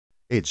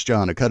Hey, it's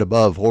John, a cut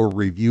above horror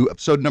review,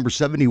 episode number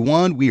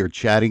 71. We are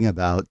chatting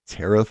about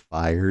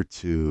Terrifier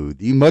 2,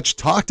 the much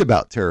talked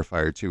about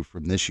Terrifier 2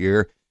 from this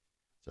year.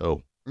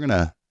 So we're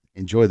going to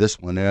enjoy this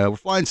one. We're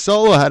flying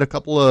solo. I had a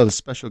couple of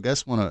special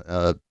guests. Want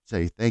to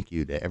say thank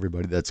you to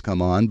everybody that's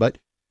come on, but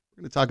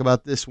we're going to talk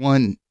about this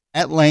one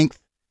at length.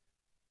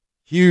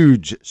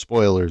 Huge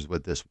spoilers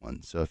with this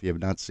one. So if you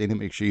have not seen it,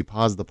 make sure you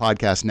pause the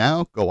podcast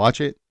now, go watch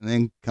it, and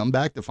then come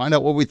back to find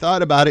out what we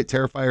thought about it.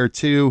 Terrifier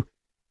 2.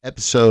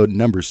 Episode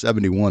number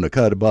 71, a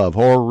cut above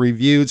horror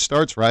review,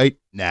 starts right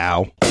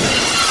now.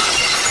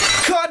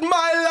 Cut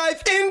my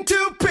life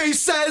into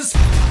pieces.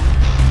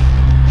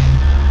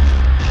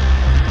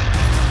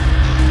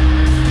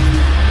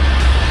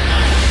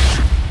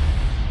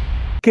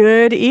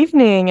 Good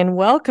evening and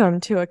welcome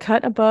to A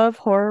Cut Above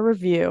Horror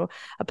Review,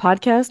 a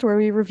podcast where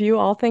we review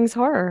all things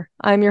horror.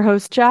 I'm your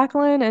host,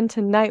 Jacqueline, and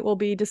tonight we'll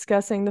be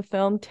discussing the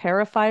film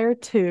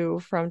Terrifier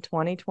 2 from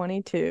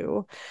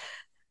 2022.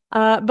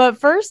 But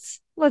first,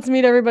 let's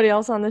meet everybody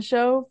else on the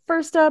show.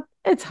 First up,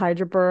 it's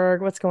Hydraberg.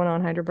 What's going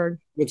on, Hydraberg?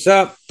 What's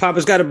up?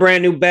 Papa's got a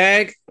brand new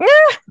bag.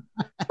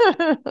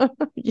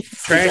 Yes,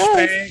 Trash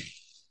bag.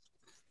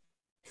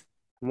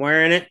 I'm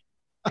wearing it.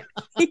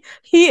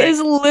 He is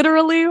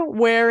literally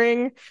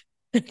wearing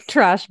a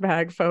trash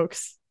bag,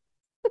 folks.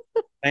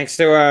 Thanks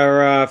to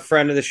our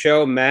friend of the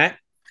show, Matt,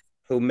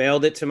 who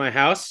mailed it to my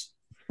house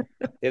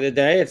the other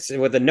day. It's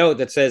with a note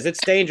that says, "It's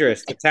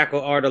dangerous to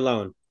tackle art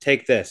alone.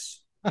 Take this."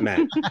 Matt.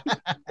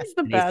 He's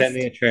the He best. sent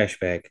me a trash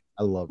bag.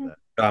 I love that.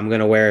 So I'm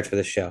going to wear it for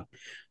the show.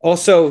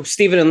 Also,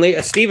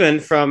 Steven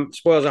from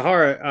Spoils of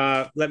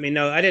Horror let me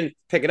know. I didn't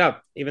pick it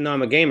up, even though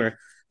I'm a gamer,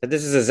 that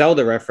this is a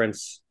Zelda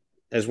reference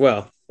as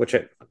well, which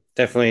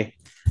definitely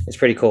is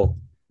pretty cool.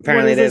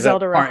 Apparently, there's a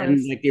part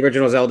in like the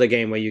original Zelda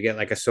game where you get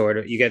like a sword,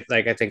 or you get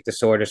like I think the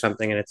sword or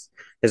something, and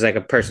there's like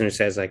a person who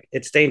says like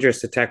it's dangerous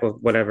to tackle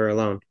whatever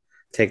alone.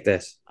 Take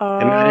this. Oh, I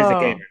mean, that is a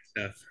gamer,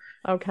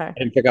 so okay. I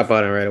didn't pick up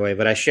on it right away,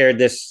 but I shared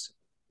this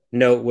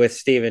note with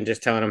Steven,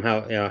 just telling him how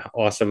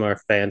awesome our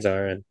fans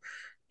are, and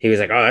he was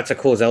like, "Oh, that's a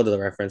cool Zelda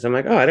reference." I'm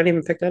like, "Oh, I didn't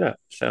even pick that up."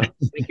 So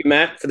thank you,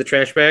 Matt, for the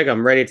trash bag.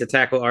 I'm ready to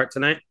tackle art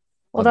tonight.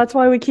 Well, that's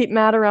why we keep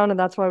Matt around, and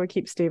that's why we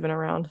keep Steven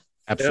around.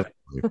 Absolutely.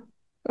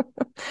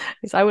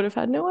 Because I would have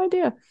had no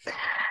idea.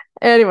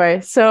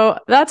 Anyway, so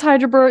that's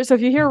Hydraberg. So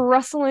if you hear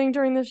rustling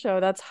during the show,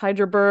 that's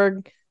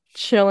Hydraberg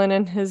chilling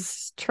in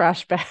his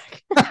trash bag.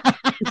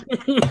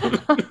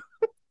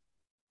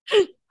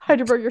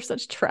 Hydraberg, you're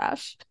such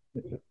trash.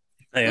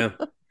 I am.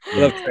 I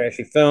love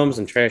trashy films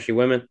and trashy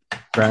women.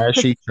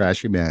 Trashy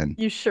man.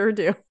 You sure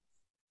do.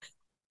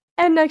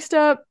 And next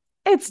up,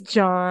 it's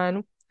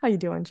John. How you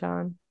doing,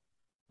 John?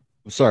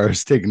 I'm sorry, I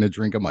was taking a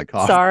drink of my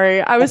coffee.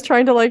 Sorry, I was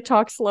trying to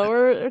talk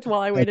slower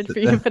while I waited for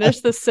you to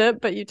finish the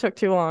sip, but you took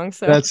too long.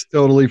 So that's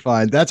totally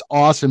fine. That's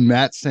awesome.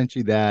 Matt sent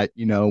you that.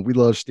 You know, we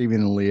love Steven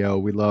and Leo.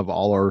 We love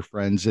all our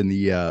friends in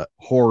the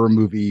horror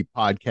movie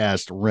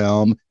podcast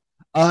realm.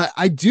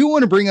 I do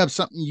want to bring up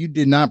something you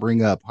did not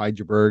bring up,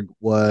 Hydraberg,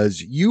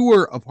 was you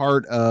were a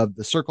part of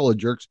the Circle of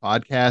Jerks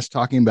podcast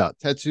talking about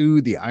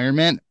Tetsu, the Iron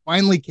Man.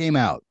 Finally came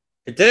out.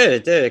 It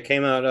did. It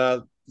came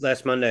out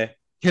last Monday.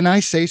 Can I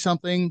say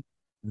something?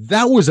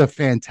 That was a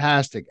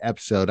fantastic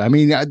episode. I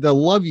mean, the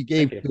love you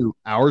gave to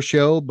our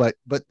show, but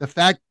the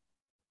fact,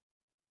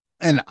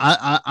 and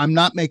I'm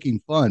not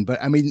making fun,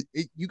 but I mean,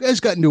 you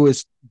guys got into a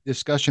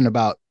discussion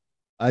about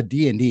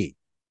D&D.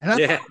 And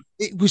I thought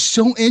it was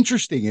so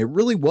interesting. It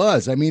really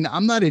was. I mean,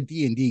 I'm not a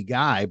D&D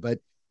guy, but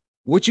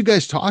what you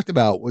guys talked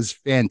about was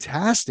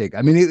fantastic.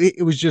 I mean,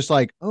 it was just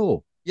like,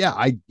 oh, yeah,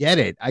 I get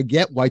it. I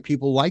get why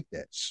people like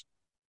this.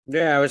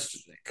 Yeah,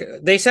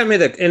 they sent me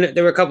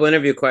there were a couple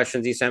interview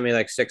questions. He sent me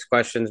like 6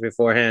 questions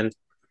beforehand.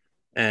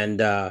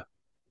 And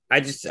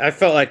I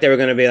felt like they were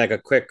going to be like a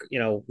quick,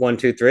 1,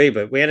 2, 3,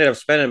 but we ended up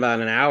spending about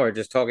an hour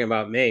just talking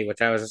about me,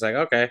 which I was just like,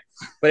 okay.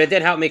 But it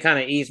did help me kind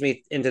of ease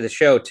me into the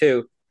show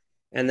too.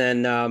 And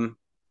then,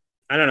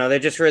 I don't know, they're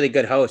just really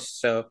good hosts.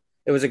 So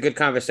it was a good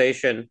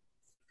conversation.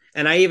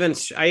 And I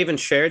even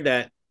shared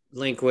that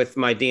link with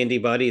my D&D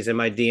buddies, and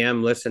my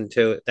DM listened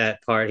to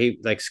that part. He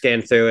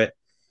scanned through it.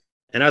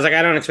 And I was like,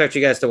 I don't expect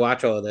you guys to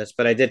watch all of this,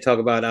 but I did talk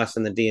about us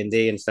and the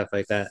D&D and stuff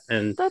like that.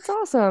 And that's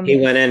awesome. He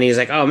went in, he's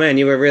like, oh man,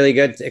 you were really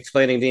good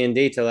explaining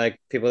D&D to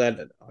people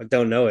that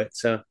don't know it.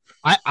 So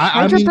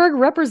Hydraberg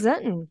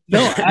representing.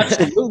 No,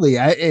 absolutely.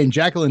 And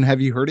Jacqueline, have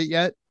you heard it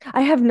yet?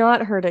 I have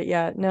not heard it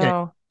yet. No.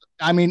 Okay.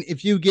 I mean,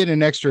 if you get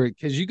an extra,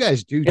 because you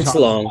guys do, it's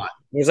long.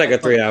 It's like a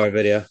 3-hour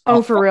video.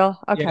 Oh, for real?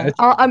 Okay, yeah,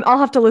 I'll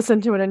have to listen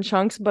to it in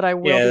chunks, but I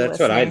will. Yeah, that's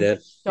listening. What I did.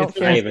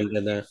 I even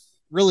did that.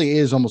 Really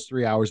is almost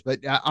 3 hours, but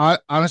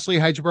honestly,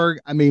 Hydraberg,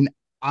 I mean,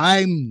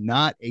 I'm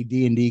not a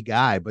D&D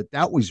guy, but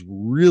that was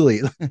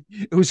really,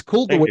 it was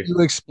cool the way you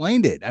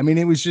explained it. I mean,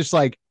 it was just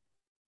like,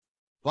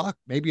 fuck,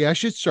 maybe I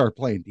should start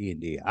playing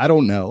D&D. I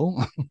don't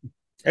know.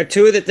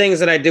 2 of the things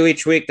that I do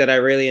each week that I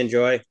really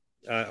enjoy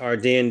are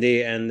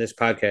D&D and this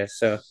podcast.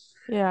 So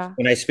yeah,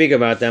 when I speak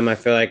about them, I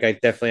feel like I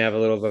definitely have a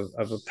little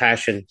of a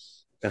passion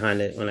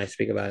behind it when I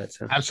speak about it.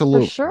 So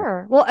absolutely, for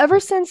sure. Well, ever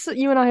since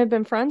you and I have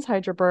been friends,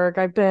 Hydraberg,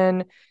 I've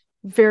been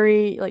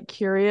very like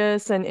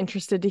curious and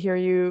interested to hear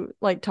you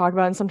like talk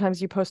about it. And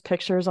sometimes you post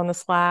pictures on the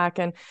Slack.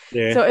 And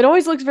Yeah, so it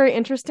always looks very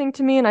interesting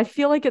to me. And I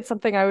feel like it's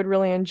something I would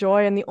really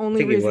enjoy. And the I only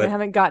think you reason I would.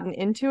 haven't gotten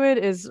into it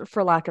is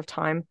for lack of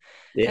time.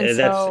 And Yeah,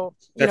 so,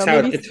 that's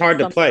how maybe it's hard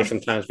to play sometime.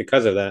 sometimes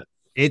because of that.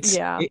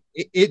 Yeah.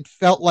 It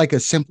felt like a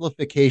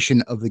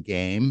simplification of the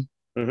game,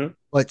 Hmm.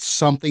 but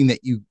something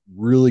that you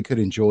really could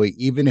enjoy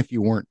even if you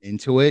weren't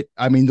into it.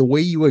 I mean, the way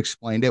you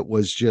explained it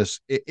was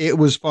just it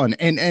was fun.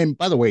 And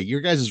by the way,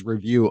 your guys'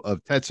 review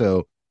of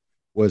Tetsuo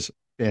was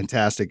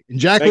fantastic. And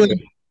Thank Jacqueline,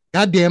 you.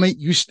 God damn it,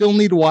 you still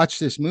need to watch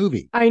this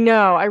movie. I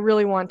know, I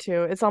really want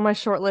to. It's on my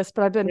short list,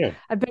 but Yeah,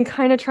 I've been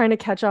kind of trying to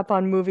catch up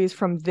on movies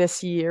from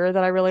this year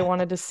that I really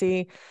wanted to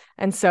see.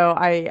 And so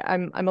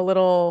I'm a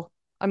little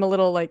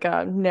like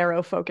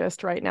narrow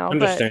focused right now,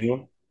 but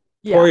understandable.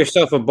 Pour yeah.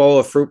 yourself a bowl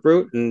of fruit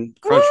root and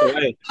crunch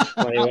away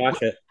while you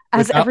watch it.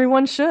 As Without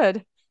everyone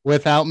should,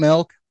 without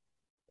milk.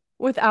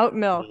 without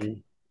milk.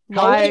 Mhm.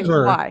 Why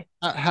However, why?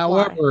 Why?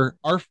 however,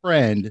 our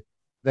friend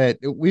that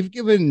we've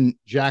given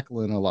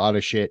Jacqueline a lot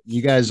of shit.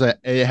 You guys have,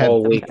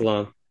 All week Okay.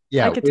 long. I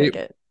yeah, could take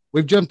it.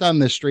 we've jumped on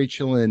the Straight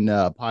Chillin'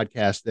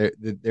 podcast,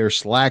 their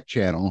Slack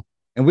channel,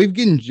 and we've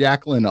given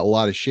Jacqueline a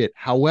lot of shit.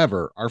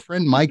 However, our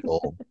friend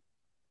Michael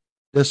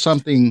does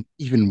something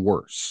even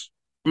worse.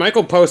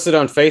 Michael posted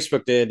on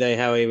Facebook the other day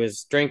how he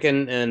was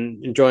drinking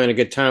and enjoying a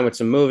good time with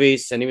some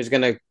movies, and he was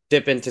going to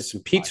dip into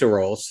some pizza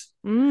rolls.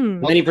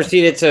 And Mm, then he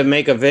proceeded to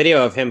make a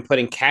video of him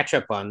putting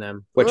ketchup on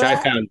them, which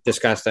I found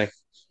disgusting.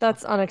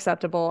 that's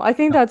unacceptable. I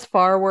think that's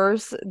far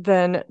worse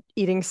than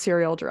eating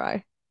cereal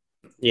dry.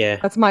 Yeah,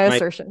 That's my Mike,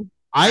 assertion.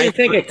 I I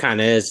think it kind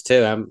of is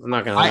too. I'm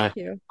not going to I lie. Thank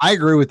you. I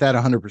agree with that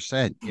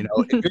 100%. You know,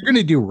 if you're going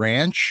to do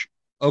ranch,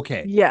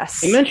 okay. He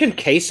Yes. mentioned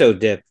queso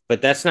dip,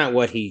 but that's not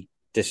what he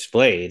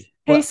displayed.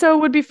 Well, Queso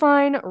would be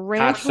fine. Hot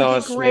Ranch would be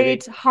sauce, maybe.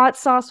 great. Hot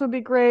sauce would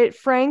be great.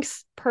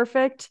 Frank's,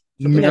 perfect.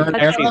 But that Ketchup,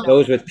 actually marinara, no.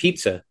 goes with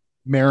pizza.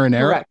 marinara.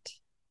 Correct.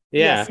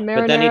 Yes, Yeah,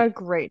 but then he marinara,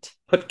 great.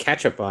 put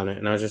ketchup on it,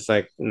 and I was just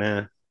like,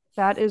 nah.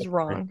 That is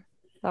wrong.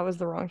 That was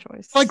the wrong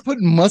choice. It's like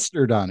putting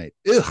mustard on it.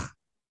 Ugh.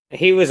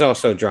 He was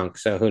also drunk,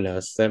 so who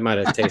knows? That might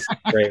have tasted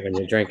great when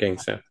you're drinking.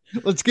 So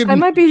Let's give him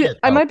some shit,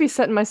 I though. might be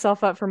setting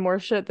myself up for more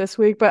shit this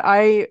week, but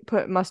I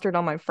put mustard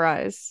on my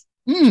fries.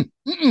 Mm.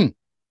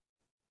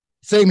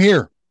 Same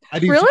here. I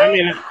do. Really? I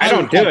mean, I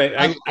don't do it.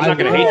 I'm not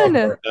going to hate love- you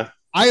for it, though.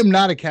 I am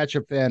not a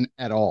ketchup fan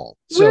at all.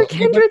 We're So,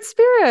 kindred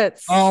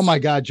spirits. oh my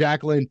God,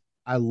 Jacqueline,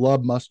 I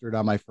love mustard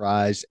on my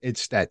fries.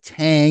 It's that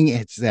tang.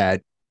 It's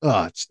that.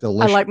 Oh, it's I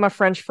delicious. like my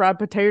French fried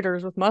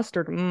potatoes with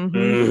mustard. Mm-hmm.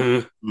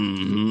 Mhm.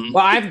 Mhm.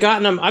 Well, I've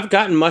gotten them. I've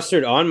gotten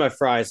mustard on my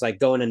fries, like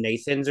going to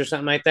Nathan's or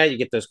something like that. You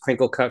get those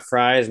crinkle cut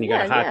fries, and you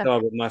got a hot Yeah.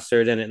 dog with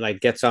mustard, and it like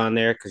gets on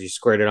there because you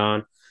squirt it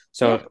on.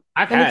 So Yeah.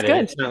 I've And had it's it.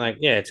 good. It's not like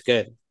it's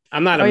good.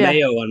 I'm not a Oh, yeah.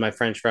 mayo on my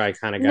French fry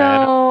kind of guy.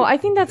 No, I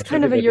think that's Some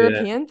kind of a people do that.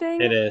 European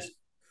thing. It is.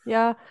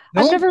 Yeah. The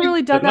I've only never thing-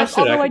 really But done that,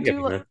 mustard, I although I can get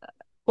do. behind.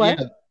 What?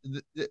 Yeah.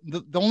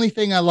 The only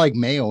thing I like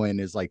mayo in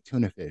is like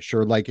tuna fish,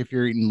 or like if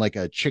you're eating like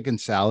a chicken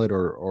salad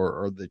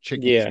or the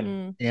chicken Yeah.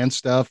 Mm, and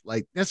stuff.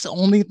 Like that's the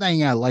only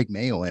thing I like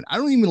mayo in. I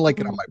don't even like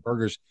it on Mhm. my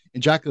burgers.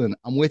 And Jacqueline,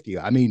 I'm with you.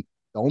 I mean,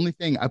 the only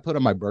thing I put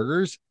on my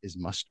burgers is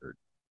mustard.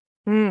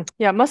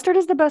 Yeah, mustard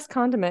is the best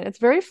condiment. It's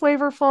very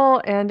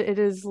flavorful and it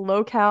is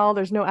low cal.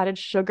 There's no added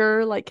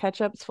sugar like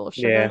ketchup. It's full of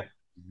Yeah. sugar.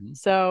 Mhm.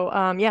 So,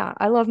 yeah,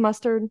 I love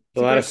mustard. It's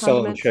A lot great of salt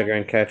and condiment. sugar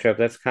and ketchup.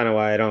 That's kind of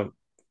why I don't.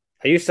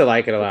 I used to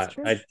like it a That's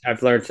lot. true.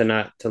 I've learned to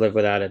not to live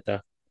without it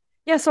though.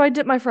 Yeah, so I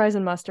dip my fries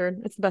in mustard.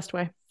 It's the best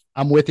way.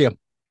 I'm with you.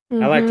 I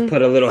like to Mhm.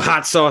 put a little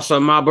hot sauce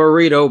on my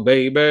burrito,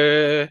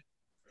 baby.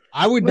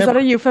 I would Was never that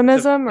a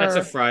euphemism That's a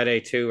or? Friday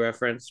 2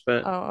 reference,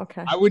 but Oh,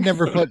 okay. I would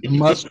never put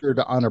mustard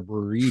on a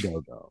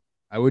burrito though.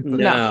 I would put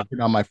No. mustard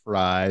on my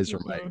fries or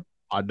my Mhm.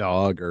 hot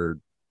dog or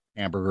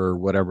hamburger or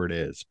whatever it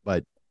is.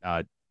 But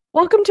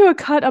Welcome to a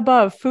cut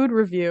above food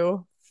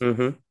review. hmm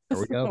there we This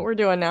is go. what we're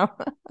doing now.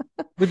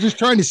 We're just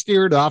trying to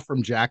steer it off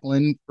from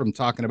Jacqueline from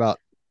talking about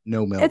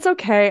no milk. It's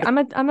okay. I'm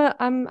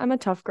a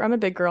tough girl. I'm a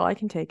big girl. I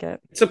can take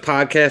it. It's a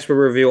podcast where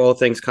we review all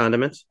things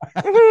condiments.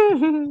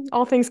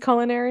 All things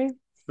culinary.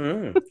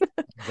 Mm.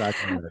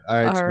 Exactly. All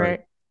right. All Sorry.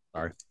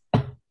 right.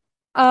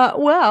 Sorry.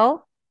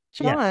 Well,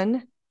 Yes.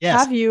 John,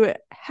 Yes.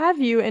 have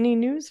you any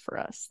news for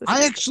us this I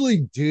week? actually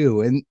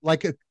do. And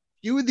like a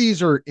few of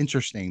these are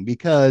interesting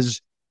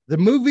because the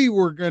movie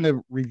we're going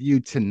to review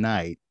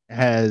tonight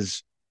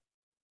has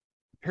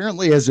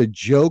apparently as a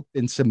joke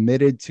been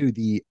submitted to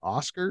the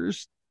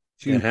Oscars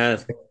to It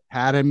has.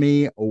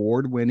 Academy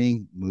Award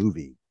winning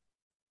movie.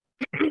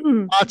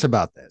 Thoughts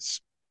about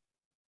this?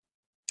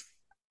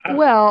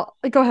 Well,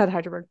 go ahead,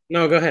 Heidelberg.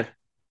 No, go ahead.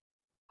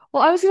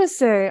 Well, I was gonna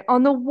say,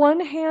 on the one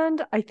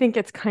hand, I think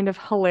it's kind of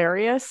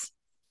hilarious.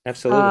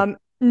 Absolutely.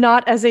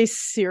 Not as a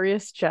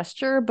serious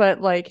gesture,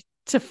 but like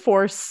to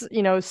force,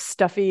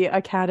 stuffy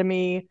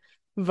Academy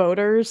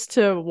voters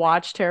to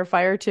watch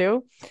Terrifier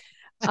 2.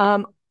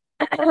 Um,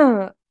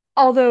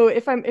 although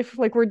if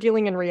like we're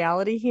dealing in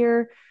reality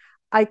here,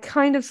 I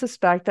kind of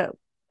suspect that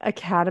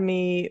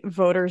Academy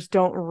voters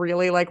don't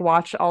really like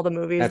watch all the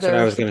movies That's what I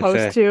they're was gonna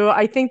supposed say. to.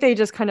 I think they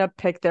just kind of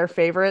pick their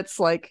favorites,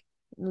 like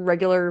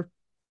regular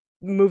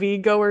movie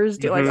goers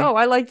do. Like, Mm-hmm. oh,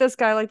 I like this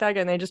guy, I like that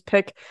guy, and they just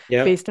pick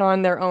Yep. based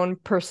on their own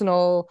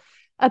personal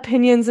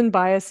opinions and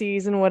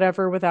biases and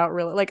whatever without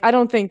really like I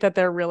don't think that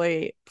they're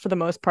really for the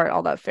most part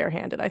all that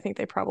fair-handed. I think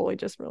they probably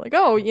just were like,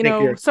 oh, I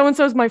think so and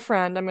so's my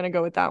friend, I'm gonna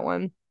go with that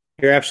one.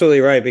 you're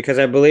absolutely right because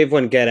I believe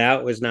when Get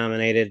Out was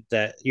nominated,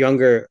 that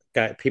younger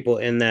got people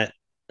in that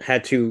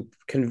had to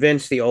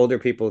convince the older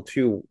people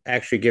to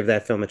actually give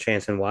that film a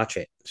chance and watch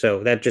it.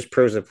 So that just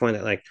proves the point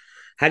that like,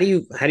 how do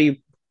you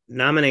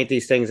nominate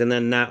these things and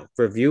then not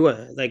review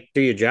it? Like,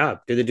 do your job,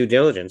 do the due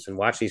diligence, and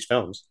watch these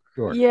films.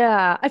 Sure.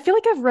 Yeah, I feel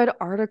like I've read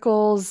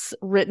articles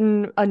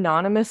written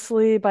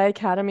anonymously by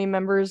Academy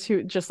members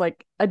who just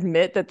like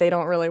admit that they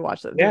don't really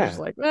watch it. They're just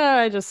Yeah. like,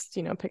 I just,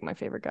 pick my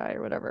favorite guy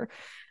or whatever.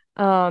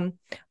 Um,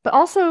 but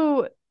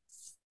also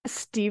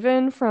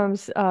Steven from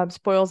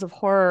Spoils of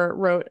Horror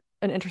wrote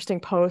an interesting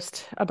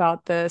post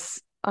about this.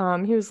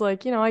 He was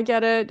like, I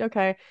get it.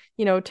 Okay,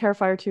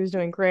 Terrifier 2 is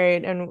doing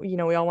great, and we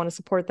all want to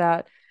support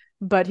that.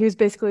 But he was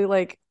basically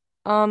like,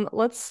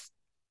 let's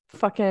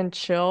fucking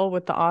chill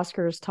with the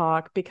Oscars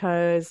talk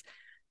because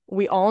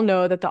we all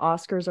know that the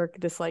Oscars are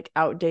this like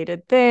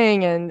outdated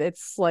thing and Mm.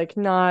 it's like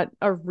not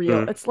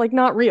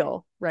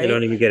real, They right?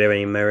 don't even get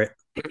any merit.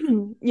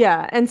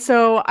 Yeah. And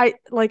so I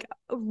like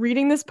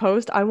reading this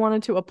post, I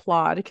wanted to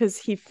applaud because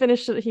he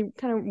finished it. He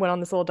kind of went on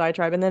this little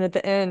diatribe. And then at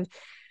the end,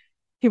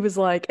 he was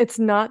like, it's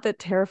not that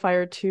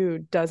Terrifier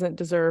 2 doesn't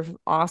deserve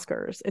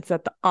Oscars. It's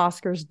that the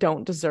Oscars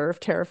don't deserve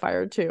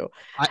Terrifier 2.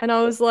 I, And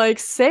I was like,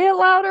 say it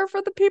louder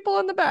for the people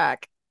in the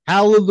back. I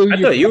hallelujah.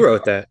 thought you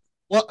wrote that.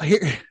 Well,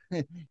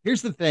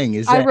 here's the thing: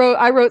 is I that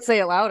wrote say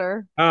it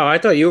louder. Oh, I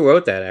thought you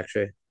wrote that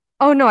actually.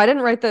 Oh no, I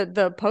didn't write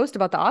the post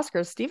about the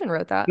Oscars. Steven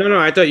wrote that. No, no,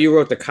 I thought you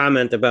wrote the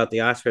comment about the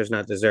Oscars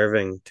not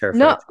deserving Terrifier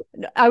No,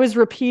 2. I was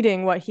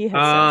repeating what he had said.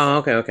 Oh,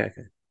 okay, okay,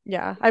 okay.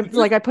 Yeah, I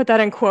put that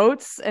in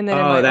quotes and then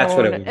Oh, that's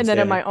what it was. in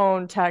Yeah. my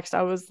own text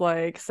I was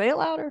like, say it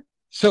louder.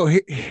 so.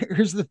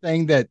 Here's the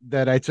thing that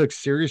I took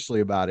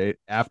seriously about it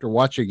after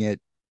watching it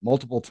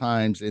multiple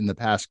times in the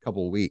past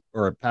couple of week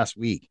or past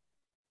week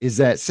is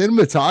that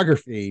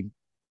cinematography.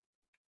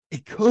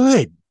 It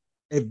could.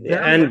 It Yeah,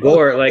 very and well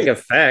gore like could.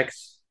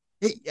 effects.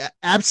 Yeah,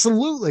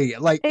 absolutely.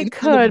 Like It any other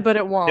could, but it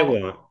It won't.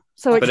 won't.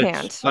 So it But it's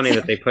can't. funny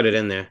that they put it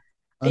in there.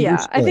 Yeah, I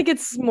understood. think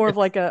it's more of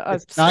like a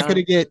It's not going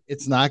to stunt. get.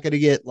 It's not going to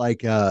get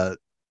like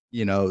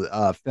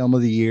film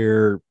of the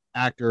year,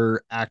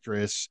 actor,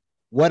 actress,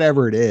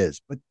 whatever it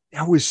is. But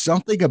there was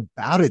something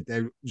about it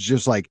that was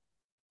just like,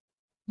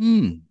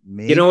 You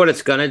maybe know what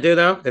it's gonna do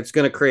though? It's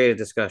gonna create a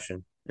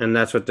discussion, and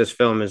that's what this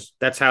film is.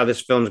 That's how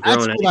this film's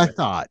that's grown what I anyway.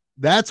 thought.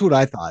 That's what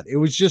I thought. It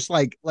was just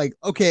like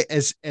okay,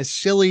 as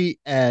silly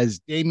as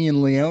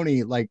Damien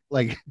Leone, like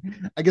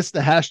I guess the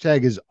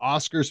hashtag is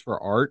Oscars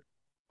for art.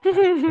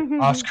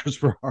 Oscars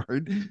for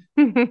art.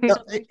 No,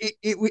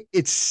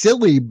 it's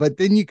silly, but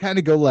then you kind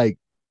of go like,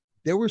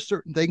 there were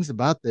certain things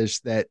about this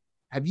that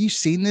have you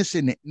seen this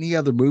in any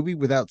other movie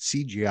without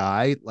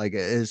CGI, like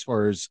as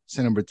far as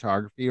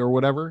cinematography or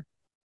whatever?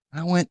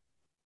 I went,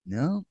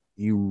 no,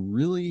 you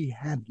really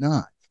have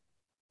not.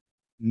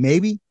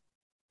 Maybe.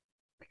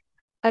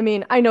 I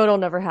mean, I know it'll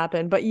never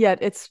happen, but yet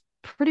it's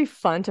pretty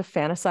fun to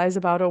fantasize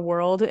about a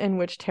world in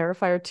which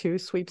Terrifier 2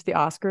 sweeps the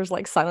Oscars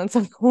like Silence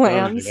of the Oh my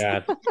Lambs.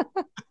 god!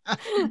 I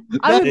would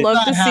That's love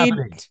not to see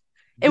happening. it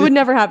This, would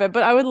never happen,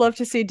 but I would love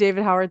to see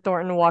David Howard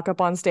Thornton walk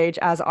up on stage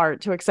as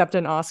Art to accept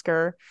an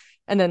Oscar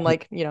and then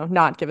like,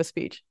 not give a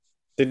speech.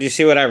 Did you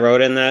see what I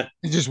wrote in that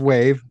just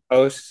wave.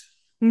 post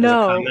as a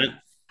No. comment?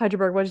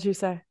 Heidelberg, what did you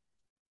say?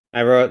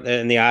 I wrote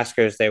in the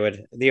Oscars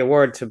the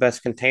award to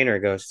best container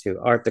goes to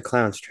Art the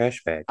Clown's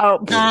trash bag. Oh,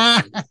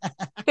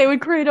 they would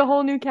create a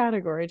whole new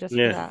category just for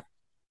Yeah. that.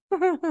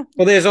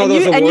 Well, there's all And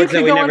those you awards that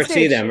could we go on never see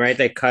stage. them, right?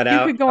 They cut You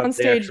out could go of on the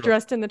stage actual.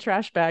 dressed in the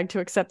trash bag to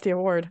accept the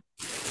award.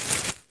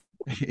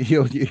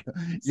 you'll, you,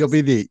 you'll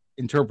be the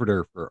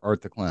interpreter for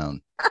Art the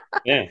Clown.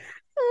 Yeah,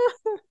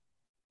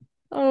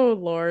 Oh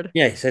Lord.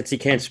 yeah. He says he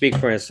can't speak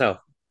for himself.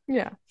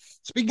 Yeah.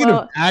 Speaking of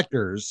Well,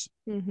 actors,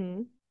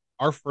 mhm.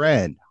 our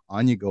friend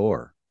Anya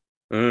Gore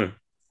Mm.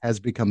 has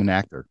become an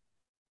actor.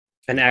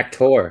 An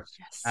actor.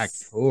 Yes.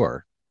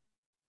 Actor.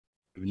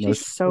 Even though She's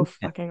she so can't.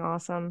 fucking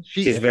awesome.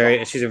 She's a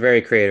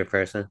very creative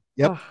person.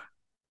 Yep.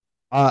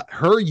 Ugh.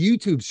 Her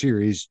YouTube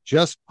series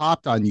just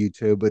popped on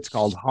YouTube. It's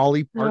called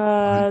Holly Part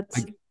One.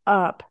 Shut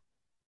up.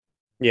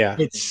 Yeah,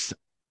 It's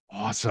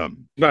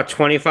awesome. about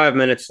 25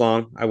 minutes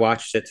long. I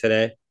watched it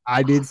today.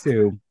 I did Awesome.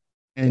 too.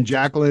 And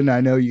Jacqueline,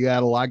 I know you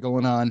got a lot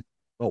going on,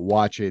 but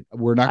watch it.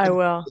 We're not I going to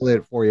will. spoil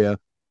it for you.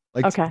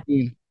 Like, to Okay.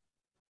 me,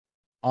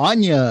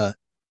 Anya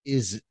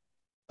is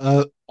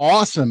an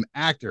awesome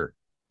actor.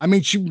 I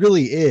mean, she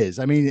really is.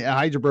 I mean,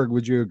 Heidelberg,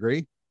 would you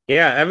agree?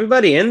 Yeah,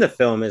 everybody in the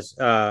film is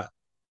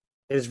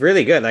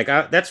really good. Like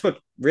that's what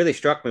really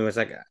struck me was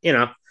like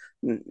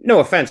no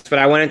offense, but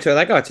I went into it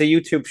like, oh, it's a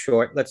YouTube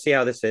short. Let's see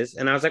how this is,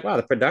 and I was like, wow,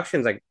 the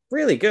production's like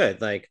really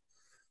good. Like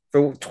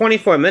for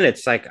 24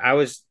 minutes, like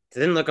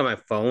didn't look at my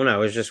phone. I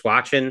was just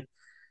watching,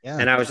 Yeah.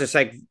 and I was just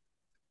like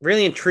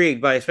really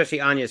intrigued by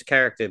especially Anya's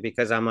character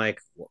because I'm like,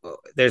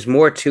 there's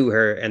more to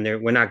her, and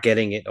we're not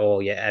getting it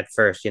all yet at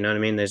first. You know what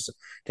I mean? There's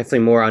definitely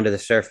more under the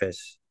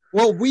surface.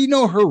 Well, we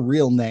know her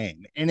real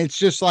name, and it's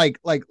just like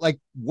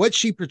what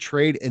she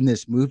portrayed in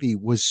this movie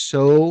was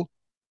so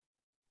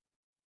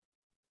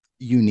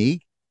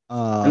unique. And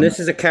Um, this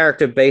is a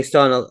character based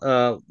on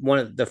one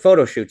of the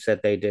photo shoots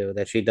that they do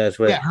that she does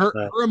with. yeah, her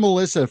and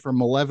Melissa from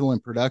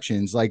Malevolent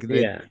Productions, like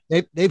Yeah,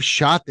 they've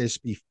shot this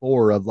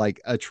before of like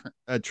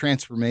a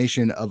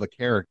transformation of a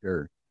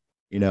character,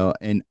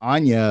 and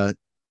Anya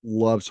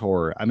loves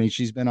horror. I mean,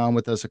 she's been on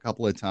with us a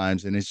couple of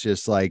times, and it's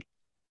just like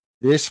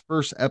this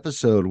first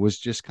episode was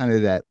just kind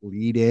of that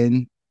lead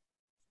in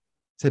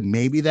to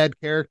maybe that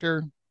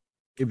character.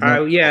 If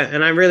no, yeah,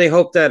 and I really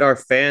hope that our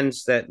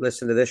fans that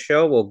listen to this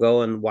show will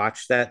go and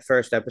watch that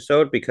first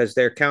episode because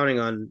they're counting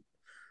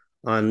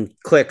on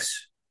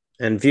clicks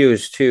and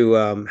views to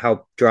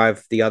help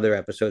drive the other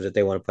episodes that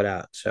they want to put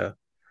out. So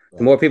the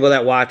right. more people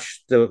that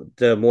watch,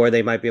 the more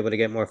they might be able to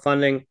get more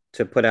funding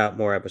to put out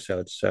more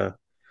episodes. So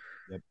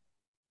Yep.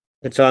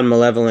 it's on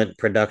Malevolent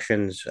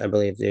Productions, I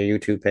believe, their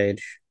YouTube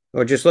page,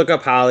 or just look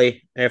up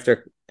Holly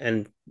after,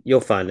 and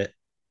you'll find it.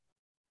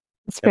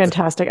 It's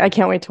fantastic. I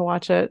can't wait to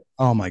watch it.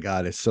 Oh my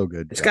god, it's so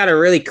good. It's got a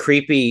really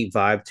creepy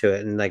vibe to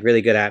it and like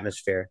really good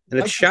atmosphere, and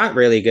it's shot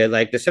really good.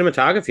 Like the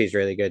cinematography is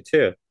really good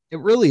too. It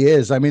really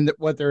is. I mean,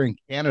 what they're in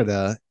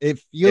Canada, it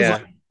feels Yeah,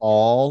 like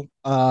all.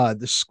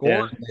 The score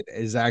yeah, in it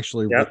is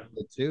actually really yep.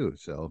 good too.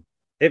 So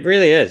It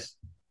really is.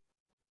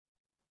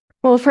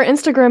 Well, if her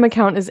Instagram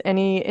account is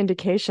any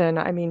indication,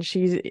 I mean,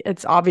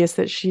 it's obvious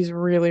that she's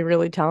really,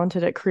 really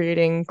talented at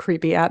creating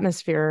creepy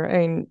atmosphere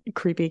and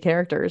creepy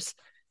characters.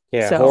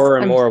 Yeah, So horror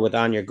and I'm, more with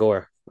Anya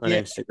Gore on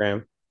yeah,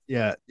 Instagram.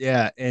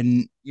 yeah,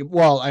 and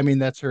well, I mean,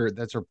 that's her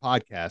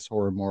podcast,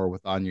 Horror More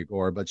with Anya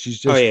Gore, but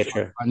she's Oh just yeah,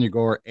 true. Anya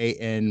Gore,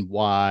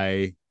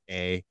 ANYAGO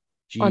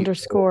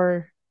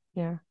underscore,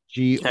 yeah,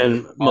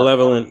 And GOR.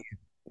 Malevolent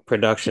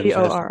Productions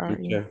has GORR. Yeah.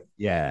 feature.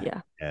 Yeah,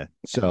 Yeah. yeah.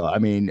 So I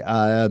mean,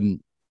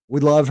 we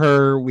love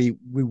her. We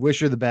wish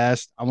her the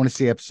best. I want to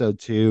see episode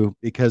 2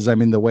 because I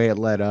mean the way it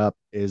led up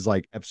is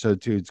like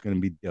episode 2 is going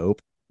to be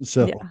dope.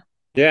 So Yeah.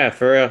 Yeah,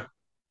 for real. oh,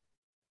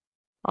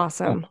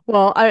 Awesome.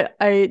 Well,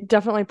 I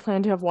definitely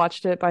plan to have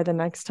watched it by the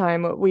next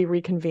time we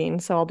reconvene,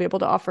 so I'll be able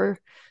to offer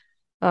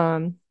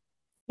um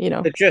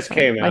It just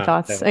came my out.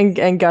 thoughts So.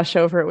 and gush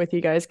over it with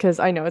you guys because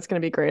I know it's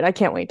going to be great. I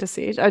can't wait to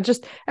see. I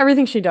just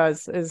everything she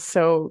does is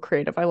so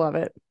creative. I love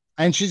it.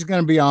 and she's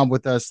going to be on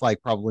with us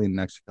like probably in the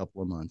next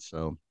couple of months.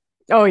 So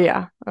Oh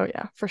yeah,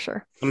 for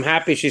sure. I'm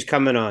happy she's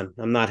coming on.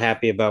 I'm not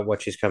happy about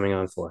what she's coming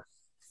on for.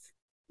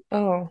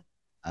 Oh,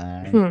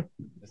 I hmm.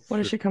 What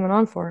is she coming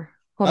on for?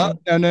 Hold oh on.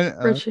 no no,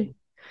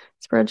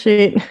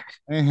 Spreadsheet.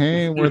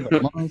 hey, we're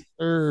the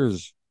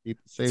monsters.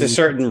 People say It's a we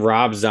certain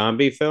Rob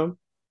Zombie film.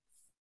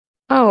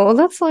 Oh, well,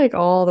 that's like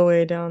all the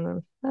way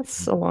down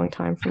that's a long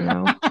time from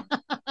now.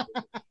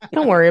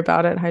 Don't worry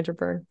about it,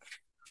 Hyderberg.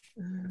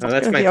 Oh, It's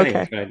that's gonna my be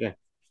thing. okay. Right there.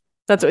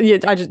 That's what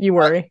you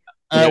worry.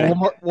 Yeah.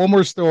 one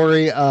more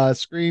story.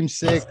 Scream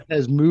 6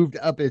 has moved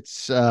up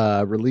its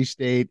release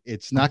date.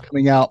 It's not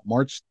coming out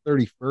March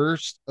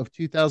 31st of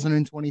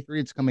 2023.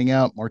 It's coming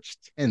out March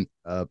 10th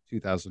of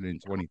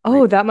 2023.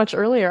 Oh, that much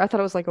earlier. I thought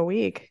it was like a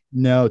week.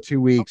 No,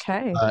 2 weeks.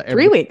 Okay.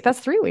 Every 3 week. That's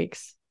 3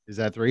 weeks. is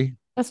that 3?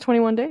 That's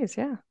 21 days.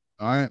 Yeah.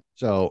 All right.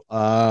 So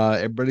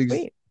everybody's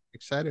Sweet.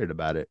 excited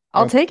about it.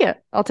 I'll take it.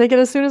 I'll take it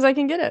as soon as I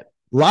can get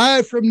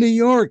Live from New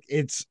York,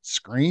 it's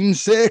Scream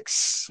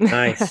 6.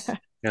 Nice, it.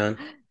 John.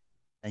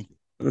 Thank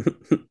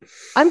you.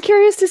 I'm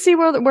curious to see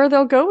where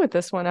they'll go with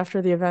this one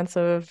after the events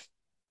of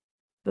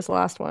this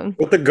last one.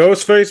 With the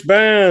Ghostface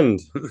band.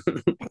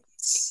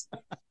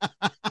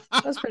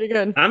 That's pretty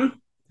good.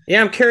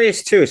 I'm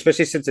curious too,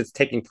 especially since it's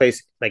taking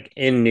place like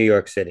in New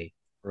York City.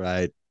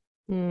 Right.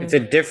 It's a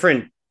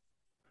different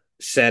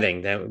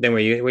setting than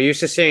we're used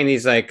to seeing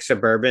these like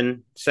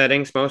suburban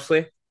settings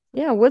mostly.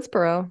 Yeah,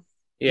 Woodsboro.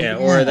 Yeah,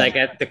 Yeah. or like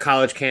at the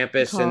college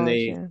campus in College, the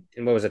yeah.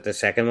 and what was it, the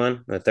second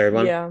one, the third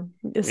one? Yeah,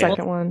 the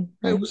second one.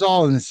 It Right. was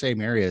all in the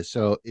same area.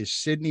 So is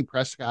Sidney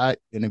Prescott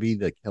going to be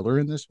the killer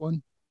in this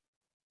one?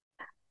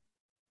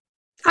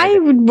 I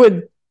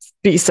would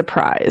be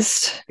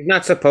surprised. She's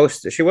not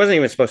supposed to. She wasn't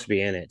even supposed to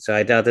be in it, so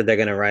I doubt that they're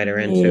gonna write her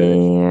into it.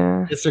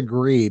 Yeah.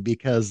 Disagree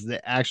because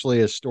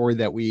actually a story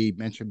that we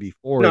mentioned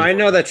before No, is I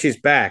know that she's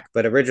back,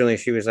 but originally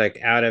she was like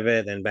out of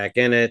it, then back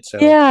in it. So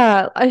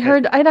Yeah, I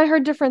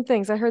heard different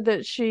things. I heard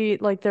that she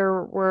like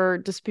there were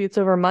disputes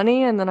over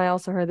money, and then I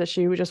also heard that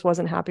she just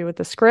wasn't happy with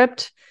the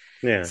script.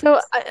 yeah,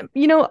 So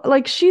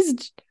like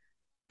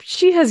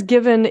she has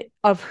given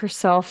of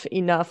herself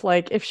enough.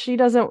 Like if she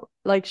doesn't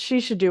like she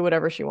should do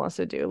whatever she wants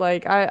to do.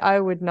 Like I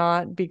would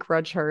not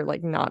begrudge her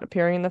like not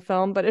appearing in the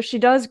film, but if she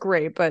does,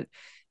 great. But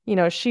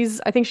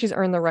I think she's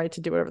earned the right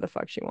to do whatever the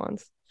fuck she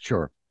wants.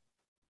 sure.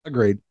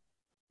 Agreed.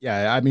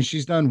 Yeah, I mean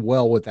she's done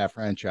well with that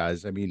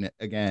franchise. I mean,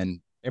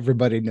 again,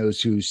 everybody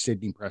knows who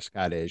Sidney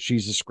Prescott is.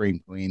 She's a scream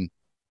queen,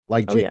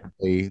 like Oh yeah. Jane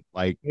Lee,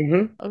 like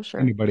mm-hmm. Oh sure.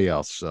 anybody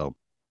else. So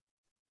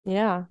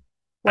Yeah.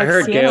 I Like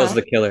heard Gail's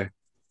Sienna. the killer.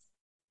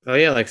 Oh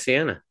yeah, like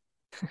Sienna.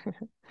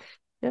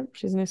 Yep,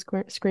 she's a new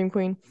scream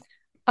queen.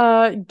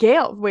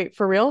 Gail, wait,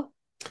 for real?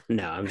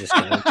 No, I'm just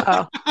kidding.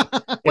 Oh,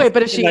 If wait,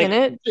 but is she in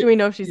like, it? Do we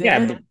know if she's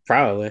in it?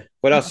 probably.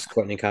 What else is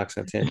Courtney Cox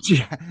up to?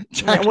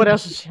 Yeah, what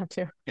else is she up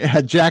to?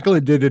 Yeah,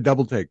 Jacqueline did a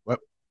double take. What?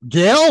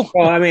 Gail?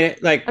 Well, I mean,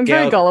 like I'm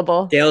very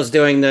gullible. Gail's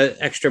doing the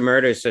extra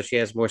murders, so she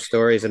has more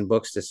stories and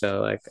books to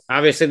sell. Like,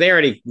 obviously, they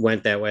already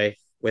went that way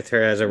with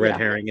her as a red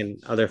herring in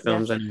other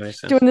films, anyway.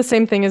 So. Doing the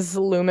same thing as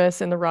Loomis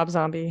in the Rob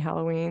Zombie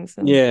Halloweens.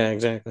 And yeah,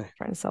 exactly.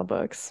 Trying to sell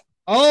books.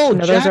 Oh,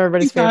 those are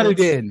everybody's got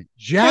favorites. it in.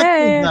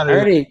 Jacqueline got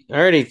it in. I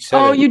already said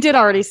Oh, it. you did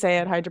already say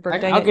it,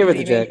 Hydraberg. I'll give it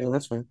to Jacqueline.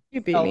 That's fine.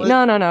 You beat me.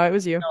 No, it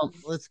was you. No,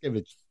 let's give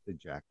it to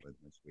Jacqueline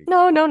this week.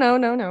 No.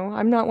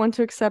 I'm not one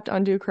to accept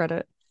undue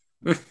credit.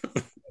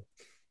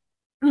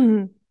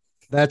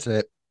 That's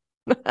it.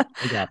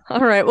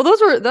 All right. Well,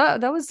 those were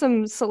that was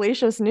some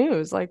salacious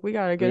news. Like we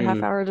got a good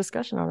half-hour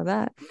discussion out of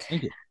that.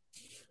 Thank you.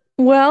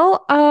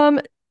 Well,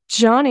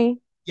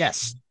 Johnny.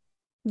 Yes.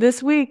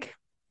 This week.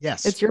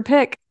 Yes. It's your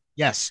pick.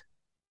 Yes.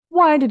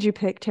 Why did you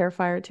pick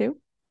Terrifier 2?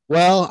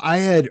 Well, I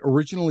had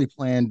originally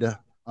planned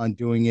on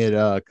doing it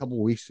a couple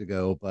of weeks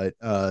ago, but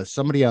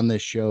somebody on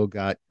this show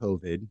got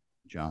COVID,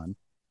 John.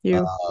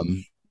 You.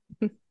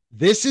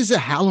 This is a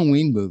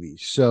Halloween movie.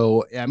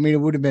 So, I mean, it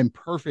would have been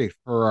perfect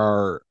for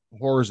our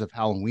Horrors of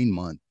Halloween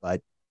month,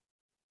 but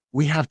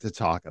we have to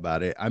talk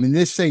about it. I mean,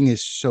 this thing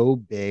is so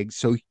big,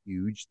 so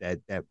huge that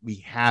we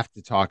have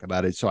to talk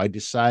about it. So I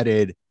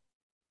decided,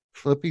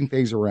 flipping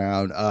things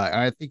around.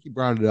 I think you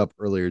brought it up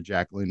earlier,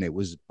 Jacqueline. It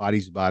was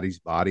bodies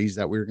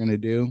that we were going to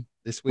do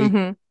this week.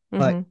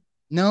 But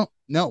no,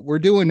 we're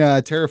doing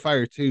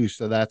Terrifier 2.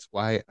 So that's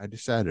why I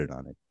decided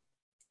on it.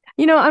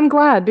 You know, I'm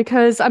glad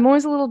because I'm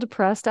always a little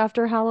depressed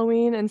after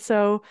Halloween. And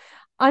so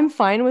I'm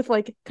fine with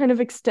like kind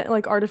of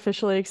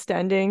artificially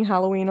extending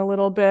Halloween a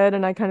little bit.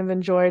 And I kind of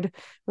enjoyed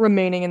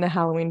remaining in the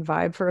Halloween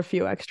vibe for a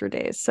few extra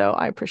days. So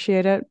I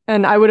appreciate it.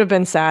 And I would have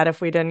been sad if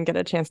we didn't get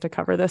a chance to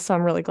cover this. So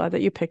I'm really glad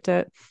that you picked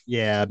it.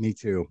 Yeah, me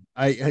too.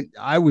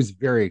 I was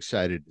very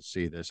excited to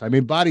see this. I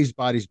mean, bodies.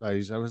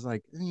 I was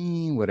like,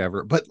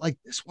 whatever. But like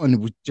this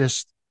one was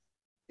just,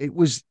 it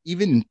was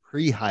even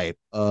pre-hype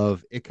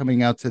of it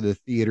coming out to the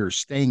theater,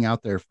 staying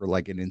out there for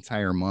like an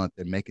entire month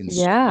and making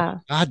so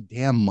much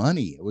goddamn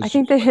money. I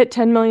think they hit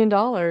 $10 million.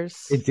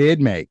 It did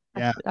make,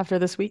 after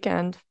this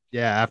weekend.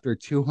 Yeah, after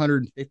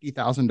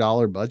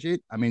 $250,000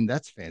 budget. I mean,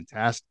 that's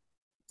fantastic.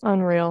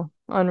 Unreal.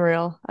 I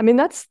mean,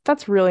 that's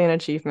really an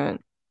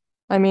achievement.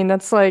 I mean,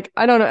 that's like,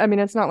 I don't know. I mean,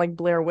 it's not like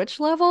Blair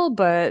Witch level,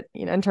 but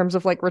you know, in terms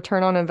of like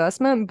return on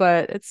investment,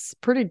 but it's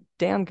pretty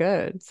damn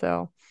good.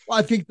 So. Well,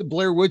 I think the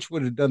Blair Witch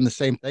would have done the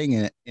same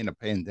thing in a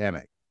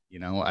pandemic. You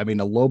know, I mean,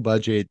 a low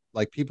budget,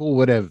 like people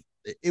would have,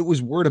 it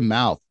was word of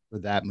mouth for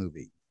that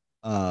movie.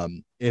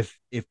 If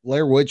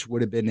Blair Witch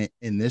would have been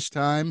in this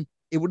time,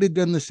 it would have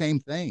done the same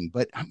thing.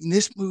 But I mean,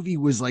 this movie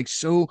was like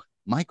so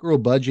micro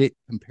budget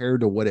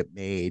compared to what it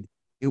made.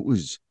 It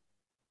was,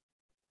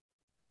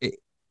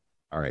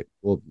 all right.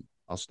 Well,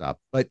 I'll stop.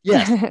 But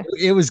yes,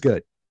 it was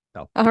good.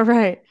 So. All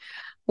right.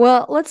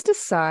 Well, let's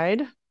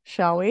decide,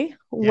 shall we,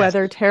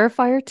 whether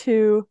Terrifier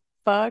 2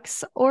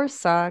 fucks or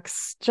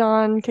sucks.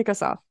 John, kick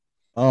us off.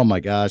 Oh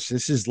my gosh,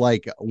 this is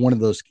like one of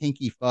those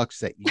kinky fucks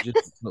that you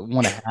just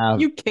want to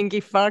have. You kinky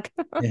fuck.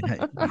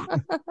 Yeah,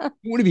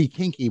 you want to be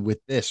kinky with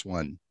this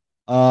one.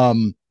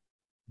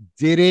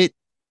 Did it?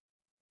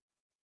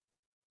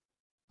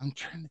 I'm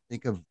trying to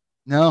think of.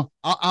 No,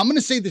 I'm going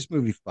to say this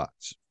movie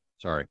fucks.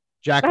 Sorry,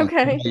 Jacqueline.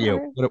 Okay. What about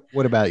you?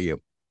 What about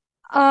you?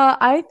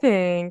 I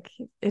think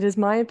it is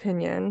my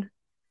opinion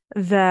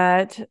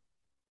that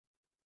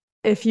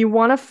if you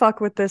want to fuck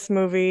with this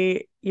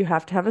movie, you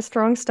have to have a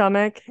strong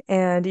stomach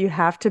and you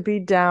have to be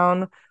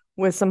down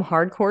with some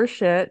hardcore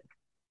shit.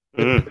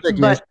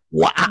 But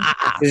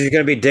you're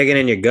gonna be digging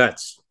in your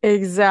guts.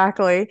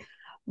 Exactly.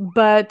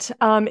 But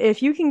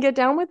if you can get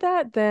down with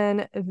that,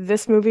 then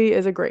this movie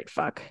is a great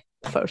fuck.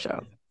 Faux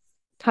show.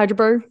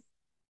 Hydraberg?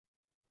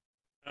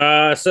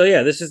 So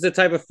yeah, this is the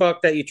type of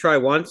fuck that you try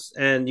once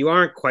and you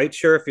aren't quite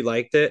sure if you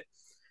liked it,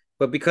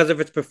 but because of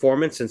its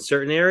performance in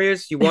certain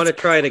areas, you want to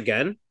try it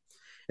again.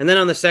 And then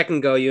on the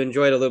second go, you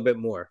enjoy it a little bit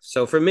more.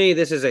 So for me,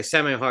 this is a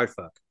semi-hard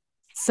fuck.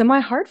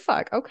 Semi-hard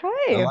fuck.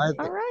 Okay.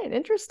 All right.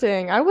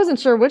 Interesting. I wasn't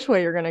sure which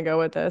way you're going to go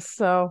with this.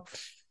 So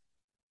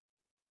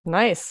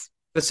nice.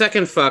 The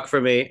second fuck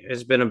for me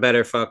has been a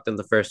better fuck than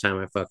the first time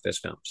I fucked this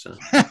film. So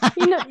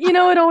you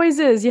know, it always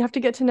is. You have to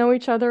get to know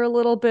each other a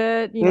little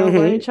bit. You know,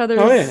 learn each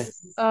other's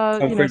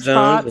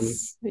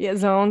spots,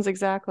 zones.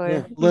 Exactly.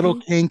 Yeah. Little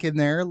kink in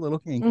there. Little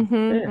kink.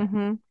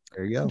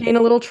 There you go. Gain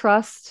a little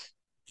trust.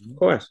 Of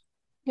course.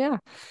 Yeah.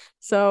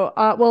 So,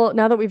 well,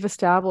 now that we've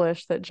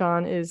established that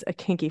John is a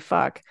kinky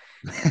fuck,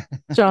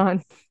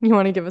 John, you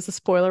want to give us a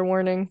spoiler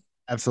warning?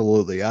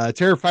 Absolutely.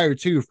 Terrifier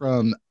 2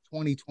 from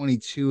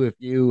 2022. If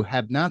you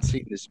have not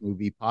seen this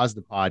movie, pause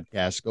the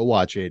podcast, go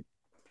watch it,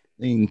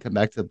 then come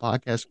back to the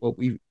podcast what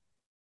we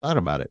thought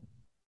about it.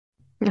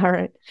 All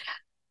right.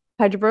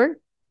 Hydraberg,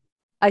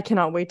 I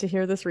cannot wait to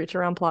hear this reach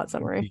around plot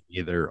summary. Me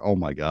either. Oh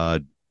my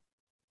God.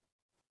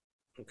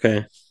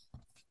 Okay.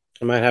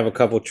 I might have a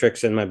couple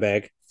tricks in my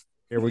bag.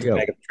 Here we go.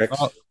 Bag of tricks.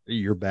 Oh,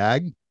 your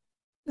bag?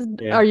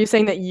 Yeah. Are you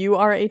saying that you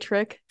are a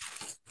trick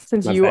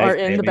since My you bag, are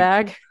in the baby.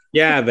 bag?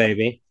 Yeah,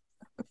 baby.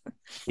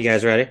 You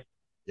guys ready?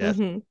 Yes.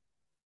 Mhm.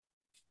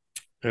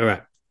 All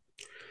right.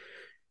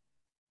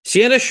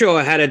 Sienna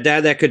Shaw had a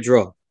dad that could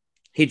draw.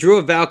 He drew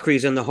of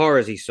Valkyries and the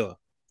horrors he saw.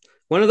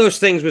 One of those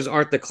things was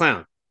Art the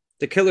Clown,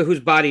 the killer whose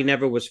body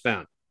never was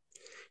found.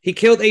 He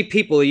killed 8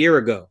 people a year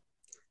ago.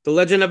 The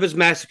legend of his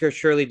massacre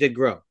surely did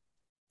grow.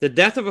 The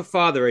death of a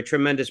father, a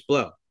tremendous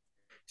blow.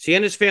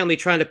 Sienna's family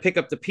trying to pick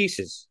up the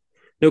pieces.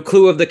 No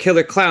clue of the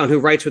killer clown who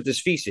writes with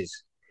his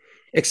feces,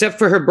 except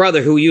for her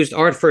brother who used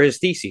Art for his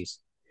theses.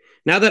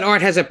 Now that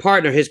Art has a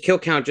partner, his kill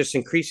count just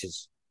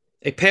increases.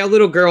 A pale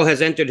little girl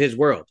has entered his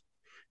world.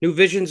 New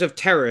visions of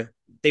terror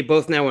they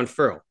both now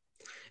unfurl.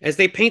 As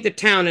they paint the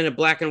town in a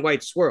black and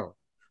white swirl.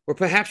 Or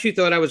perhaps you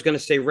thought I was going to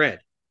say red.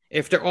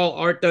 After all,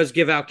 Art does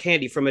give out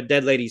candy from a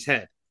dead lady's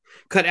head.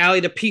 Cut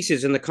Allie to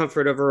pieces in the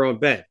comfort of her own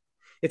bed.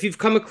 If you've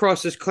come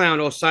across this clown,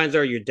 all signs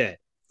are you're dead.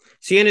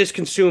 Sienna is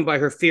consumed by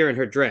her fear and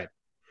her dread.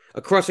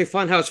 Across a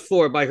funhouse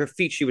floor by her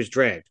feet she was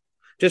dragged.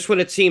 Just when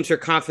it seems her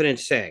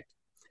confidence sagged.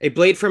 A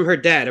blade from her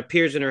dad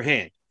appears in her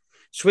hand.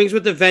 Swings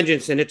with a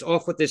vengeance and it's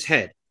off with his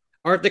head.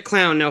 Art the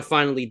clown now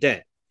finally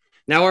dead.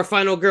 Now our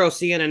final girl,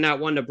 Sienna, not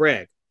one to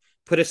brag.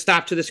 Put a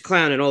stop to this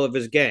clown and all of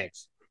his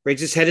gags. Raise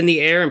his head in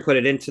the air and put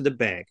it into the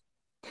bag.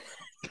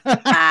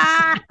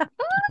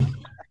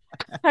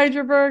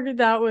 Hydraberg,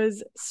 that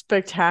was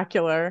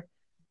spectacular.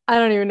 I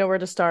don't even know where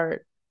to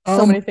start.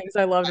 So many things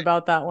I loved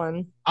about that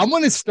one. I'm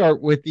going to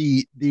start with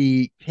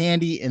the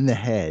candy in the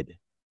head.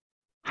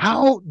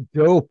 How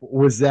dope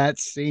was that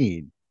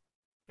scene?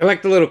 I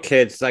like the little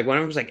kids. Like one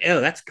of them's like, "Ew,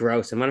 that's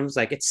gross," and one of them's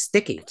like, "It's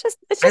sticky."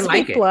 It's just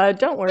like fake it. blood.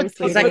 Don't worry, He's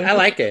sweetie. like, "I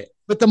like it."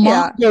 But the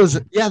mom goes,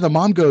 the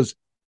mom goes,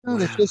 "No,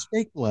 that's Wow. just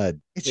fake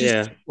blood. It's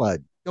just fake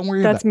blood. Don't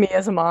worry That's about me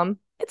as a mom.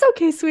 It's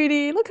okay,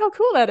 sweetie. Look how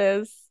cool that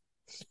is.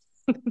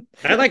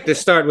 I like to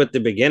start with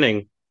the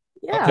beginning.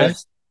 Yeah. Okay.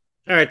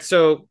 All right,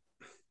 so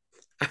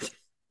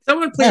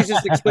someone please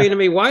just explain to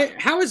me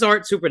how is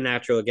Art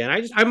supernatural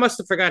again? I must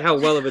have forgot how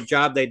well of a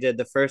job they did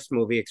the first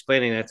movie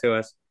explaining that to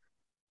us.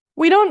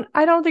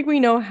 I don't think we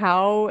know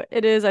how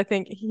it is. I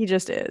think he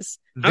just is.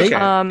 They,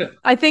 Okay.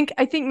 I think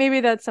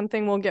maybe that's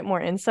something we'll get more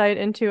insight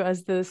into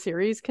as the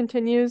series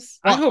continues.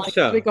 I hope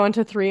so. We go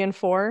into 3 and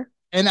 4.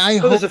 And I Oh,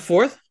 hope there's a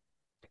fourth?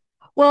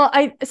 Well,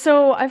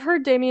 I've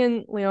heard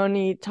Damien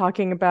Leone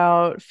talking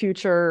about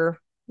future,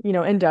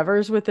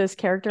 endeavors with this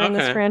character in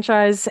this Okay.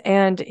 franchise,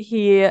 and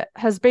he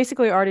has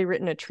basically already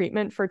written a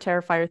treatment for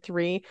Terrifier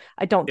 3.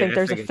 I don't Yeah, think I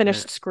there's a figured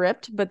finished that.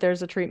 script, but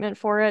there's a treatment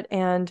for it,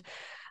 and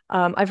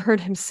I've heard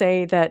him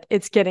say that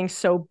it's getting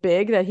so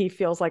big that he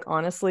feels like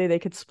honestly they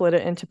could split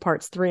it into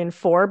parts 3 and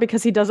 4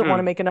 because he doesn't want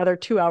to make another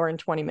 2 hour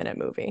and 20-minute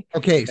movie.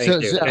 okay,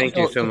 Thank you. Thank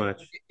you so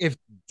much. if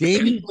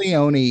Damien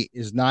Leone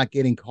is not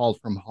getting called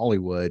from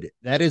Hollywood,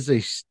 that is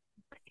a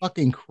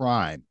fucking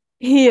crime.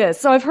 He is.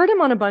 So I've heard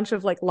him on a bunch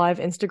of like live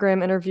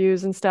Instagram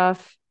interviews and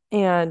stuff,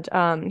 and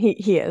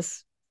he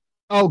is.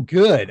 Oh,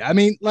 good. I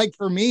mean, like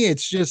for me,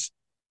 it's just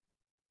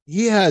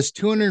he has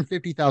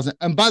 250,000.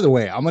 And by the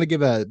way, I'm going to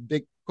give a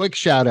quick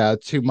shout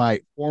out to my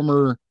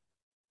former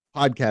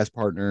podcast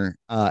partner,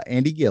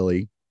 Andy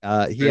Gilly.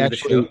 He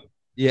actually,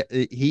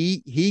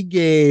 he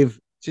gave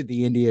to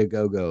the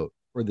Indiegogo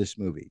for this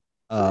movie,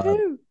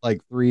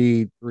 like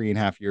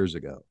 3.5 years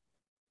ago.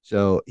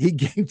 So he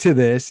gave to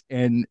this,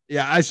 and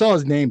yeah, I saw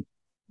his name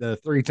the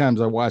 3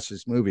 times I watched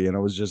this movie, and I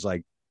was just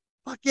like,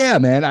 "Fuck yeah,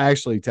 man!" I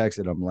actually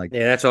texted him like,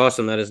 Yeah, that's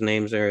awesome that his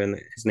name's in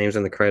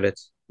the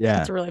credits. "Yeah,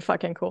 That's really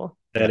fucking cool.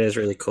 That is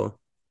really cool.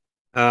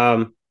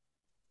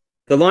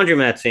 The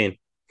laundromat scene,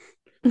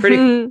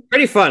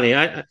 pretty funny.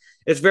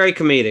 It's very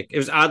comedic. It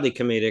was oddly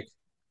comedic.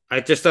 I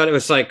just thought it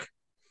was like,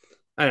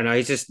 I don't know.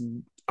 He's just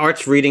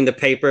Art's reading the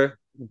paper,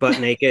 butt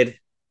naked,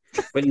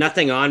 with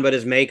nothing on but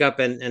his makeup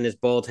and his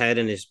bald head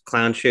and his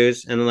clown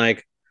shoes, and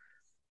like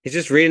he's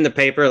just reading the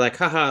paper, like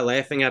haha,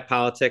 laughing at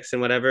politics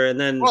and whatever. And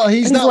then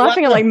he's not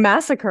laughing at like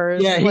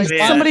massacres. Yeah, like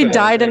yeah, somebody that's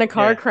what died it in a was.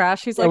 car Yeah.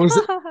 crash. He's There like,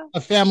 was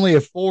a family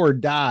of 4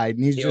 died,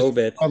 and he's The just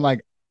obit. I'm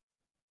like,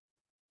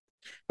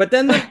 But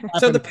then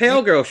the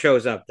pale girl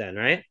shows up then,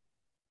 right?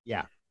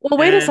 yeah. Well,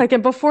 wait a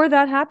second. Before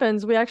that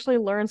happens, we actually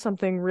learn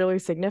something really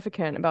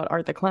significant about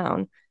Art the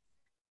Clown.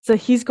 So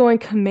he's going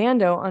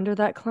commando under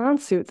that clown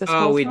suit this whole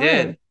time. Oh, we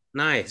did.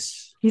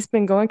 Nice. He's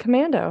been going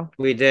commando.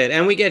 We did.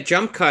 And we get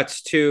jump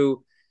cuts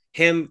to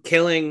him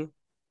killing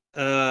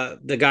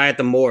the guy at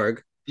the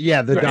morgue.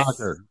 Yeah, the Right.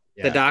 doctor.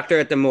 Yeah. The doctor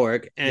at the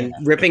morgue and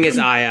ripping his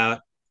eye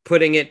out,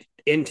 putting it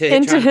into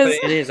Into trying to put his-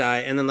 it in his eye,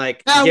 and then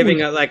like That giving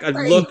was a like a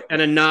great. look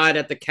and a nod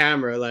at the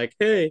camera, like,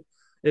 hey,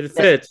 it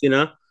fits, you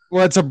know?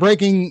 Well, it's a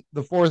breaking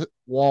the fourth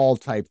wall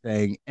type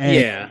thing, and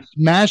Yeah.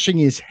 smashing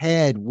his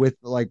head with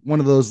like one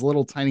of those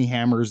little tiny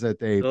hammers that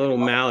they. The little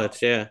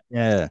mallets, yeah.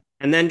 Yeah.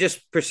 And then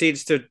just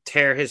proceeds to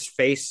tear his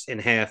face in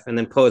half and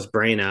then pull his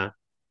brain out.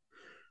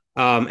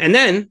 And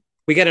then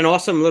we get an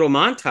awesome little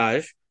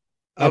montage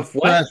Of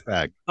what? Trash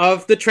bag.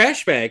 Of the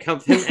trash bag,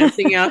 of him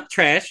emptying out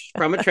trash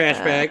from a trash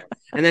bag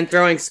and then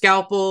throwing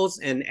scalpels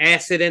and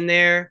acid in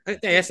there.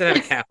 The acid had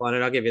a cap on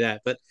it, I'll give you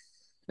that. But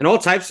and all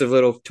types of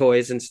little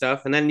toys and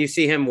stuff. And then you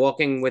see him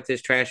walking with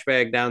his trash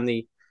bag down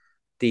the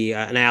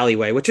an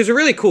alleyway, which is a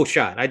really cool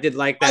shot. I did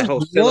like that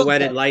whole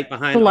silhouetted light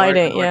behind the Art.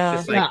 lighting.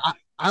 Art's Yeah,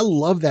 I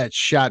love that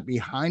shot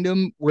behind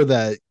him where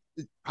the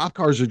cop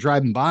cars are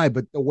driving by,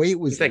 but the way it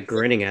was like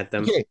grinning at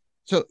them. Okay,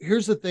 so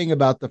here's the thing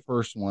about the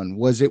first one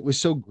was it was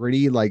so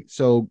gritty, like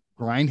so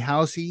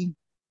grindhousey.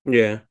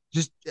 Yeah.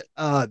 Just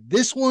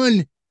this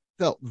one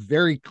felt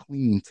very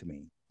clean to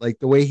me. Like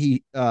the way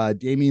he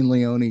Damien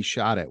Leone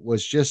shot it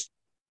was just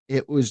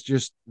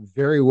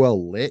very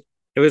well lit.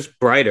 It was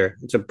brighter.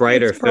 It's a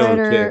brighter film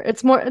too.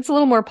 It's a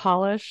little more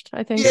polished,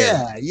 I think.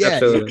 Yeah.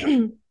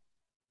 Absolutely.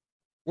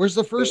 Whereas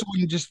the first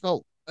one just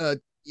felt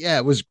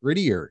it was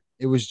grittier.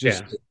 It was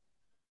just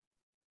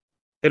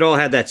it all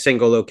had that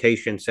single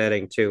location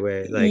setting too,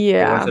 where it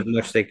wasn't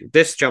much.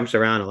 This jumps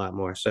around a lot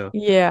more, so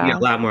you get a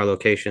lot more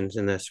locations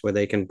in this where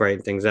they can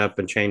brighten things up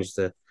and change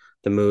the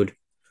mood.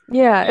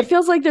 Yeah, it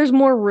feels like there's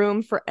more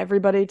room for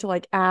everybody to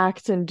like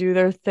act and do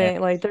their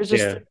thing. Like there's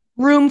just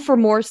room for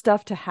more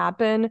stuff to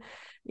happen.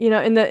 You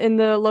know, in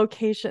the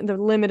location, the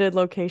limited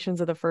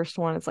locations of the first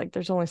one, it's like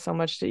there's only so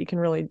much that you can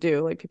really do.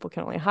 Like people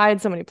can only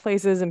hide so many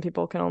places, and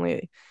people can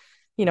only,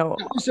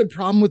 That was the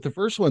problem with the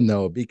first one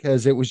though,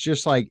 because it was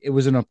just like it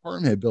was an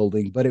apartment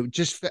building, but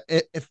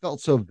it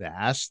felt so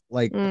vast.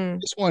 Like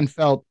this one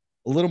felt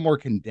a little more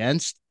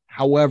condensed.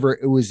 However,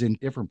 it was in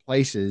different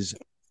places.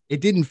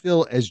 It didn't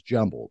feel as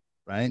jumbled,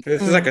 right?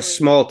 This is like a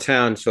small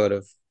town sort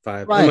of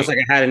vibe, almost like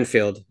a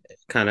Haddonfield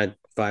kind of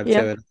vibe to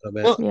it a little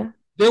bit. Well,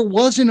 there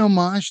was an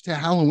homage to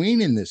Halloween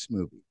in this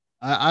movie.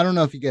 I don't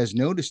know if you guys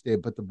noticed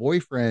it, but the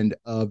boyfriend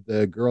of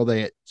the girl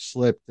that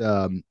slipped,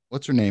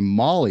 what's her name,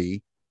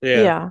 Molly?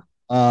 Yeah.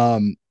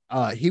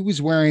 He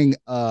was wearing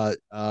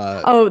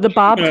the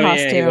Bob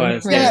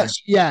costume.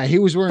 He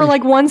was wearing for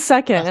like 1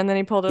 second, and then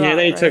he pulled it off. Yeah,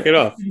 then he took it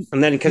off,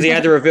 and then because he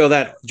had to reveal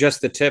that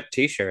just the tip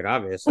T-shirt,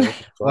 obviously.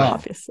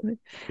 Obviously,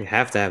 you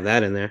have to have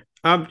that in there.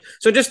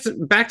 So just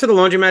back to the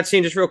laundromat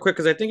scene, just real quick,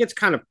 because I think it's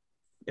kind of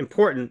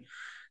important.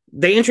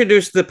 They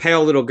introduced the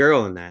pale little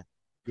girl in that.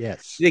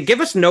 Yes, they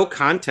give us no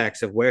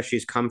context of where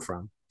she's come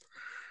from.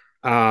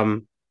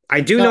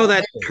 I do know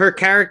that her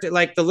character,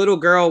 like the little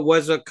girl,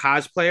 was a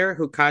cosplayer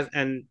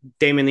and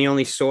Damon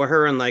only saw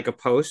her in like a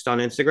post on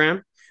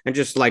Instagram and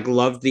just like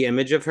loved the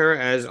image of her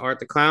as Art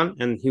the Clown,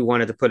 and he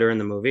wanted to put her in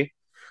the movie.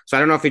 So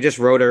I don't know if he just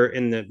wrote her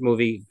in the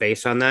movie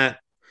based on that.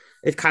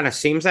 It kind of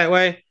seems that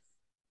way.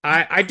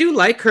 I do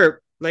like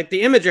her. Like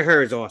the image of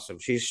her is awesome.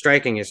 She's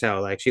striking as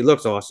hell. Like she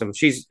looks awesome.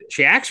 She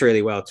acts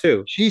really well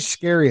too. She's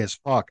scary as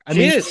fuck.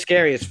 She is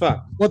scary as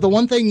fuck. Well, the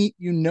one thing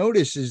you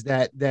notice is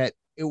that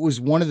it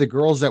was one of the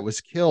girls that was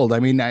killed. I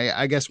mean,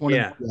 I guess one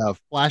of the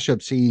flash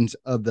up scenes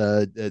of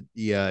the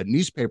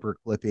newspaper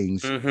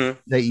clippings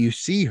that you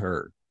see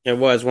her. It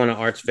was one of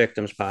Art's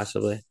victims,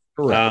 possibly.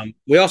 Correct.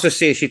 We also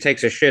see she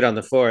takes a shit on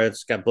the floor.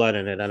 It's got blood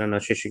in it. I don't know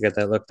if she should get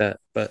that looked at,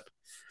 but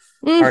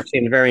Art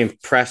seemed very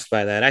impressed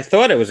by that. I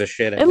thought it was a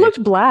shit. It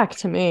looked black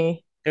to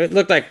me. It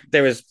looked like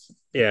there was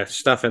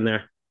stuff in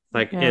there,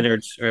 like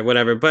innards or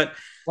whatever. But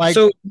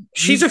so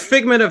she's a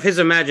figment of his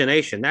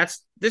imagination.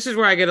 This is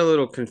where I get a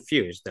little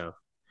confused though,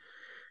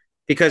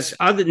 because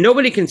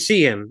nobody can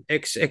see him,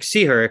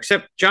 see her,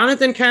 except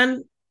Jonathan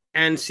can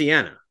and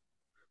Sienna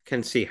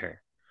can see her,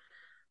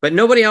 but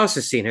nobody else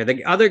has seen her.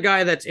 The other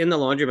guy that's in the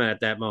laundromat at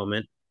that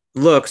moment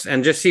looks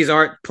and just sees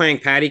Art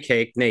playing patty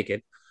cake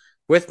naked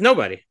with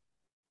nobody.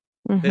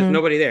 There's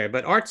nobody there,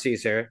 but Art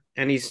sees her,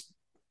 and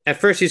at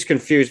first he's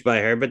confused by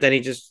her, but then he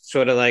just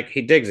sort of like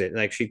he digs it,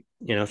 like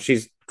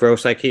she's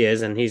gross like he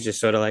is, and he's just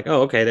sort of like,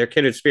 oh, okay, they're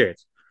kindred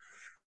spirits.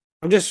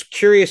 I'm just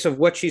curious of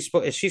what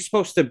is she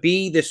supposed to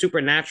be, the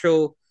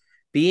supernatural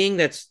being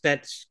that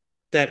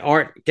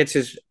Art gets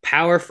his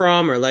power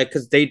from, or like,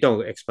 because they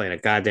don't explain a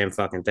goddamn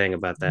fucking thing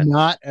about that.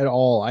 Not at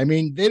all. I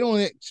mean, they don't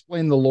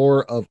explain the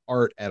lore of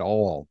Art at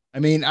all. I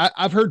mean,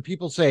 I've heard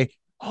people say,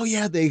 oh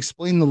yeah, they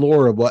explain the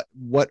lore of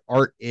what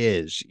Art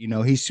is.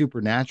 He's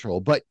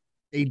supernatural, but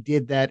they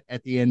did that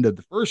at the end of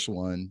the first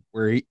one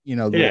where he,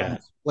 the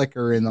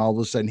flicker and all of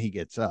a sudden he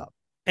gets up.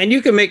 And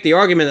you can make the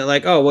argument that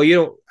like, oh,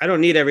 well, I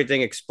don't need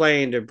everything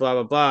explained or blah,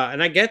 blah, blah.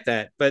 And I get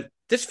that. But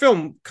this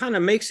film kind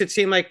of makes it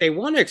seem like they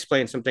want to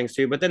explain some things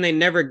to you, but then they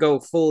never go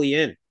fully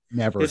in.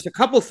 Never. There's a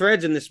couple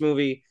threads in this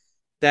movie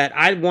that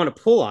I want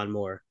to pull on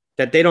more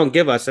that they don't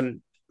give us.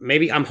 And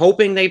maybe I'm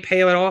hoping they pay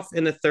it off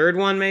in the third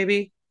one,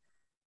 maybe.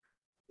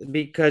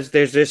 Because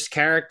there's this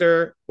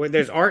character where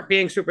there's Art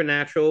being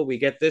supernatural. We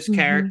get this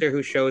character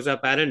who shows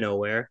up out of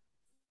nowhere,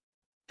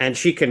 and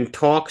she can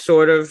talk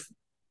sort of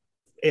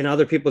in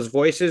other people's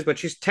voices, but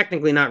she's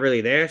technically not really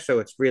there. So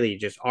it's really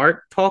just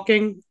Art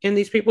talking in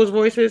these people's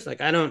voices.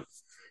 Like,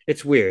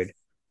 it's weird.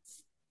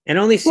 And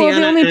only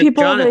Sienna and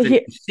Jonathan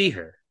can see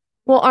her.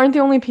 Well, aren't the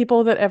only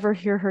people that ever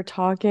hear her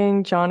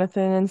talking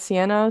Jonathan and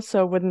Sienna?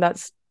 So wouldn't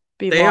that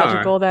be They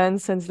logical are. then,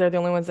 since they're the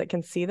only ones that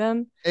can see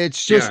them.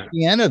 It's just Yeah.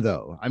 Sienna,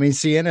 though. I mean,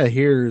 Sienna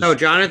hears. No,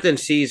 Jonathan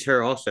sees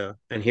her also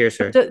and hears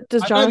But her.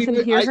 does I thought he Jonathan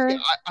was. hear her?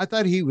 I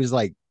thought he was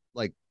like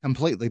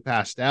completely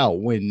passed out No,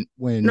 when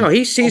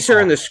he phone sees her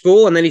in call. the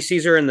school, and then he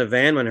sees her in the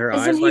van when her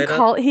Isn't eyes he light up.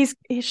 call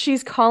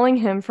she's calling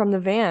him from the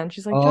van.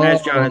 She's like,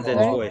 As Jonathan, Jonathan's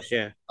right? Oh, voice,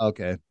 yeah.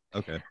 okay,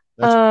 okay.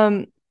 That's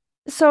Um,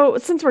 so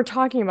since we're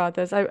talking about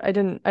this, I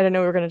didn't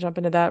know we were going to jump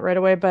into that right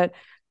away, but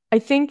I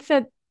think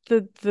that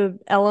the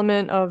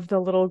element of the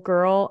little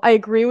girl, I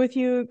agree with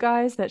you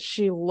guys that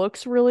she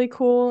looks really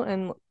cool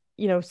and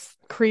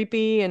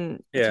creepy,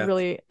 and Yeah.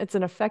 it's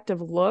an effective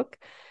look.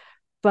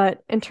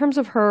 But in terms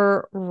of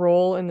her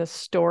role in the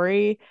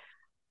story,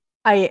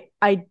 I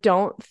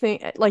don't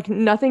think, like,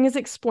 nothing is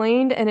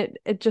explained, and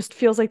it just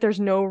feels like there's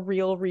no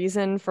real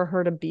reason for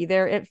her to be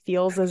there. It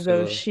feels as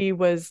though Absolutely. she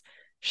was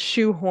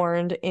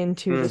shoehorned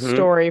into the Mm-hmm.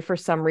 story for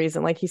some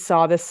reason. Like he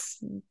saw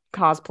this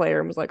cosplayer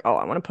and was like, "Oh,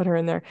 I want to put her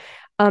in there."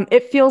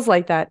 It feels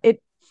like that.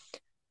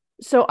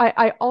 So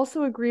I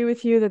also agree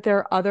with you that there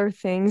are other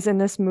things in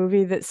this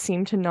movie that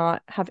seem to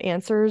not have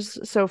answers.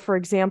 So for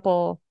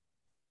example,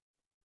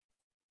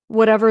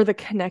 whatever the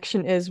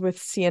connection is with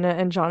Sienna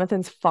and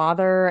Jonathan's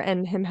father,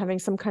 and him having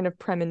some kind of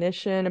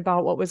premonition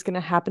about what was going to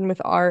happen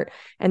with Art,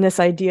 and this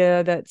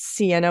idea that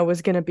Sienna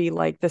was going to be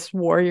like this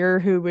warrior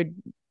who would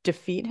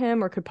defeat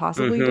him or could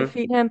possibly Mm-hmm.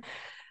 defeat him.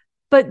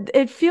 But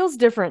it feels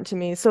different to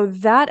me. So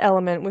that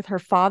element with her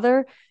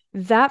father,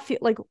 that feel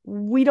like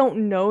we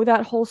don't know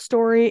that whole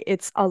story.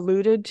 It's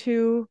alluded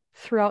to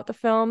throughout the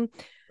film.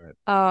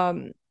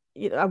 right.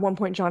 At one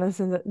point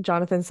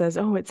Jonathan says,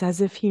 "Oh, it's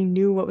as if he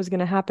knew what was going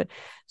to happen."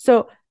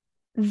 So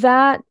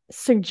that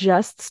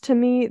suggests to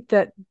me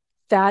that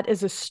that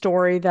is a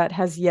story that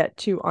has yet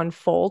to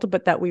unfold,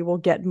 but that we will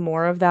get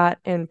more of that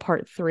in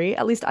part 3.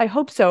 At least I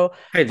hope so.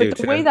 I But do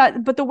too.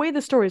 the way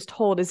the story is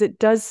told is, it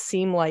does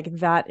seem like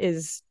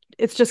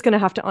it's just going to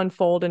have to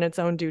unfold in its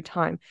own due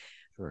time.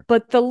 Sure.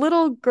 But the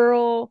little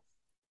girl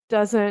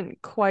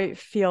doesn't quite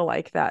feel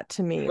like that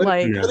to me.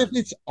 Like, What No. if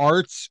it's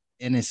Art's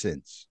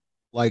innocence,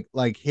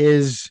 like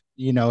his,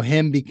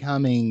 him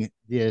becoming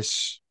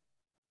this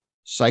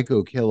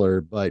psycho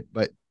killer, but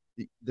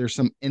there's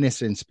some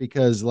innocence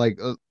because like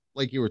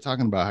you were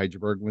talking about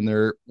Heidelberg when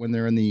they're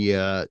in the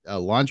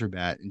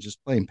laundromat and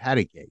just playing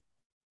patty cake.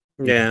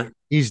 Yeah.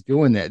 He's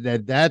doing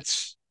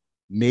that's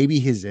maybe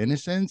his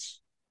innocence.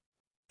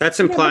 That's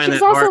yeah, but implying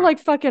she's that also Art, like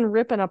fucking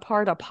ripping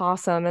apart a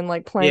possum and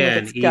like playing with yeah,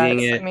 and its eating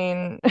guts. I it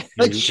mean,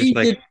 But and just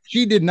like,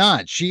 she did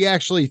not. She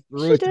actually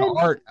threw she it to did.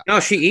 Art.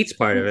 no, she eats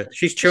part of it.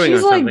 She's chewing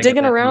She's on like something at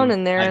digging that around point.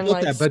 in there I and get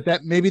like, that,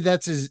 but maybe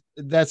that's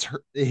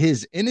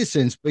his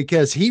innocence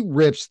because he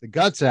rips the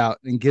guts out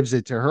and gives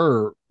it to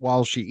her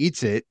while she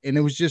eats it, and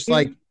it was just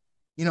like,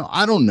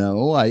 I don't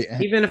know.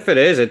 Even if it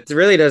is, it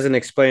really doesn't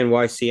explain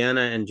why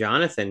Sienna and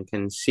Jonathan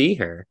can see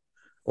her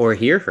or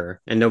hear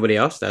her and nobody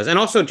else does. And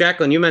also,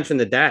 Jacqueline, you mentioned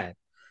the dad.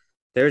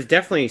 There's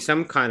definitely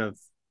some kind of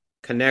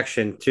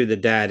connection to the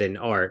dad in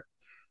Art,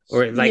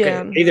 or like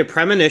yeah. either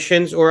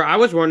premonitions, or I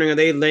was wondering, are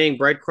they laying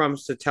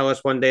breadcrumbs to tell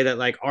us one day that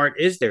like Art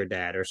is their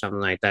dad or something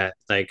like that?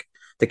 Like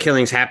the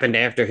killings happened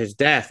after his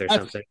death or that's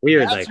something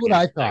weird that's like what that.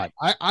 I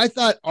thought. I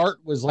thought Art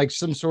was like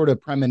some sort of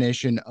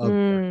premonition of their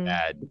Mm.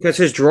 dad. Because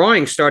his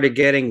drawings started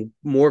getting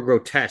more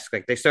grotesque.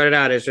 Like they started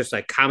out as just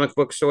like comic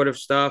book sort of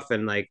stuff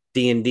and like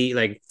D&D,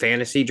 like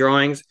fantasy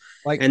drawings,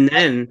 Like, and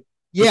then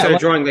he yeah, started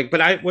like drawing like. But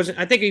I wasn't.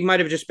 I think he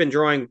might have just been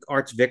drawing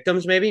Art's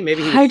victims. Maybe he was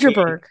seeing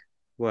Hyderberg,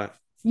 what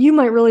you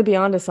might really be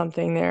onto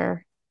something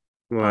there.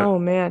 what. Oh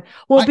man.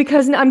 Well, I,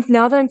 because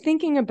now that I'm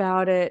thinking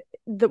about it,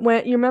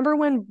 when you remember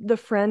when the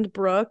friend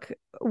Brooke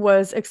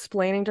was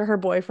explaining to her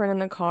boyfriend in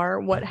the car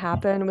what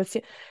happened with,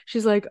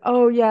 she's like,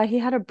 "Oh yeah, he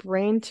had a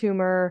brain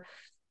tumor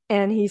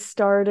and he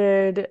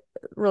started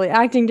really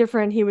acting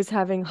different. He was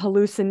having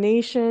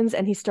hallucinations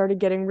and he started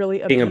getting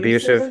really Being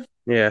abusive. abusive."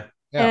 Yeah.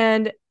 yeah,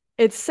 And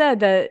it's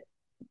said that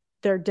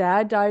their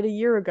dad died a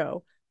year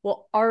ago.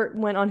 Well, Art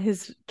went on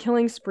his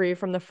killing spree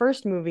from the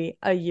first movie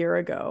a year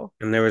ago.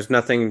 And there was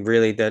nothing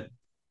really that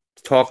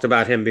talked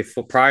about him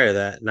before prior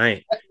that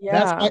night.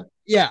 that's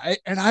Yeah.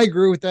 and I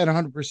agree with that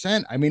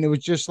 100%. I mean, it was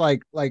just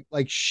like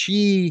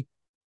she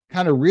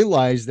kind of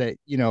realized that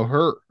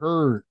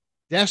her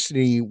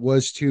destiny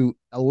was to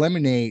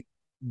eliminate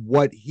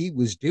what he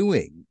was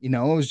doing. It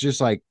was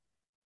just like,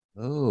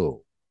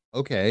 oh,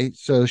 okay.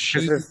 So This she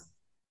is.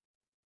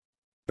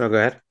 No, go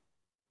ahead.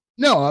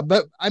 no,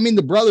 but I mean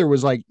the brother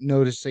was like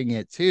noticing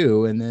it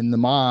too, and then the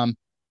mom.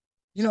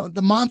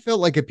 The mom felt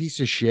like a piece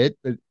of shit,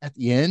 but at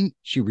the end,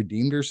 she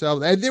redeemed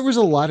herself. There was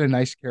a lot of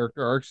nice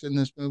character arcs in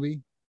this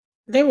movie.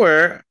 They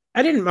were.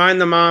 I didn't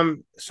mind the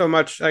mom so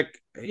much. Like,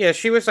 yeah,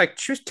 she was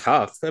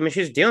tough. I mean,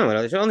 she's dealing with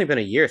it. It's only been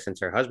a year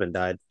since her husband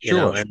died,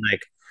 Sure. and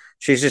like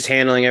she's just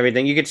handling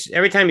everything. You could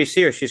every time you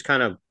see her, she's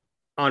kind of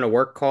on a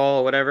work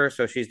call or whatever.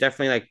 So she's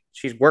definitely like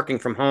she's working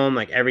from home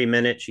like every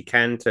minute she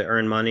can to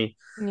earn money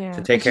to Yeah.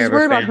 take And care she's of her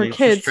worried about her family. She's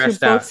kids who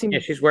stressed both out. seem Yeah,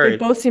 she's they worried.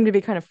 both seem to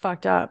be kind of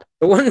fucked up.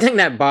 The one thing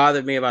that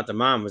bothered me about the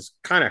mom was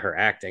kind of her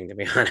acting, to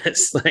be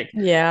honest. Like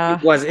Yeah,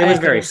 it was I very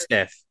agree.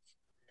 stiff.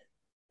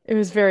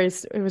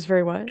 It was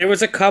very what? There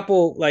was a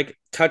couple like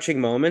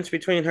touching moments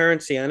between her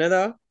and Sienna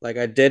though. Like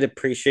I did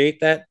appreciate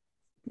that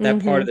part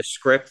of Mm-hmm. the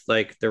script,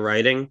 like the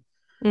writing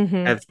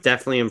Mm-hmm. have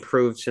definitely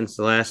improved since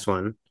the last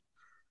one.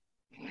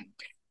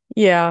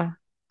 Yeah.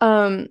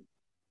 Um,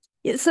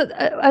 yeah, so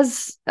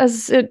as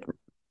it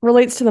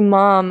relates to the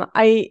mom,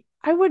 I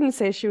wouldn't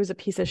say she was a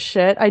piece of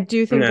shit. I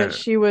do think that No.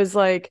 she was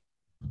like,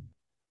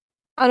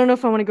 I don't know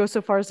if I want to go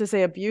so far as to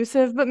say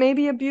abusive, but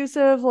maybe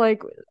abusive.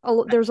 Like,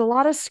 there's a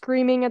lot of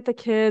screaming at the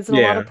kids and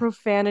a lot Yeah. of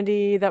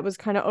profanity that was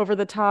kind of over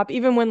the top,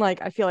 even when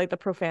like I feel like the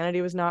profanity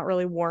was not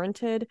really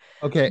warranted.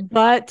 Okay.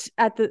 But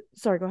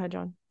sorry, go ahead,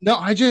 John. No,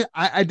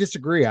 I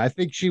disagree. I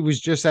think she was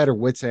just at her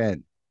wit's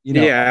end.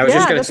 Yeah, I was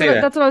just Yeah, gonna say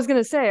that. that's what I was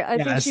gonna say. I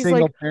Yeah, think a she's like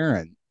single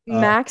parent.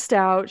 maxed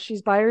out.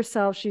 She's by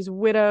herself. She's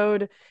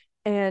widowed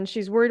and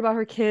she's worried about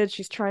her kids.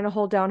 She's trying to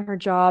hold down her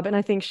job. And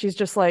I think she's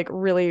just like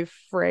really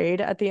frayed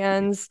at the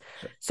ends.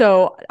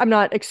 So I'm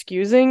not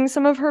excusing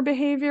some of her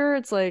behavior.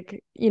 It's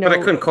like, But I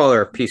couldn't call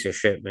her a piece of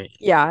shit, man.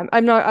 yeah, I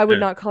would Yeah.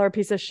 not call her a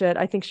piece of shit.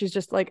 I think she's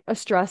just like a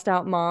stressed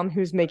out mom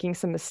who's making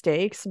some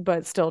mistakes,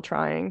 but still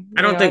trying.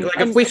 I don't think like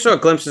if we saw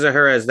glimpses of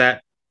her as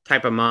that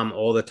type of mom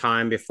all the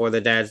time before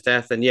the dad's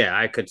death, then yeah,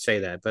 I could say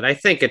that. But I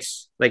think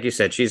it's like you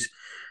said, she's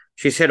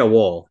hit a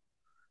wall.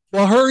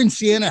 Well, her and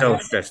Sienna, So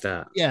stressed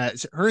out. yeah,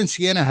 her and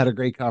Sienna had a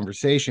great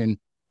conversation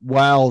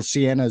while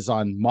Sienna's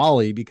on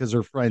Molly because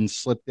her friend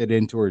slipped it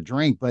into her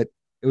drink. But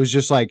it was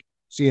just like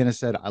Sienna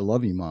said, "I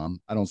love you,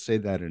 mom. I don't say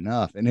that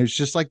enough." And it was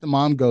just like the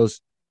mom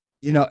goes,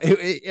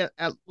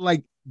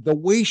 like the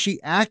way she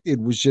acted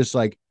was just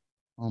like,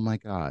 "Oh my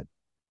god,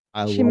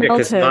 I she love." Yeah,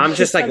 because melted. mom's She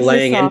just like suddenly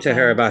laying into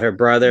her softened. about her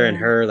brother and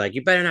Yeah. her, like,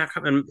 you better not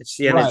come. And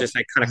Sienna Right. just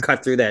like kind of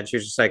cut through that. And she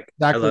was just like,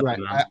 I Exactly love right.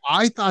 you, mom.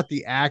 I thought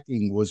the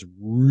acting was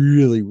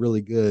really,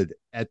 really good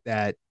at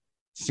that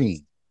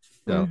scene.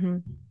 So Mm-hmm.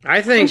 I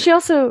And think, she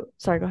also,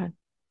 sorry, go ahead.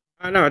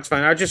 no, it's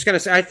fine. I was just going to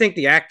say, I think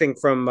the acting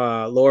from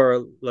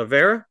Laura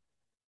Lavera,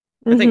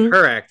 I think Mm-hmm.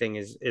 her acting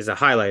is a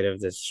highlight of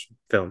this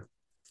film.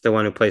 The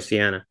one who plays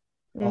Sienna.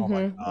 oh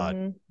my Mm-hmm. god.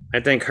 Mm-hmm. I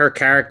think her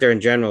character in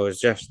general is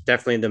just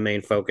definitely the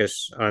main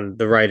focus on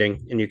the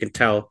writing. And you can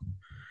tell.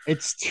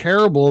 It's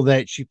terrible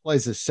that she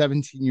plays a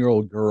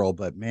 17-year-old girl,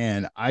 but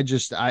man, I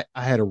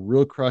had a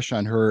real crush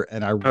on her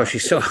and I Oh,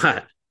 she's so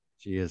hot.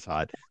 she is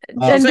hot. She's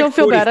And like don't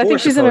feel bad. I 44, think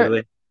she's in her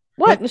supposedly.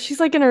 what?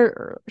 She's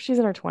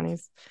in her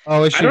 20s.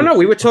 Oh, is I she? don't know.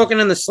 We were talking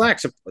in the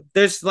Slacks.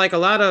 There's like a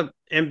lot of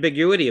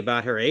ambiguity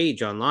about her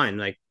age online,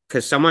 like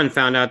because someone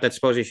found out that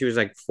supposedly she was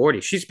like 40.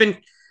 She's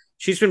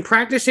been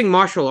practicing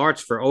martial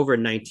arts for over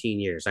 19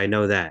 years. I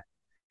know that.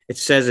 It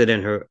says it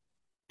in her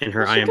Well, she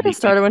could have IMDb.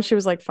 started when she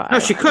was like No,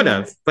 5. she could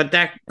have, but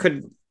that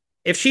could.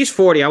 If she's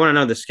 40, I want to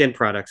know the skin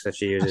products that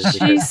she uses.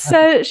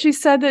 She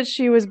said that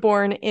she was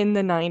born in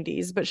the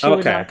 90s, but she would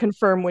Okay, not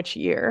confirm which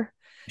year.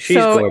 she's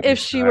So if gorgeous.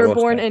 she I were will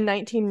born say. in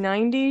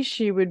 1990,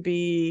 she would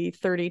be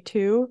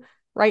 32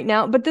 right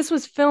now. But this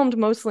was filmed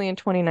mostly in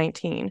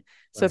 2019,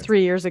 so Right.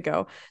 3 years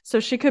ago. So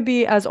she could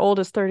be as old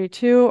as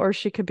 32, or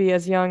she could be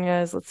as young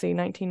as, let's see,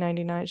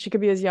 1999. She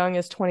could be as young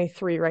as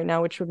 23 right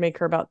now, which would make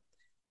her about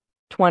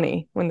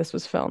 20 when this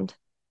was filmed.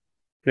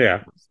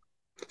 Yeah.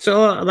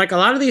 So, like a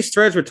lot of these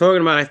threads we're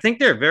talking about, I think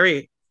they're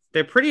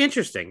pretty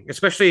interesting,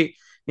 especially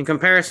in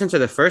comparison to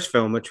the first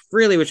film, which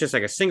really was just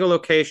like a single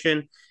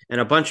location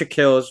and a bunch of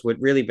kills with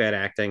really bad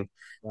acting.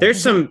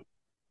 There's some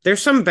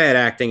there's some bad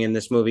acting in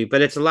this movie,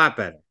 but it's a lot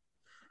better.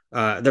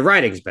 The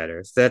writing's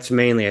better. That's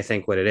mainly, I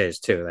think, what it is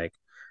too. Like,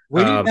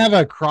 We didn't have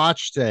a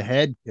crotch to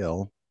head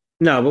kill.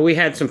 no, but we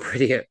had some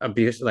pretty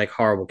abusive, like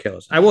horrible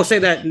kills. I will say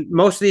that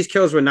most of these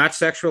kills were not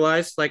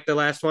sexualized, like the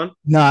last one.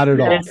 Not at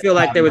I all. didn't feel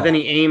like Not there at was all.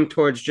 any aim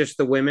towards just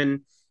the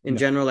women in No.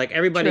 general. Like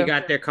everybody True.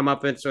 got their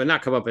comeuppance, or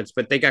not comeuppance,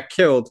 but they got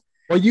killed.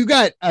 Well, you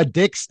got a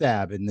dick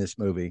stab in this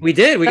movie. We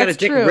did. We got a That's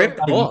dick true. ripped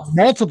Like, off.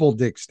 multiple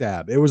dick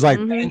stab. It was like,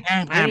 Mhm.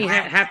 And he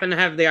happened to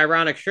have the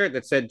ironic shirt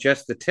that said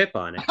just the tip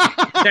on it.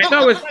 Which I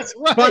thought was That's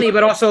right. funny,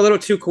 but also a little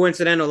too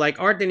coincidental. Like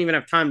Art didn't even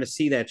have time to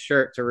see that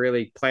shirt to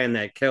really plan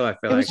that kill, I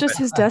feel It like. was just But,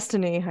 his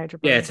destiny, Hydrabird.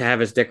 yeah, to have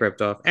his dick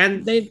ripped off.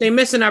 And they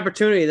miss an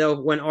opportunity though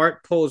when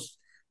Art pulls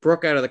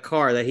Brooke out of the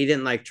car that he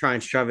didn't like try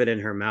and shove it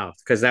in her mouth,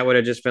 because that would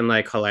have just been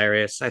like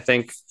hilarious, I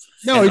think.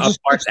 No, And he up just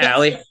Art's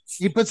alley.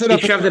 he puts it He up.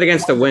 shoved it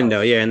against the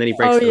window, yeah, and then he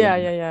breaks Oh the yeah,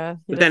 window. yeah.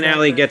 He But then does that.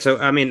 Allie gets,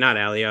 I mean, not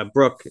Allie,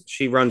 Brooke,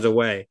 she runs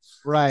away.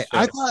 Right.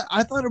 So-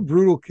 I thought a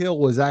brutal kill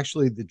was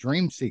actually the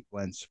dream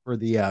sequence for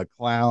the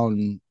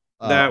clown.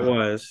 That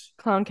was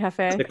Clown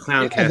Cafe. the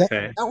Clown yeah,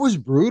 Cafe. that was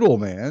brutal,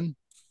 man.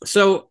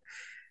 So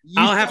You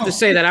I'll have saw- to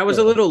say that I was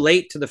a little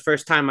late to the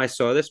first time I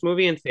saw this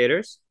movie in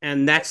theaters,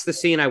 and that's the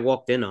scene I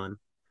walked in on.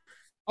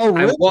 Oh,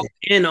 I really? walked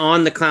in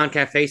on the Clown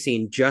Cafe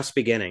scene just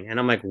beginning, and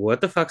I'm like,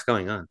 what the fuck's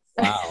going on?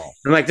 Wow.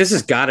 I'm like, this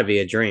has got to be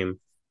a dream.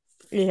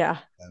 Yeah.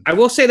 I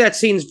will say that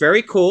scene's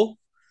very cool.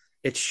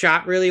 It's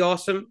shot really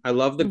awesome. I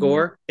love the Mhm.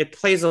 gore. It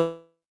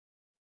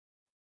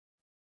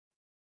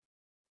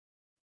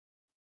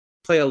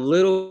play a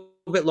little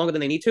bit longer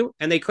than they need to,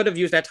 and they could have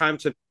used that time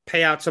to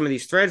pay out some of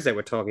these threads that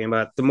we're talking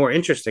about, the more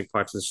interesting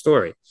parts of the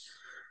story.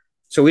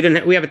 So we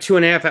have a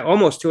 2.5,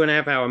 almost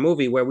 2.5 hour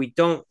movie where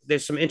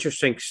there's some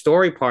interesting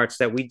story parts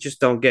that we just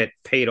don't get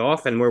paid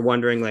off. And we're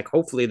wondering, like,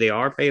 hopefully they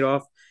are paid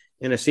off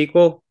in a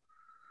sequel.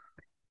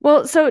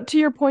 Well, so to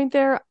your point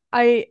there,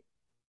 I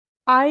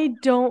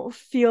don't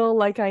feel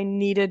like I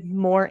needed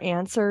more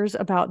answers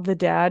about the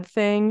dad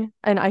thing,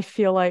 and I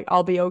feel like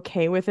I'll be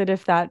okay with it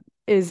if that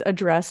is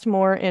addressed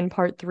more in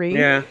part 3,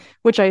 Yeah.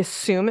 which I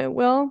assume it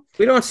will.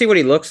 We don't see what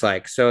he looks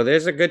like. So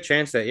there's a good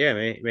chance that, yeah,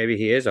 maybe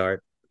he is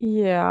art.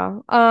 Yeah.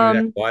 Maybe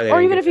that's why they Or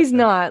didn't even give if it he's to.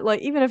 not,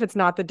 like even if it's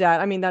not the dad,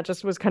 I mean that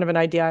just was kind of an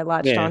idea I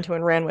latched Yeah. onto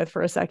and ran with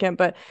for a second,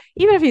 but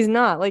even if he's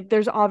not, like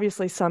there's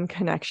obviously some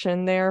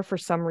connection there for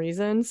some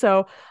reason.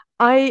 So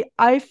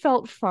I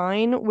felt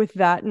fine with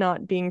that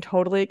not being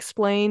totally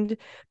explained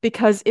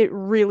because it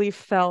really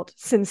felt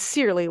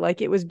sincerely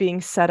like it was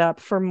being set up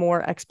for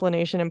more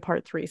explanation in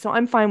part 3. So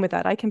I'm fine with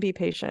that. I can be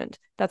patient.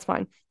 That's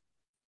fine.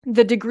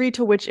 The degree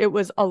to which it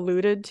was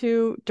alluded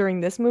to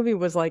during this movie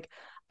was like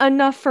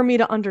enough for me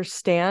to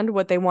understand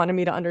what they wanted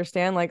me to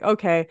understand. Like,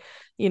 okay,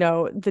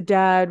 the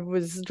dad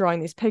was drawing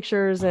these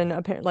pictures and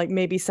apparently like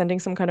maybe sending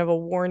some kind of a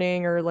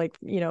warning or like,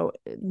 Yeah.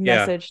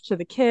 message to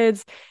the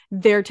kids.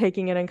 They're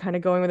taking it and kind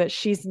of going with it.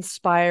 She's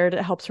inspired.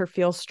 It helps her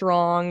feel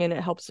strong and it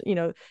helps,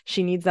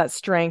 she needs that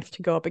strength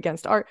to go up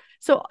against art.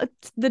 So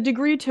the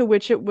degree to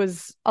which it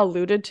was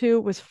alluded to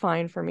was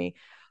fine for me.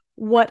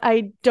 What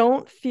I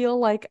don't feel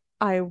like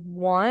I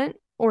want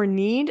or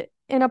need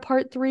in a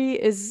part 3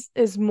 is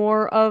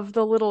more of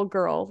the little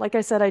girl. Like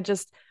I said,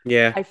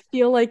 Yeah. I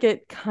feel like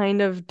it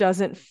kind of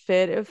doesn't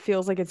fit. It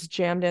feels like it's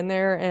jammed in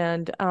there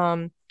and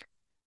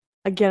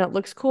again it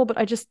looks cool, but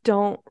I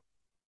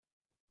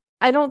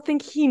don't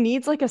think he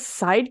needs like a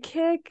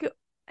sidekick,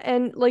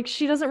 and like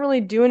she doesn't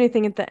really do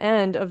anything at the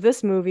end of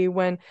this movie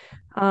when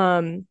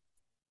um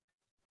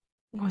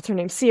what's her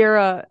name?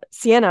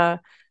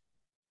 Sienna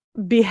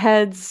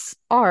beheads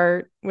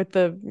Art with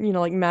the,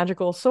 like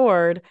magical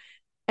sword.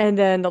 And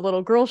then the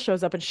little girl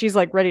shows up and she's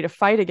like ready to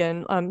fight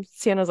again.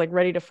 Sienna's like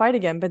ready to fight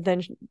again, but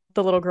then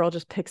the little girl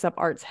just picks up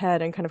Art's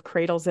head and kind of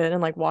cradles it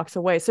and like walks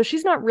away. So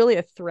she's not really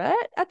a threat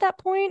at that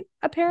point,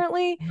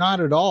 apparently. Not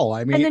at all.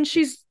 I And mean, then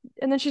she's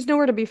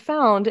nowhere to be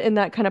found in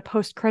that kind of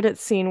post-credit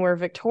scene where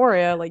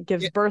Victoria like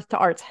gives it, birth to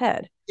Art's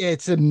head.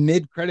 it's a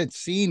mid-credit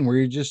scene where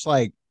you're just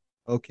like,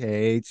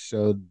 okay,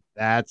 so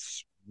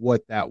that's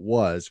what that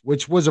was,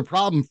 which was a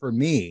problem for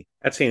me.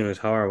 That scene was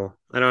horrible.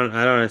 I don't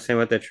understand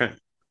what they're trying.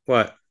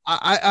 What?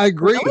 I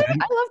agree. Really?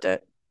 I loved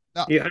it.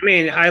 No, Yeah, I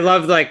mean, I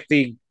love like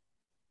the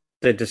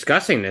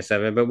disgussingness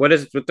of it, but what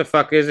the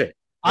fuck is it?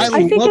 I I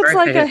think love it's Birth to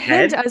like a his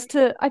hint head? as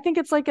to I think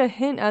it's like a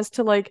hint as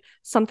to like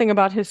something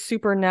about his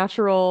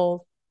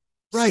supernatural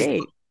right.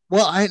 state.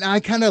 Well, I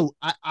kind of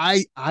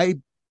I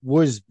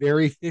was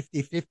very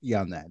 50-50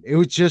 on that. It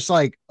was just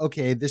like,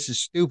 okay, this is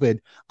stupid.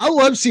 I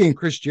love seeing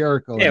Chris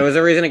Jericho Yeah, in it it. was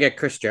a reason to get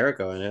Chris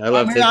Jericho in it. I I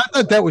loved mean, his I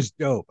thought that was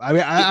dope. I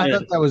mean, I yeah,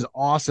 thought that was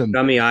awesome.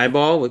 gummy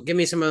eyeball. Well, give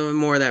me some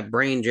more of that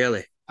brain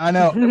jelly. I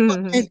know.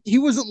 And he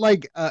wasn't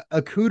like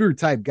a cooter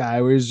type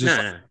guy where he's just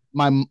No, like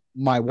no. my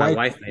My wife.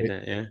 wife made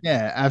that. Yeah. Yeah,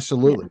 Yeah.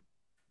 absolutely.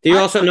 Do you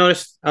I also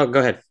notice? Oh,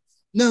 go ahead.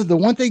 no, the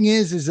one thing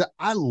is that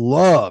I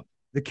love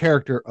the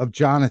character of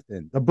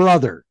Jonathan, the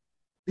brother,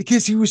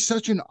 because he was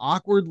such an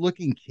awkward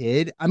looking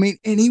kid. I mean,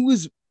 and he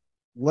was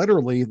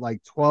literally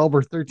like 12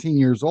 or 13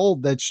 years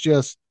old. That's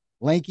just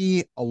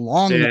lanky, a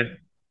long neck.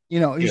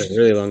 Yeah, He's yeah,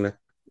 really long neck.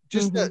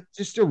 Mhm.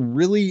 just a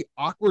really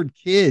awkward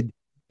kid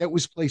that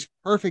was placed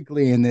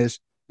perfectly in this.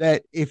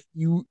 That if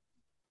you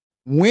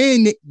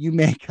when you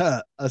make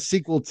a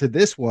sequel to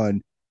this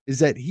one, is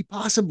that he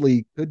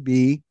possibly could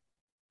be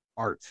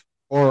art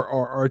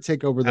or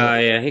take over the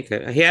Yeah, he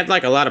could. He had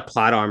like a lot of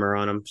plot armor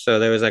on him, so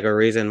there was like a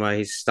reason why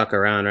he's stuck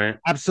around, right?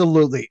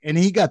 absolutely. And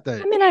he got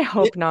I mean, I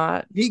hope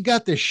not. he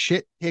got the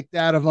shit kicked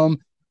out of him.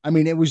 I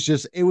mean, it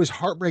was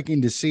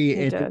heartbreaking to see,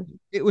 He and did.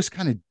 it was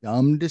kind of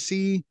dumb to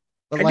see.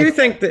 But I like, do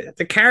think that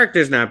the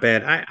character's not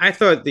bad. I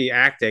thought the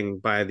acting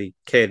by the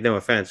kid, no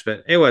offense,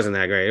 but it wasn't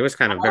that great. It was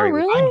kind of Oh, very, I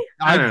really?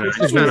 I I don't know. I I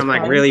just think found it's disagree. him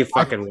like fine. really I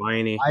fucking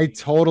whiny. I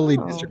totally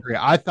Oh. disagree.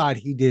 I thought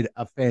he did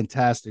a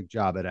fantastic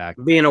job at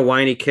acting. Being a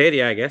whiny kid,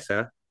 yeah, I guess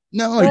so.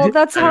 No, Well,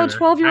 that's I how don't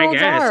know. I 12-year-olds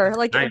guess. are.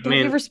 Like, I don't you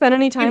mean, ever spend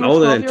any he's time with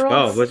older than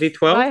 12. 12-year-olds? Was he I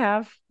 12?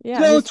 have. Yeah,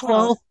 he's 12.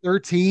 12,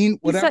 13,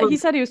 whatever. He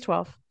said he was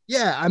 12.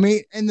 Yeah, I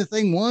mean, and the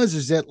thing was,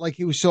 is that like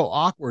he was so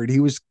awkward. He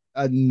was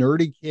a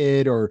nerdy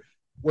kid, or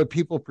what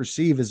people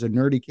perceive as a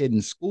nerdy kid in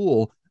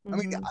school. I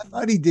mean, Mhm. I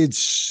thought he did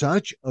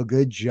such a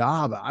good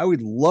job. I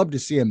would love to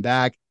see him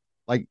back,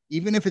 like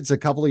even if it's a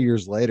couple of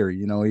years later.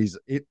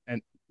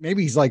 And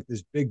maybe he's like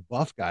this big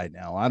buff guy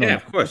now. I don't Yeah, know.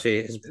 of course.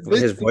 This,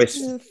 His voice,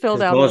 Filled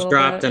his out a voice little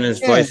dropped bit. and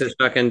his yeah, voice is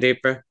fucking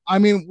deeper. I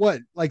mean,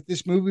 what like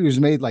this movie was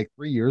made like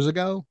 3 years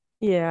ago.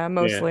 Yeah, Yeah.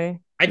 mostly.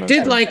 I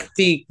did Mostly. like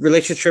the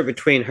relationship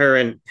between her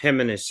and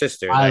him and his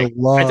sister. I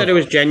Like, I thought love, it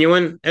was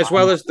genuine, as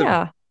well as the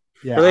Yeah.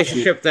 yeah,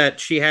 relationship that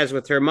she has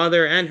with her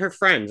mother and her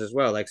friends as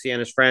well. Like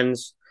Sienna's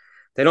friends,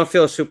 they don't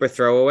feel super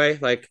throwaway.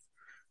 Like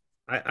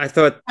I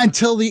thought,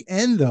 until the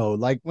end though.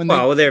 Like when they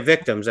well, they're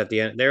victims at the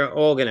end. They're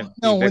all gonna be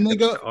no, when they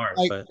victims go to art,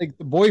 like but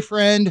the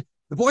boyfriend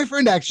The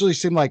boyfriend actually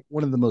seemed like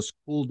one of the most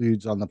cool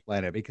dudes on the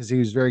planet because he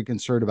was very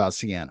concerned about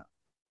Sienna.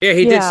 Yeah,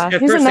 he did. Yeah, At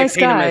he's a first, they nice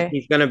paint him as guy.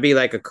 he's gonna be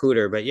like a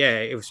cooter, but yeah,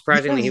 it was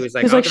surprisingly he Yeah, was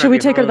like, He's "I'm like, gonna should we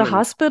be take her to the home," and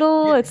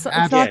hospital? yeah, It's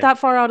not yeah, that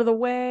far out of the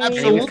way. and he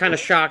was kind absolutely. of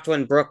shocked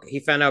when he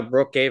found out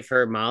Brooke gave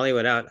her Molly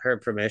without her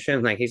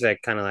permission. Like he's like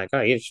kind of like,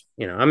 "Oh,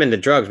 I'm into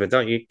drugs, but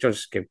don't you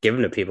just give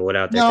them to people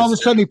without their Now all of a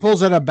consent." sudden he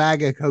pulls out a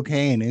bag of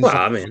cocaine and he's Well,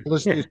 like, I mean,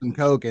 let's do yeah, some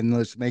coke and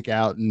let's make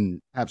out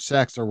and have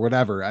sex or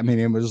whatever. I mean,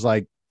 it was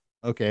like,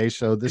 okay,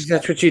 so this guy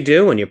that's what you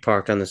do when you're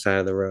parked on the side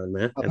of the road,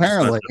 man. That's fun.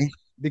 apparently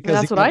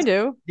because That's what I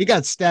do. he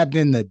got stabbed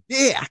in the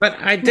dick. But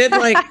I did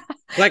like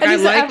And I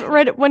he's liked.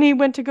 right when he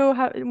went to go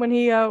when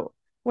he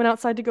went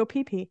outside to go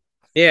pee pee.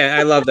 Yeah,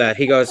 I love that.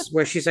 He goes,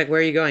 where she's like,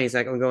 where are you going? He's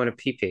like, I'm going to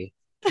pee pee.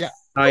 Yeah.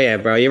 Oh yeah,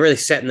 bro. You're really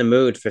setting the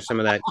mood for some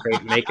of that great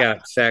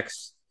makeout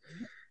sex.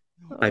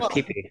 Like Well,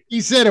 pee pee. he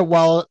said it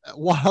while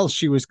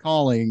she was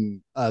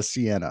calling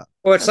Sienna.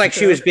 Well, it's That's like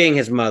she was true. being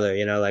his mother,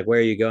 like, where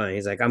are you going?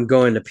 He's like, I'm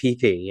going to pee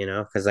pee,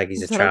 because like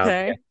he's a Is that child.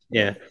 okay?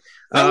 Yeah.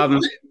 That was,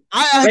 Um,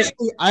 I but-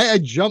 actually I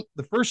jumped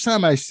the first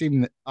time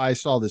I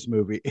saw this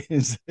movie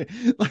is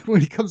like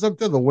when he comes up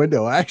to the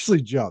window. I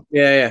actually jumped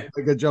yeah.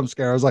 like a jump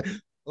scare. I was like,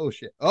 oh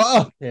shit.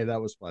 Oh, okay, that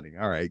was funny.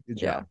 All right,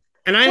 good Yeah. job.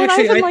 And Well, and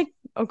I even like.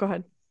 Oh, go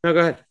ahead. no, go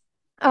ahead.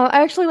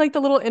 I actually like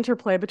the little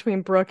interplay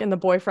between Brooke and the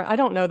boyfriend. I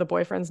don't know the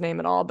boyfriend's name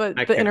at all, but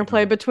I the can't interplay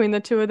remember. between the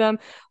two of them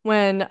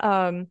when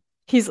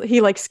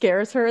he like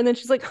scares her and then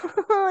she's like,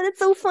 oh, that's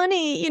so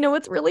funny.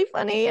 It's really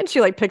funny. And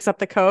she like picks up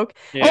the Coke.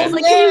 And Yeah. she's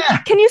like, Yeah.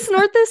 can you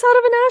snort this out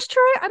of an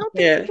ashtray? I don't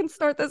think Yeah. you can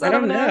snort this I out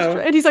of don't an know.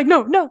 ashtray. And he's like,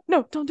 no,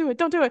 don't do it.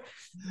 Don't do it.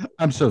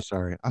 I'm so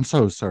sorry. I'm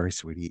so sorry,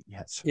 sweetie.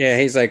 Yes, Yeah,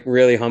 he's like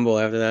really humble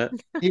after that.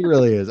 he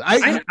really is.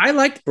 I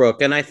liked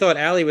Brooke, and I thought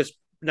Allie was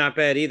not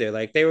bad either.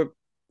 Like they were,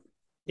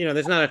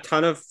 there's not a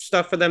ton of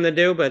stuff for them to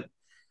do, but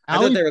I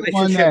thought Allie's their the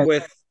one relationship that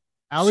with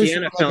Allie's the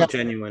Sienna one that felt got,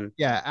 genuine.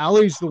 yeah,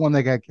 Allie's the one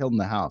that got killed in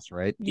the house,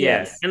 right? Yeah,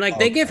 Yes. and like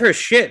they give her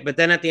shit, but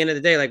then at the end of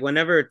the day, like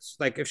whenever it's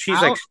like if she's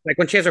Al- like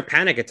when she has her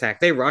panic attack,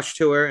 they rush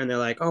to her and they're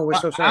like, "Oh, we're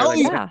so sorry." Like,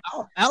 Allie, Yeah.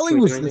 Allie Can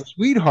we was do the anything?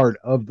 sweetheart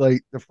of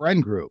like the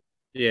friend group.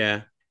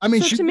 yeah, I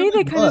mean, So she to me,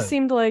 really they kind of was.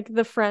 seemed like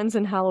the friends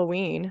in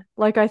Halloween.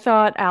 Like I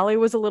thought Allie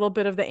was a little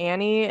bit of the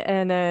Annie,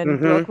 and then hmm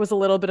Brooke was a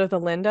little bit of the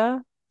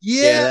Linda.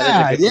 yeah,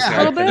 that is a Yeah, good yeah, I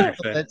Little kind comparison bit. of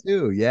felt actually. that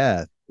too.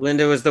 Yeah,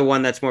 Linda was the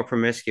one that's more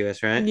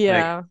promiscuous, right? Like,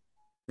 Yeah.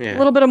 A yeah,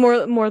 little bit of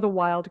more the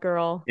wild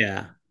girl.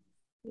 yeah.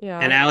 And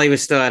Yeah. Allie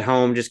was still at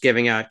home, just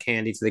giving out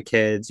candy to the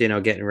kids,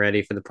 getting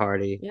ready for the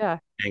party, Yeah.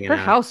 hanging Her out.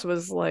 house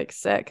was like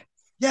sick.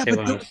 yeah, It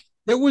but was.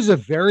 there was a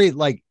very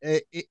like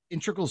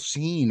integral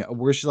scene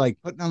where she's like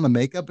putting on the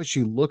makeup, but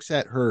she looks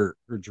at her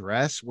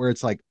dress where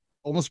it's like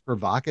almost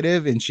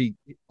provocative, and she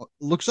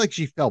looks like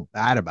she felt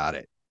bad about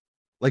it,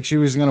 like she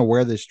was gonna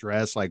wear this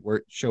dress, like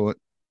where show it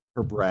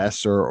her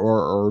breasts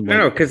or like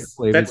No, because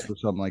cleavage or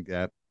something like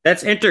that.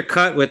 that's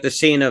intercut with the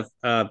scene of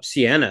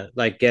Sienna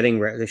like getting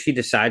ready. She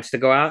decides to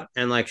go out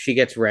and like she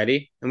gets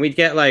ready, and we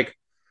get like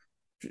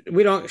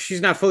we don't.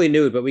 She's not fully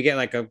nude, but we get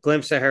like a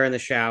glimpse of her in the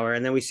shower,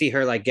 and then we see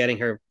her like getting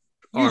her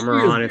You see armor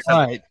her on and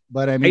stuff. butt,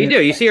 but I Yeah, mean, you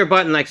do. You see her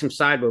butt and like some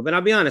side boob, and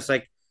I'll be honest,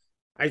 like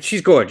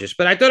she's gorgeous,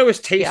 but I thought it was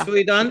Yeah.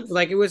 tastefully done.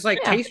 Like it was like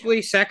Yeah.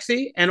 tastefully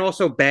sexy and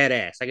also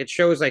badass. Like it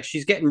shows like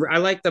she's getting. I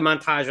like the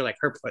montage of like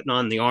her putting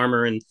on the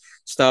armor and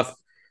stuff.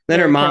 Then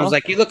her Very mom's cool.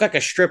 like, "You look like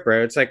a stripper."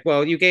 It's like,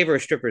 well, you gave her a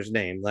stripper's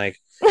name. Like,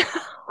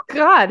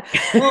 God.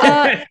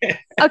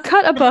 A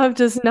cut above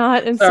does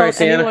not insult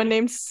Sienna. anyone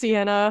named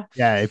Sienna.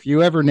 yeah, if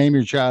you ever name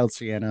your child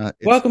Sienna,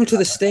 welcome to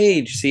the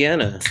stage,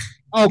 Sienna.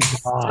 oh god,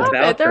 Stop it.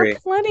 There Valkyrie. are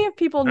plenty of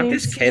people I'm named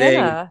just kidding.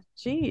 Sienna.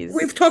 Jeez.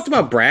 We've talked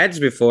about Brad's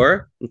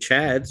before and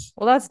Chad's.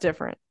 Well, that's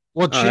different.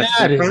 well, that's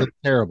Chad is a different.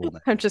 terrible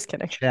name. I'm just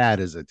kidding. Chad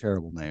is a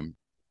terrible name.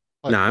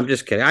 No, I'm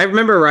just kidding. I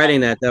remember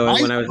writing that though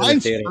when I was in the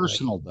Mine's theater.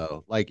 personal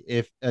though. Like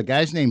if a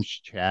guy's name's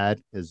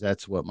Chad, because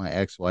that's what my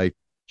ex-wife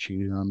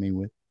cheated on me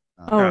with.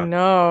 Oh Wow,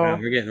 no.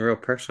 we're getting real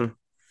personal.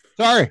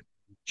 Sorry,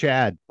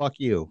 Chad. Fuck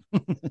you.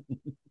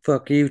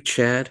 Fuck you,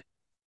 Chad.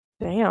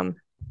 Damn.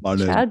 My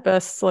name, Chad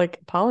best like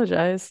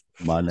apologize.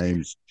 my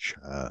name's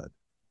Chad.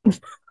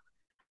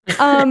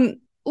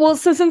 Well,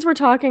 so since we're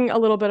talking a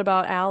little bit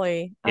about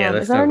Allie, Yeah,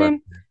 let's is that talk her about.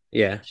 name?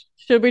 Yeah,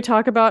 Should we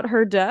talk about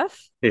her death?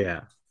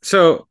 yeah.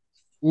 So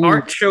Ooh,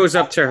 Art shows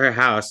up to her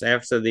house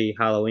after the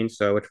Halloween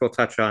show, which we'll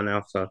touch on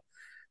also.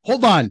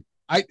 hold on.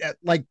 I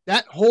like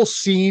that whole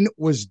scene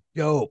was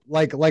dope.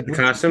 Like The when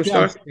costume she's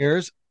store?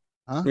 downstairs.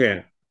 Huh?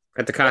 Yeah,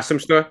 at the costume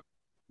store.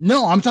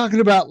 No, I'm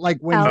talking about like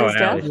when you Allie's go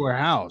death? to her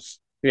house.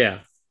 Yeah,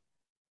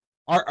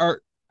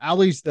 Our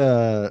Allie's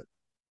the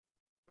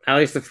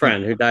Allie's the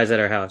friend who dies at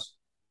her house.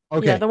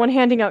 okay. Yeah, the one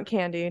handing out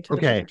candy to the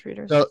Okay.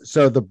 trick-or-treaters.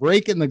 So the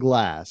break in the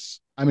glass.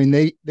 I mean,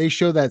 they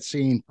show that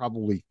scene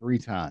probably 3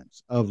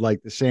 times of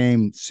like the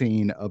same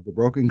scene of the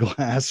broken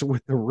glass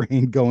with the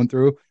rain going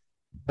through.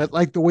 But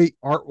like the way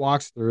Art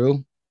walks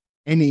through,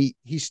 and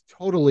he's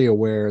totally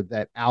aware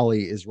that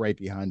Allie is right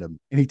behind him,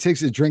 and he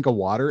takes a drink of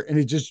water, and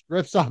it just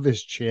drips off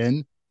his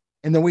chin,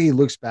 and the way he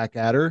looks back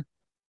at her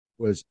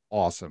was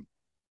awesome.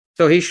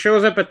 So he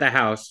shows up at the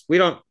house. We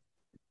don't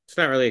It's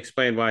not really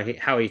explained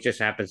how he just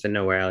happens to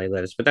know where Ellie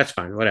lives, but that's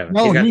fine. Whatever.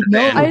 No, He's got he the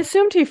knows. I van.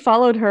 assumed he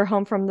followed her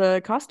home from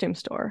the costume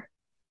store.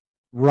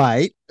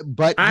 Right,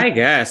 but I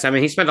guess. I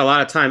mean, he spent a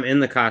lot of time in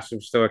the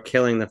costume store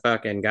killing the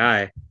fucking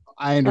guy.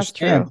 I That's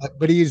understand, true.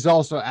 but he's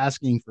also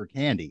asking for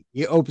candy.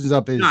 He opens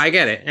up No, his. I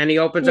get it. And he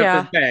opens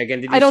up his Yeah. bag,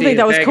 and did I you don't see think his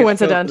that was bag is filled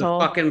to the coincidental.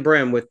 fucking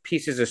brim with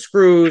pieces of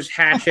screws,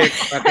 hatchets,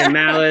 fucking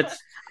mallets.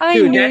 I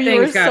Dude, knew that you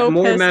were thing's got so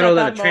more pissed metal at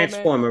than a that moment.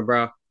 transformer,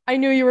 bro. I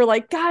knew you were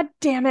like, God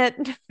damn it.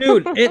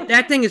 Dude,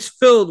 that thing is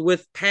filled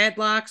with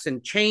padlocks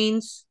and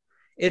chains.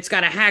 It's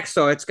got a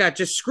hacksaw. It's got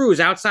just screws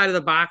outside of the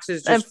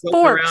boxes, And just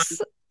floating around.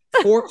 forks.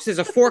 Forks. There's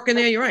a fork in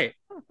there. You're right.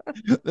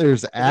 There's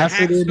There's a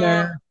acid in hacksaw.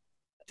 there.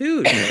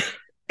 Dude,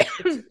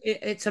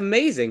 it's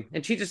amazing.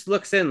 And she just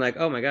looks in like,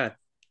 oh my God.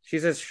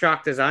 She's as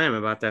shocked as I am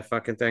about that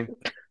fucking thing.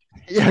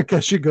 Yeah,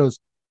 because she goes,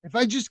 "If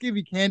I just give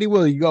you candy,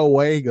 will you go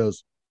away?" He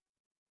goes,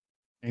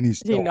 and he's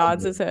He still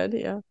nods hungry. his head.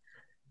 Yeah.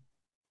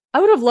 I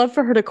would have loved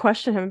for her to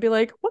question him and be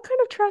like, "What kind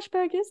of trash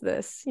bag is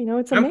this? You know,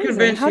 it's I'm amazing.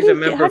 convinced How he's do a you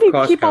member how of do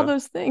you keep all Costco.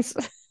 those things?"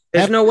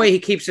 There's no way he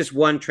keeps this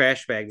one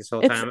trash bag this whole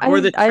It's time. Or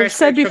the I've trash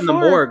said bags from the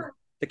before. morgue,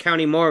 the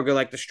county morgue, are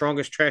like the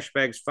strongest trash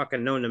bags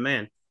fucking known to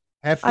man.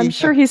 I'm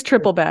sure he's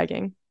triple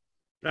bagging.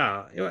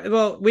 Oh,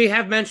 well, we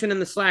have mentioned in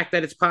the Slack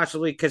that it's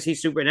possibly because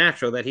he's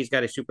supernatural that he's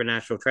got a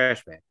supernatural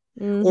trash bag.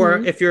 Or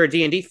Mhm. if you're a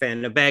D&D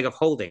fan, a bag of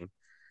holding,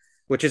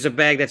 which is a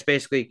bag that's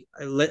basically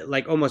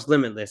like almost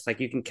limitless. Like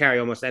you can carry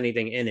almost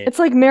anything in it. It's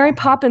like Mary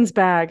Poppins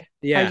bag,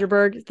 Yeah.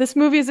 Heidelberg. This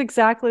movie is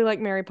exactly like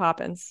Mary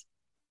Poppins.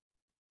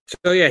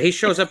 So yeah, he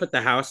shows up at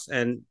the house,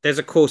 and there's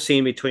a cool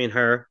scene between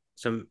her,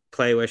 some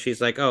play where she's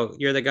like, "Oh,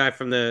 you're the guy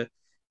from the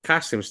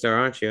costume store,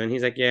 aren't you?" And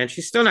he's like, "Yeah." And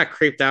she's still not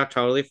creeped out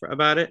totally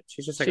about it.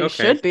 She's just like, She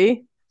 "Okay, should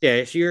be.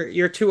 yeah,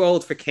 you're too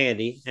old for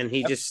candy." And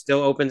he just still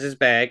opens his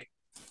bag,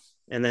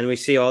 and then we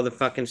see all the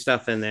fucking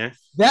stuff in there.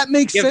 That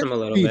makes Gives sense him a to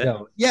little me, bit.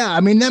 though. Yeah, I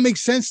mean that makes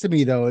sense to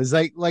me, though. Is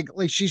like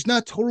she's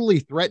not totally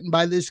threatened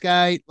by this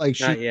guy. Like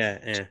she Not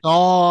yet. Yeah.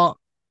 saw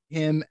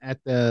him at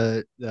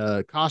the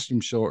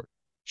costume store.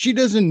 She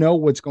doesn't know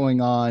what's going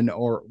on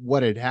or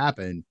what had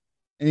happened,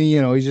 and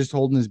he's just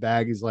holding his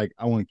bag. He's like,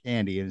 "I want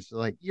candy," and it's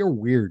like, "You're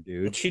weird,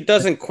 dude." She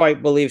doesn't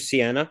quite believe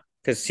Sienna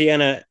because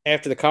Sienna,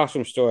 after the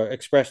costume store,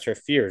 expressed her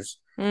fears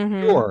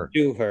Mm-hmm. Sure.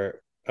 to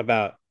her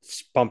about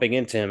bumping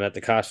into him at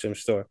the costume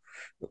store.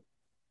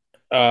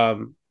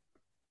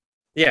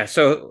 Yeah,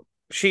 so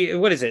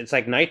what is it? It's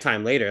like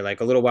nighttime later,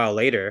 like a little while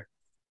later.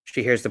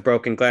 She hears the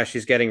broken glass.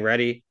 She's getting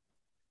ready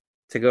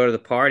to go to the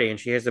party, and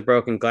she hears the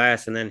broken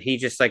glass, and then he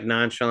just like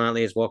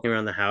nonchalantly is walking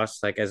around the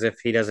house, like as if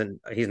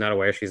he's not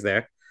aware she's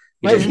there.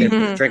 He But just he gets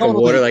a drink of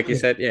totally water, like you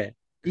is. said. Yeah.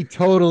 He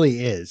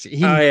totally is.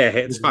 He Oh knows yeah,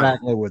 it's fine.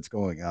 exactly what's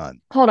going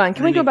on. Hold on.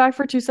 Can we And go he- back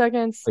for 2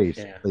 seconds? Please,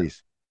 Yeah.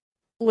 please.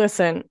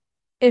 Listen,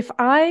 if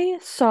I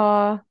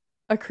saw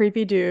a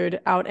creepy dude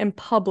out in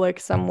public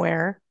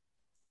somewhere,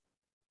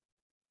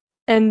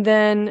 and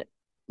then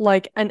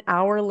like an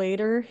hour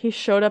later he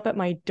showed up at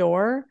my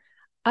door,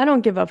 I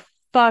don't give a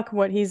fuck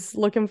what he's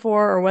looking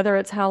for or whether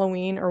it's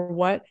Halloween or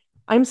what.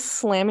 I'm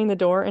slamming the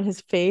door in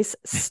his face,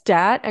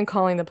 stat, and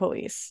calling the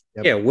police.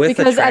 Yep. Yeah, with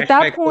Because a at trash that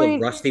bag full of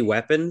point- rusty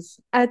weapons.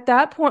 At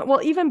that point,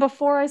 well, even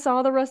before I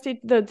saw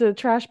the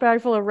trash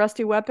bag full of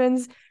rusty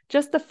weapons,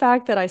 just the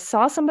fact that I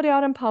saw somebody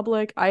out in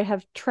public, I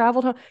have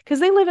traveled home because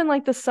they live in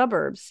like the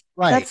suburbs.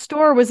 Right. That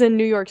store was in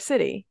New York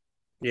City.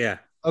 Yeah.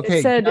 Okay.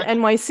 It said Jack-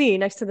 NYC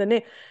next to the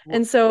name.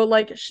 And so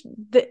like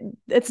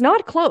it's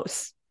not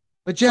close.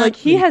 but Jack, Like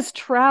he has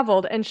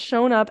traveled and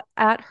shown up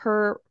at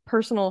her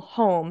personal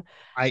home.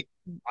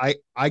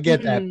 I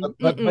get that,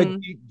 but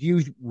Mm-mm. do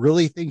you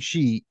really think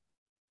she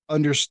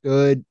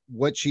understood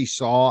what she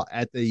saw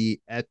at the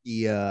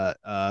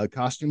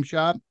costume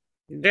shop?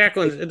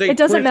 Jacqueline, the It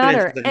doesn't coincidence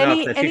matter. is enough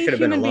Any that she should have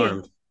been human being,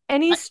 alarmed.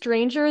 any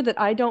stranger that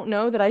I don't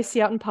know that I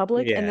see out in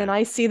public and then Yeah.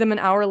 I see them an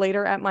hour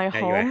later at my At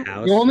your home,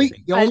 house. The only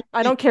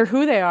I don't care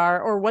who they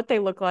are or what they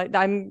look like.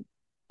 I'm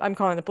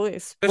calling the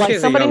police. Especially Like as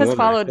a somebody young has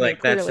woman, I followed feel me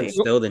like that's clearly.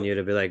 instilled in you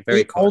to be like very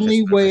the cautious. only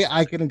about way this.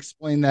 I can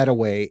explain that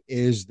away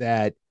is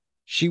that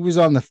she was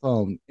on the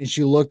phone and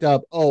she looked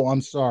up, "Oh,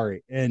 I'm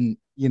sorry," and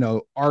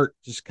Art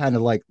just kind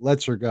of like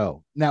lets her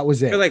go. And that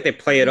was I it. feel like they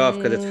play it off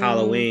because it's Mm,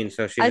 Halloween,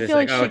 so she's I just feel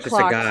like, like "Oh, she it's just a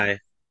clocked. guy."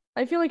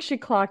 I feel like she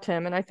clocked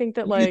him, and I think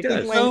that You like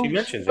does. so? She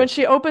mentions when it.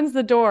 she opens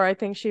the door, I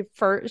think she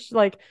first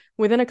like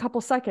within a couple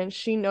seconds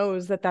she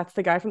knows that that's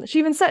the guy from. She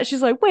even said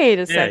she's like, "Wait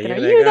a Yeah, second, you're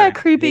are that you that guy.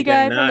 creepy He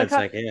guy then from the?" nods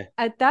like, "Yeah."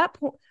 At that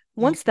point,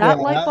 once that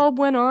light bulb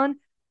went on,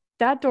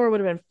 that door would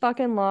have been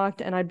fucking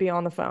locked, and I'd be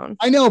on the phone.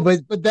 I know,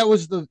 but that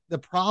was the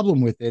problem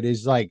with it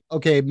is like,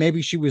 okay,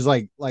 maybe she was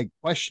like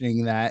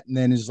questioning that, and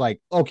then is like,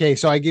 okay,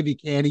 so I give you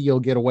candy, you'll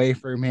get away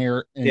from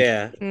here. And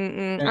Yeah.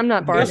 I'm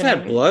not He also had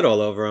bargaining. blood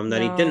all over him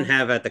that he didn't No.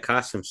 have at the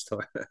costume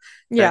store.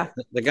 Yeah.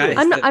 The guy.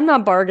 I'm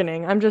not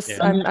bargaining. I'm just Yeah.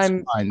 I'm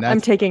fine. I'm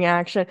That's taking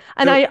action.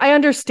 And So- I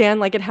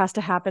understand like it has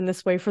to happen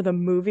this way for the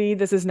movie.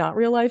 This is not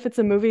real life, it's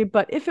a movie,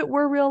 but if it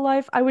were real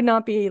life, I would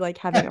not be like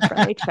having a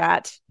friendly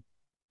chat.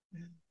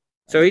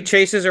 So he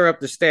chases her up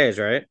the stairs,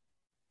 right?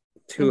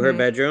 To her Mhm.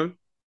 bedroom.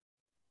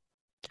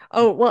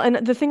 Oh, well,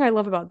 and the thing I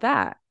love about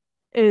that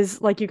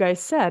is like you guys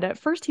said, at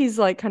first he's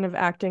like kind of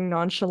acting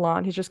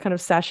nonchalant. He's just kind of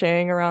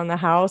sashaying around the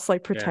house,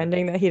 like Yeah.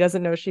 pretending that he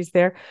doesn't know she's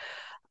there.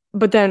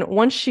 But then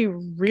once she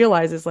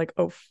realizes, like,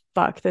 oh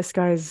fuck, this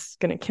guy's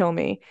gonna kill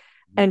me,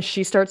 and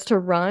she starts to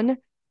run,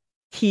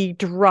 he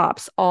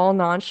drops all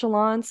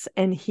nonchalance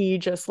and he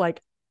just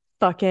like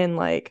fucking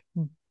like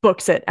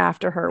books it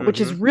after her,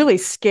 which is Mm-hmm. really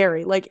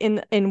scary. Like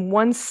in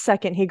 1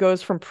 second, he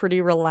goes from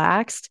pretty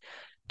relaxed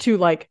to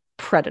like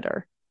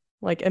predator,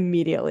 like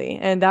immediately.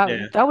 And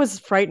Yeah, that was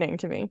frightening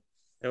to me.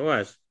 it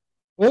was.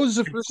 What was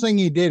the first thing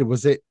he did?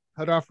 Was it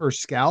cut off her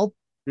scalp?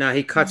 Now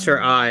he cuts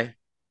her eye.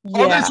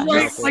 Oh, that's Yeah, he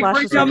right. Like right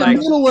slashes her down the leg.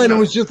 middle, and it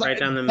was just right like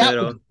down the that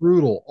was middle.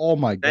 brutal. Oh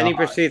my Then he god.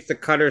 proceeds to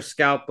cut her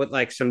scalp with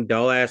like some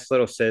dull ass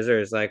little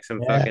scissors, like some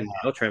Yeah. fucking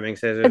nail trimming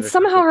scissors And or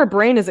somehow something. her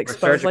brain is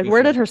exposed. Like, surgical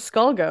where did scissors. her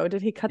skull go?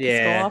 Did he cut the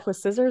skull Yeah, off with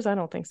scissors? I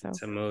don't think so.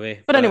 it's a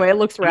movie. But anyway, it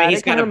looks I mean, rad. he's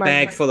It kind got of a reminds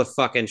bag me. full of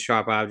fucking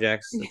sharp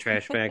objects, the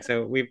trash bag.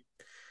 So There's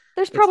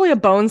it's probably a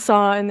bone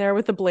saw in there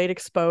with the blade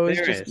exposed,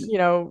 there just, is.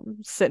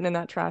 sitting in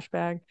that trash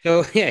bag.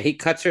 So yeah, he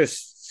cuts her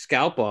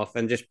scalp off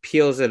and just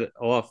peels it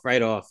off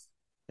right off,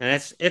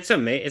 and it's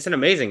an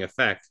amazing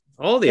effect.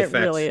 All the It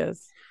effects really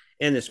is.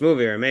 in this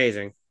movie are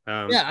amazing.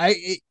 Yeah,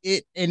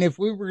 and if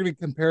we were going to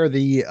compare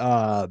the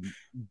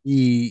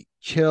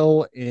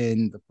kill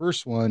in the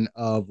first one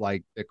of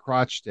like the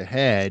crotch to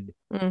head,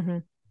 Hmm.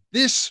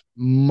 this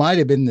might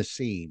have been the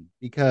scene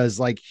because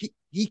like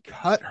he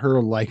cut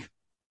her like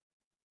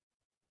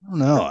I don't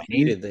know. I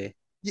mean, Repeatedly.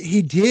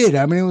 he did.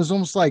 I mean, it was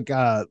almost like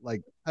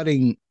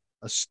cutting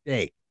a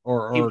steak He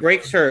or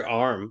breaks her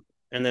arm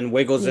and then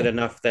wiggles it Yeah.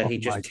 enough that oh he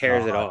my just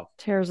tears it god. off.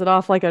 Tears it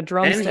off like a And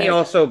drumstick. he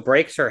also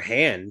breaks her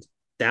hand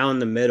down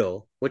the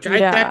middle, which I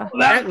Yeah.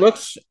 that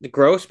looks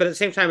gross, but at the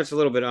same time, it's a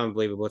little bit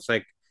unbelievable. It's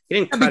like he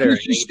didn't Yeah, cut her;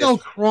 because she's he still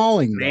just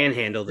crawling though.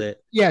 manhandled it.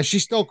 Yeah,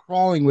 she's still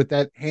crawling with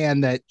that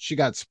hand that she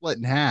got split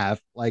in half,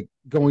 like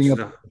going up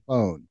So the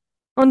phone.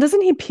 Oh, and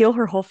doesn't he peel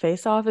her whole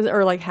face off?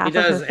 Or like he half of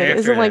her does face? after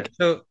Isn't that. like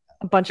So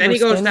a bunch of then her he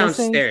goes skin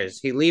missing? downstairs.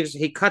 He leaves.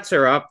 He cuts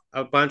her up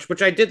a bunch,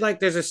 which I did like.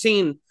 There's a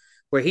scene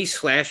where he's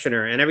slashing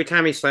her, and every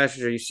time he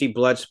slashes her, you see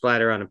blood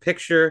splatter on a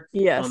picture,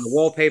 Yes. on the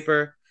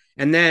wallpaper,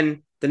 and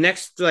then the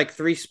next like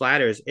three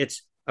splatters,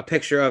 it's a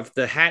picture of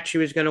the hat she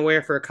was going to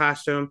wear for a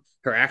costume,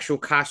 her actual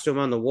costume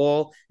on the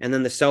wall, and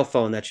then the cell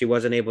phone that she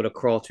wasn't able to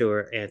crawl to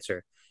or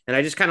answer. And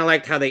I just kind of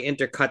liked how they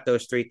intercut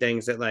those three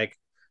things that like,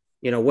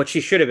 what she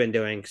should have been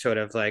doing, sort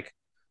of like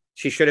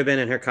she should have been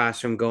in her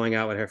costume going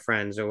out with her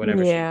friends or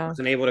whatever. She Yeah.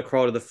 wasn't able to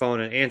crawl to the phone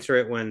and answer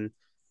it when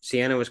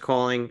Sienna was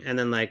calling. And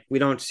then like we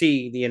don't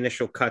see the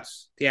initial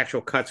cuts, the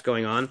actual cuts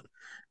going on,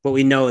 but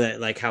we know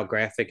that like how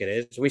graphic it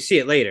is. We see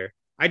it later.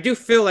 I do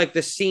feel like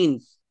the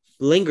scene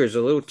lingers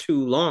a little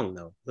too long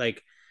though.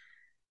 Like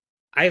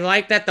I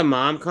like that the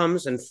mom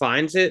comes and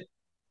finds it,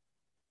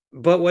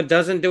 but what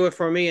doesn't do it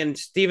for me, and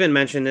Steven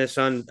mentioned this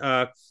on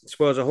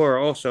Spoils of Horror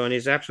also, and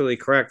he's absolutely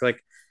correct.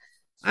 Like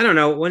I don't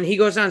know, when he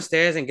goes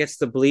downstairs and gets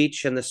the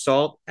bleach and the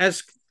salt,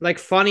 as like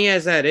funny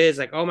as that is,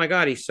 like, oh my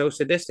god, he's so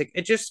sadistic.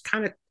 It just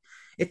kind of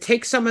it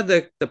takes some of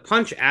the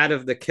punch out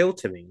of the kill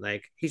to me.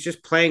 Like he's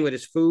just playing with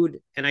his food,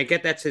 and I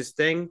get that's his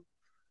thing.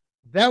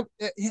 Yeah,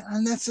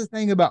 and that's the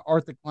thing about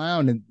Art the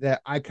Clown and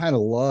that I kind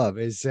of love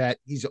is that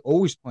he's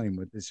always playing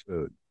with his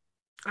food.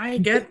 I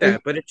get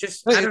that, but it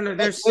just I don't know.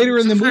 There's later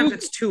in the sometimes movie.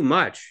 it's too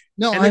much.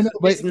 No, And I then know,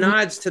 but it's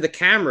nods to the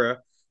camera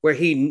where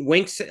he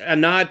winks a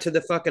nod to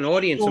the fucking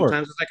audience. Sure.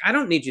 Sometimes it's like I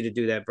don't need you to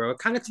do that, bro. It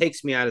kind of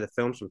takes me out of the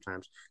film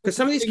sometimes because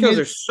some of these thing kills is-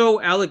 are so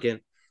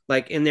elegant,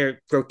 like in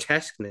their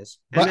grotesqueness.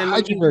 but And then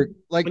Heidelberg,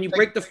 like when you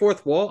break the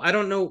fourth wall, I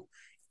don't know.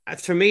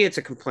 For me, it's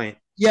a complaint.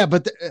 yeah,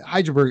 but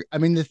Heidelberg. I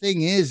mean, the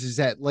thing is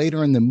that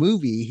later in the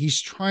movie,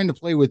 he's trying to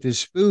play with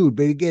his food,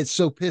 but he gets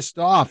so pissed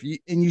off,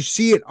 and you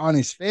see it on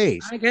his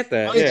face. I get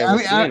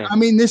that. I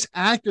mean, this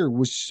actor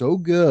was so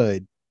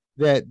good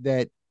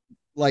that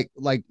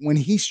like when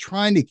he's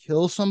trying to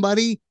kill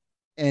somebody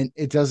and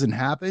it doesn't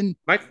happen.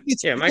 My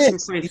It's yeah, my pissed.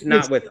 complaint's It's-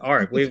 not with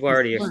art. it's We've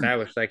already concerned.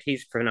 established like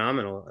he's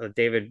phenomenal.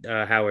 David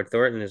Howard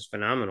Thornton is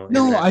phenomenal. in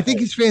No, that I think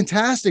role. he's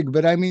fantastic,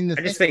 but I mean,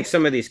 I just think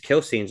some of these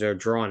kill scenes are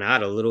drawn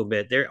out a little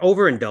bit. They're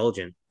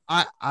overindulgent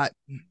I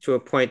to a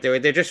point. They're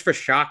just for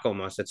shock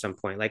almost at some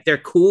point. Like they're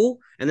cool,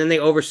 and then they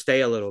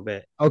overstay a little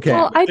bit. okay.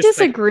 Well, I Just,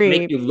 like, disagree.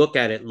 make you look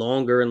at it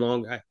longer and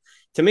longer.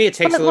 To me, it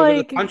takes But, a little bit of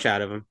like- the punch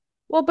out of them.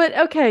 Well, but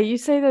okay, you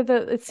say that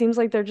it seems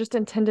like they're just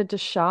intended to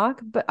shock,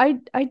 but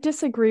I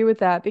disagree with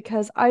that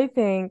because I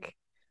think,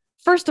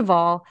 first of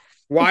all,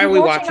 Why you're are we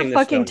watching a watching this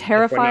fucking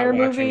film if we're not Terrifier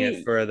watching movie-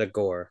 it for the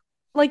gore?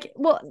 like,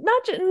 well,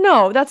 not just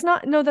no,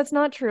 that's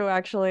not true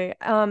actually.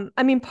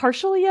 I mean,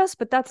 partially yes,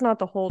 but that's not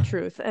the whole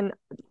truth. And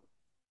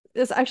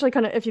this actually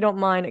kind of, if you don't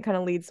mind, it kind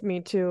of leads me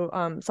to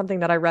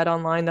something that I read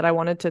online that I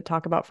wanted to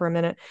talk about for a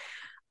minute.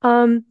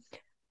 Um,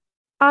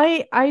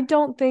 I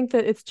don't think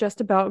that it's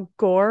just about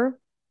gore.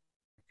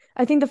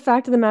 I think the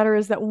fact of the matter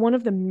is that one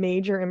of the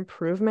major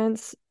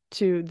improvements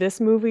to this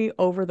movie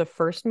over the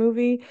first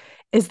movie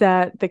is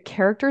that the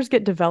characters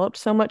get developed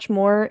so much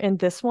more in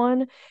this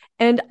one.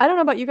 And I don't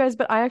know about you guys,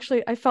 but I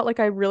felt like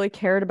I really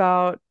cared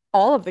about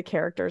all of the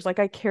characters. Like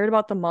I cared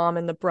about the mom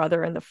and the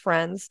brother and the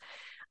friends.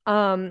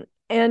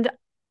 And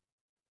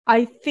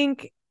I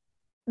think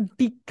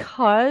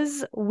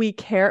because we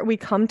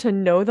come to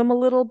know them a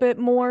little bit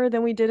more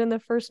than we did in the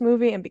first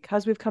movie, and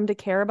because we've come to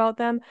care about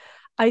them,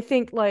 I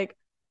think like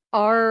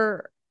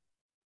our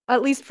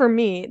at least for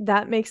me,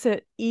 that makes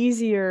it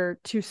easier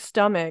to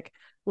stomach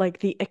like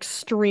the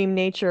extreme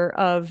nature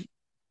of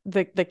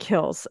the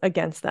kills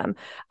against them.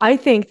 I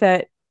think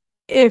that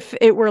if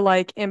it were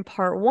like in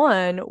part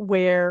one,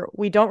 where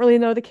we don't really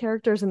know the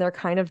characters and they're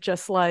kind of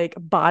just like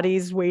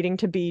bodies waiting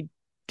to be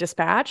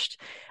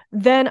dispatched,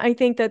 then I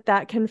think that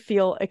that can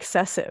feel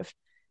excessive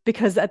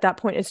because at that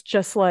point it's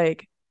just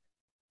like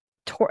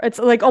it's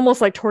like almost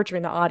like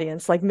torturing the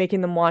audience, like making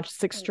them watch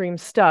this extreme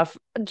stuff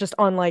just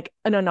on like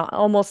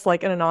almost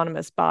like an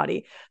anonymous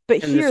body.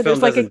 But And this here film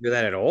there's like doesn't do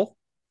that at all.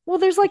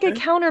 there's like a Okay.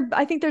 counter.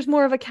 I think there's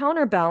more of a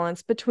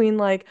counterbalance between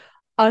like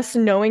us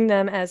knowing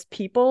them as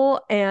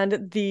people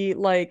and the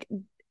like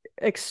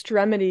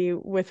extremity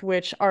with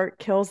which art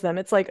kills them.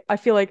 It's like I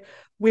feel like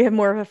we have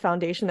more of a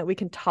foundation that we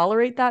can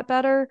tolerate that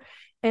better.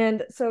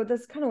 And so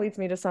this kind of leads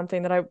me to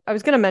something that I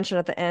was going to mention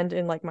at the end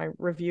in like my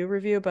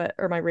review, but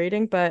or my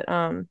rating, but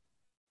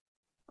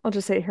I'll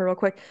just say it here real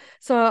quick.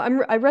 So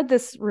I read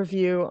this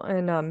review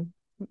in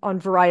on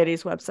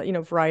Variety's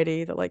website,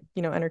 Variety, the like,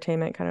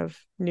 entertainment kind of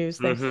news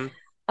thing.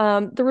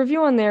 Mm-hmm. The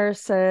review on there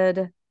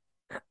said,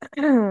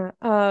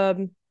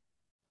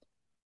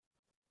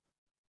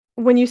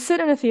 when you sit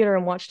in a theater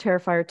and watch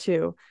Terrifier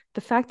 2,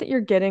 the fact that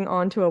you're getting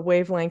onto a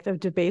wavelength of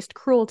debased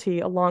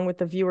cruelty along with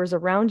the viewers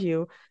around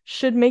you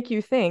should make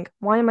you think,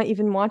 why am I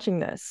even watching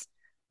this?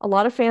 A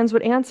lot of fans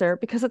would answer,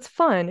 because it's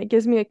fun, it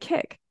gives me a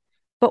kick.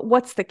 But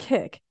what's the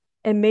kick?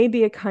 It may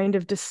be a kind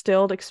of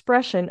distilled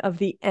expression of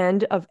the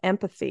end of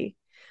empathy.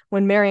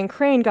 When Marion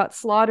Crane got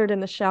slaughtered in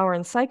the shower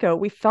in Psycho,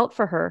 we felt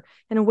for her.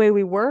 In a way,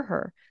 we were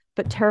her.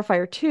 But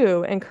Terrifier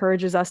 2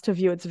 encourages us to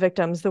view its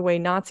victims the way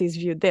Nazis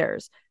viewed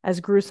theirs, as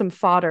gruesome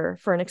fodder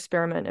for an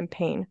experiment in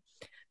pain.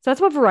 So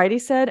that's what Variety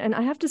said, and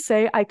I have to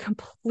say I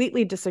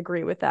completely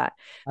disagree with that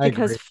I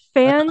because agree.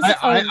 fans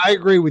I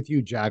agree with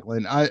you,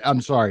 Jacqueline.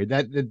 I'm sorry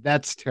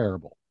that's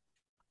terrible.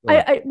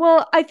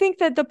 well, I think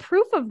that the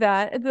proof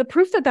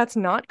that that's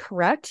not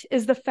correct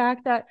is the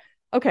fact that,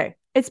 okay,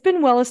 it's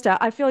been well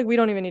established. I feel like we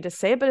don't even need to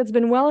say it, but it's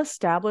been well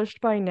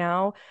established by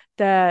now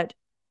that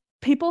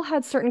people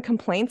had certain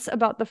complaints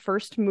about the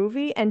first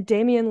movie, and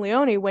Damien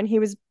Leone, when he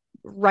was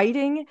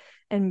writing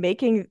and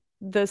making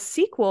the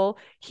sequel,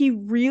 he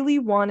really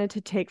wanted to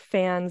take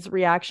fans'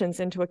 reactions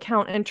into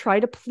account and try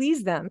to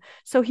please them.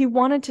 So he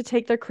wanted to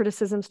take their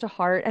criticisms to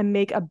heart and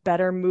make a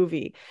better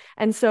movie.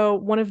 And so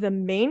one of the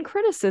main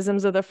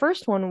criticisms of the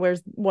first one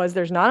was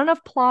there's not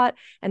enough plot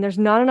and there's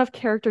not enough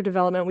character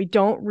development. We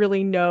don't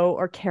really know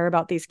or care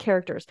about these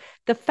characters.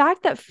 The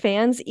fact that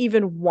fans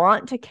even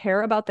want to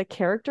care about the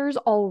characters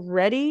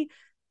already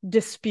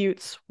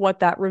disputes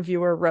what that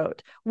reviewer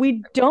wrote.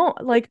 We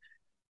don't like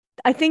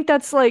I think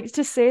that's like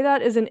to say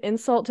that is an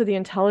insult to the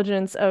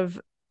intelligence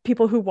of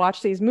people who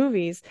watch these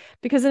movies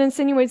because it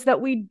insinuates that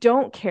we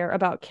don't care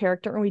about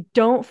character and we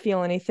don't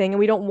feel anything and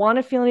we don't want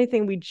to feel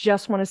anything. We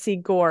just want to see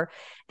gore.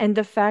 And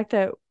the fact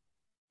that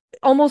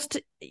almost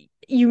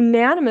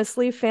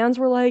unanimously fans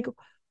were like,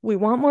 we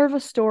want more of a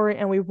story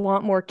and we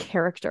want more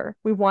character.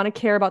 We want to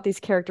care about these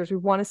characters. We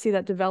want to see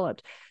that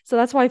developed. So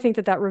that's why I think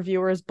that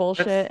reviewer is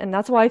bullshit. And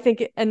that's why I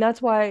think, and that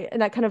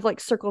kind of like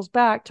circles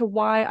back to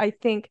why I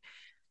think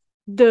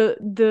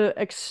the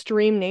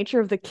extreme nature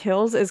of the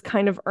kills is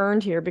kind of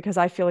earned here because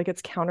I feel like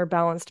it's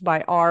counterbalanced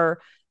by our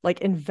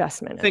like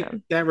investment I in think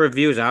them. that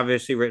review is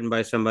obviously written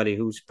by somebody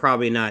who's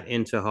probably not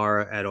into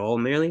horror at all,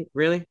 merely,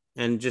 really,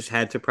 and just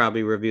had to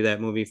probably review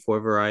that movie for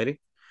Variety.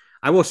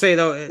 I will say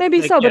though, Maybe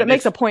like, so, but yeah, it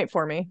makes this a point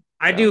for me.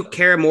 I So do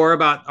care more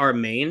about our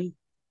main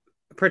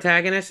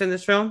protagonist in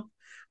this film,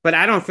 but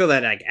I don't feel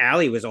that like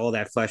Allie was all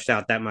that fleshed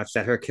out that much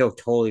that her kill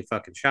totally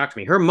fucking shocked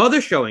me. Her mother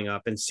showing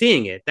up and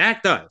seeing it,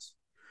 that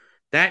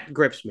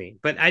grips me.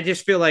 But I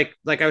just feel like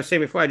I was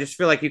saying before, I just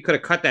feel like you could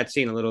have cut that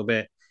scene a little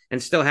bit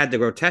and still had the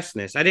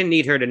grotesqueness. I didn't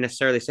need her to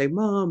necessarily say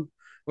 "mom"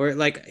 or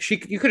like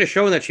you could have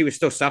shown that she was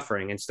still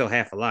suffering and still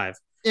half alive.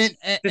 Just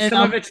And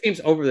some of it seems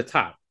over the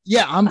top.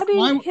 yeah, I'm I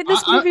mean, fine.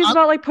 this movie is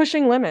about like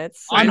pushing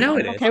limits, I and I'm know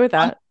it I'm is. okay with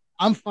I'm that.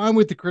 I'm fine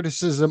with the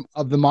criticism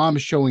of the mom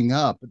showing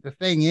up, but the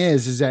thing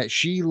is that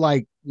she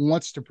like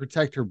wants to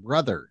protect her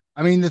brother.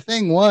 I mean, the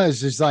thing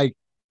is like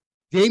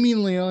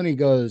Damien Leone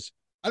goes,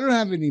 I don't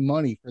have any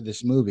money for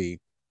this movie.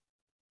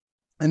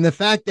 And the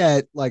fact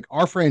that like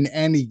our friend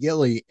Andy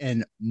Gilly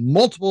and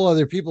multiple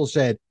other people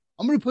said,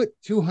 I'm going to put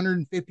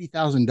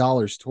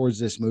 $250,000 towards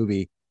this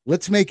movie.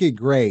 Let's make it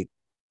great.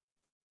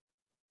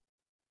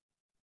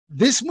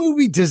 This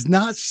movie does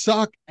not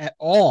suck at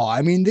all.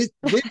 I mean, this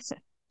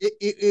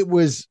it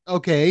was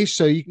okay.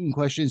 So you can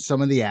question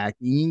some of the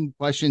acting, you can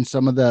question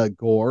some of the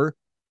gore.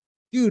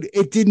 Dude,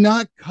 it did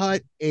not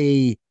cut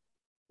a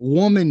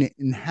woman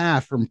in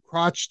half from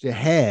crotch to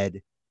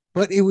head,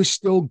 but it was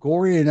still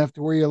gory enough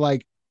to where you're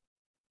like,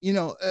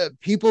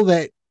 people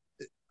that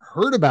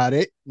heard about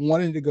it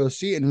wanted to go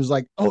see it and was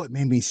like, oh, it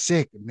made me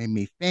sick. It made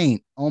me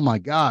faint. Oh my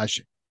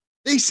gosh.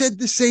 They said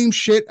the same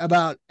shit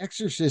about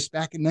Exorcist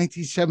back in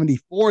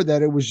 1974,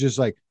 that it was just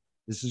like,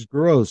 this is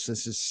gross,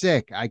 this is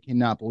sick, I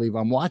cannot believe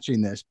I'm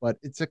watching this, but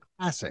it's a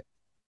classic.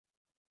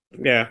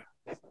 Yeah.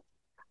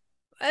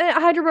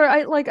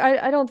 Hyderberg,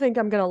 I don't think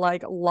I'm gonna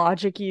like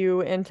logic you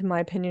into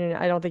my opinion.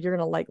 I don't think you're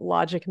gonna like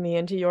logic me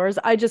into yours.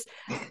 I just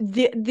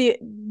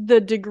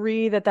the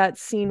degree that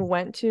scene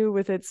went to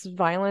with its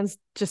violence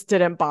just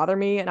didn't bother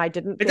me, and I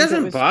didn't. It think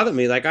doesn't bother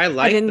me. Like I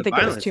like didn't the think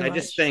it was violence. too I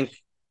just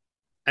much.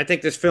 I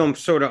think this film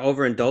sort of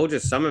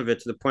overindulges some of it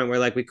to the point where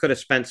like we could have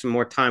spent some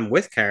more time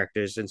with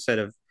characters instead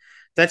of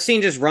that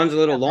scene just runs a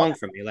little long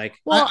for me. Like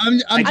Well,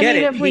 I get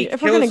mean, it. He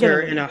if we're gonna kills get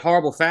her into in a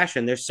horrible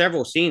fashion. There's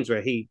several scenes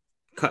where he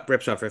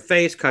rips off her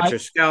face, cuts her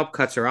scalp,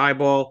 cuts her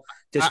eyeball,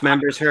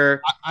 dismembers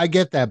her. I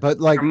get that, but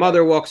like Her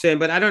mother walks in,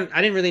 but I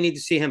didn't really need to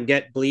see him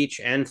get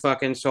bleach and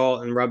fucking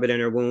salt and rub it in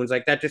her wounds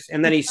like that. Just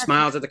and then he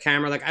smiles at the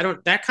camera. Like I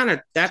don't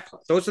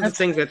those are the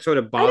things that sort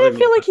of I bother didn't me.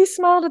 feel like he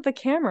smiled at the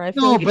camera. I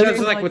feel No, like He but does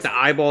like with the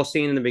eyeball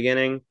scene in the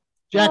beginning.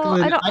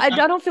 Jacqueline, well, I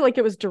don't feel like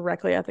it was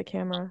directly at the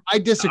camera. I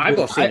disagree. The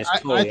eyeball scene is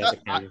totally at the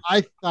camera.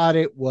 I thought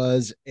it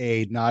was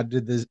a nod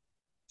to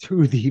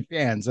the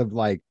fans of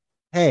like,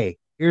 hey,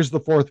 here's the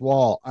fourth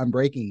wall, I'm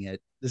breaking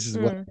it. This is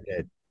what I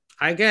did.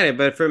 I get it,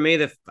 but for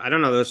me, I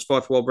don't know, those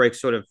fourth wall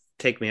breaks sort of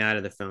take me out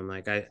of the film.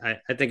 Like I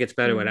think it's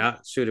better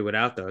suited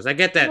without those. I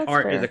get that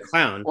Art is a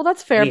clown. Well,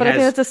 that's fair, but I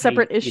think that's a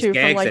separate issue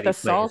from like the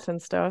salt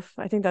and stuff.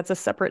 I think that's a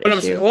separate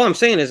issue. All I'm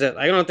saying is that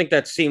I don't think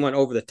that scene went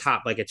over the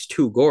top. Like it's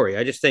too gory.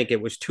 I just think it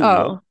was too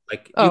long.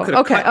 Like you could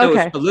have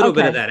cut a little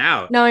bit of that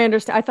out. Now I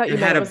understand. I thought you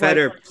had a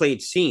better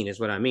played scene, is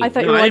what I mean. I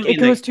thought you were like it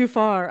goes too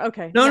far.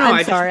 Okay. No,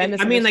 I'm sorry.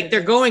 I mean, like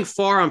they're going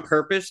far on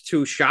purpose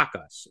to shock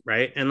us,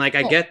 right? And like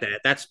I get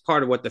that. That's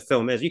part of what the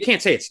film is. You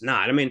can't say it's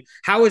not. I mean,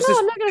 how is this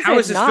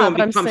film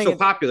become so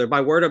popular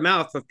by word of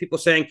mouth of people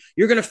saying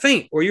you're going to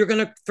faint or you're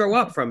going to throw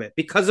up from it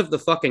because of the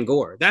fucking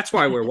gore? That's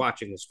why we're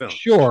watching this film.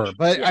 Sure,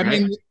 but I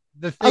mean,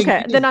 the thing.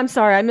 Okay, then I'm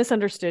sorry. I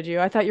misunderstood you.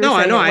 I thought you were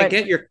saying. No, I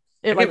get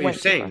what you're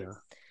saying. Though.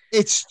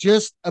 It's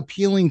just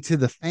appealing to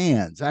the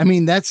fans. I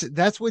mean, that's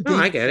what.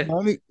 I get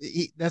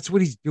it. That's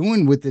what he's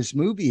doing with this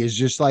movie. Is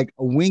just like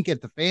a wink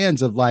at the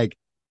fans of like,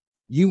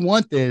 you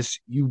want this,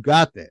 you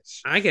got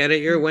this. I get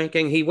it. You're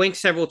winking. He winks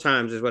several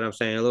times, is what I'm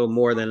saying. A little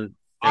more than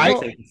I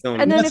think the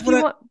film. And then if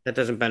you want, that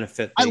doesn't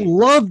benefit. I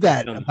love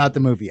that about the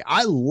movie.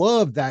 I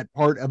love that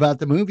part about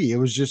the movie. It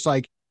was just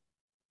like,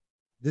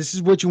 this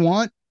is what you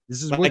want.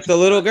 This is like the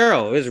little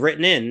girl. It was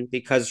written in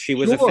because she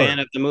was a fan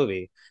of the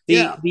movie.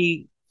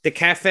 The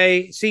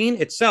cafe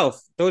scene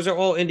itself, those are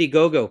all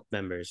Indiegogo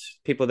members,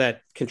 people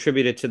that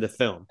contributed to the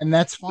film. And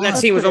that's fine. That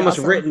scene was almost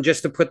written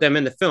just to put them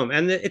in the film.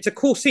 And it's a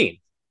cool scene.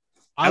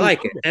 I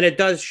like it. And it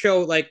does show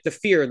like the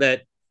fear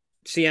that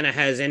Sienna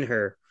has in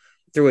her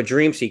through a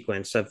dream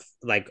sequence of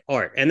like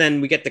Art. And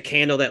then we get the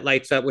candle that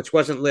lights up, which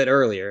wasn't lit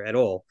earlier at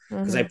all.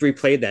 Because I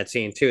replayed that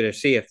scene too to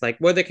see if like,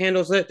 were the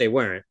candles lit? They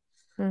weren't.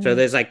 So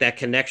there's like that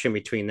connection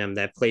between them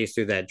that plays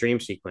through that dream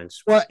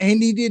sequence. Well,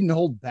 and he didn't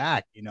hold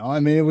back, I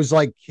mean, it was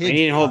like kids. And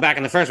he didn't hold back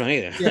in the first one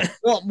either. Yeah.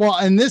 Well,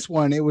 in this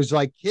one, it was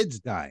like kids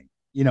dying.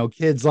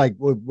 Kids like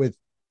with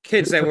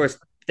kids that were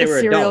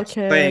adults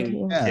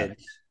playing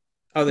kids.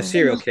 Oh, the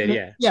serial kid,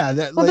 yeah. Yeah,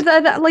 that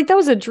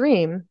was a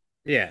dream.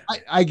 Yeah,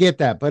 I get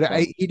that, but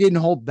he didn't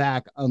hold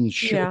back on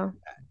showing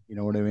that. You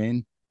know what I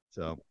mean?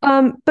 So,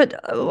 but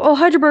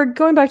Heidelberg,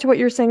 going back to what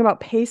you're saying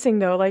about pacing,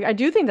 though, like I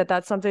do think that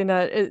that's something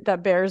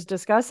that bears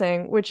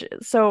discussing.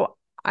 So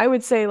I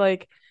would say,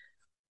 like,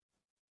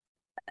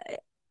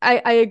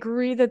 I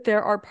agree that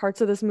there are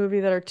parts of this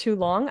movie that are too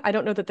long. I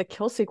don't know that the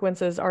kill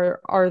sequences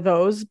are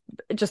those.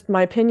 Just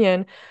my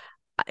opinion.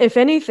 If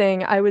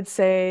anything, I would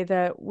say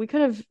that we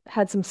could have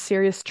had some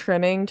serious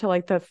trimming to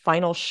like the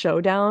final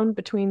showdown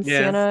between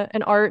Sienna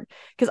and Art,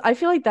 because I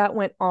feel like that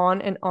went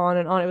on and on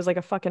and on. It was like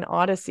a fucking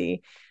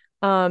odyssey.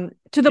 To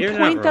the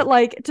point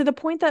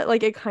that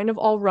like it kind of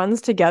all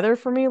runs together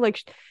for me. Like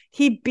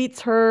he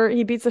beats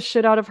the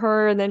shit out of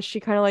her, and then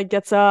she kind of like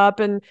gets up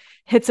and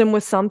hits him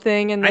with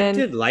something, and then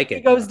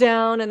he goes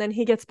down, and then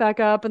he gets back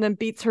up and then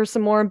beats her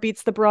some more and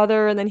beats the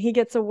brother, and then he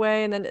gets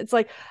away, and then it's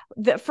like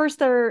first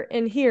they're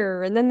in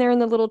here, and then they're in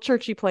the little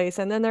churchy place,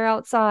 and then they're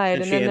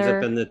outside, and then she ends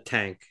up in the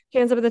tank.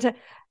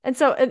 And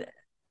so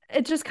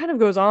it just kind of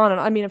goes on. And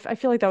I mean, I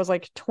feel like that was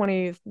like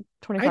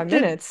 25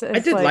 minutes. I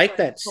did like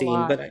that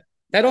scene, but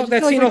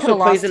that scene also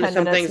plays into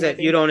some things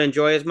that you don't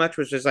enjoy as much,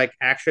 which is like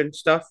action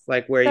stuff,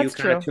 like where you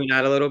kind of tune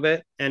out a little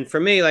bit. And for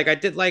me, like I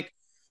do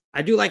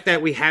like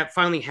that we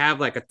finally have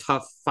like a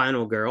tough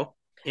final girl.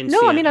 I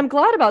mean, I'm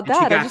glad about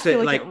that. She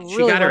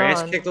got her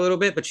ass kicked a little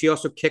bit, but she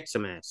also kicked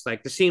some ass.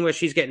 Like the scene where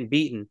she's getting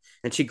beaten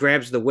and she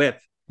grabs the whip.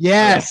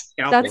 Yes,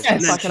 that's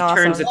and then fucking she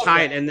turns the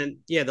tide, and then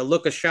the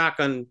look of shock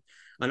on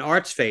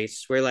Art's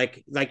face, where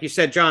like you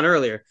said, John,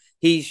 earlier,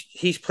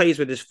 he's plays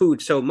with his food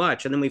so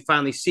much, and then we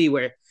finally see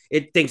where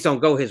things don't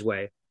go his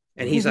way,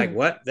 and he's like,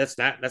 "What? That's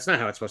not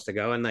how it's supposed to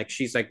go." And like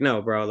she's like,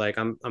 "No, bro, like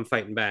I'm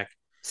fighting back."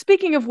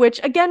 Speaking of which,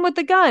 again with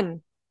the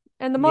gun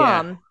and the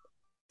mom,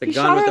 he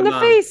shot her in the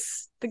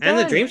face, and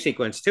the dream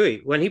sequence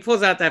too. When he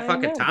pulls out that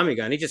fucking Tommy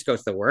gun, he just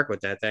goes to work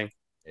with that thing.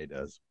 He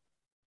does.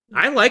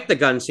 I like the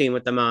gun scene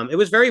with the mom. It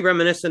was very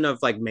reminiscent of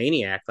like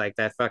Maniac, like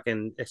that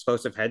fucking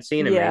explosive head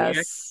scene in Maniac.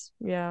 Yes.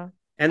 Yeah.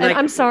 And And like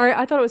I'm sorry,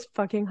 I thought it was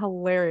fucking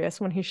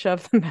hilarious when he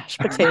shoved the mashed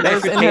mashed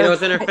potatoes in her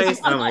potatoes in her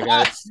face. Oh my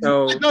god, it's I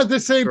so thought the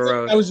same thing.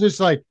 gross. I was just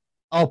like,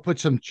 I'll put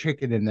some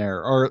chicken in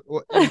there or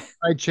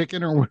fried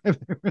chicken or I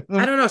whatever.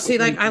 don't know. See,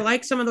 like I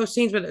like some of those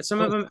scenes, but some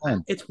of them,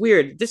 Fun. it's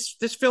weird. This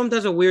film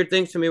does a weird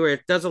thing to me where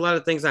it does a lot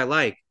of things I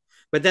like,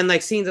 but then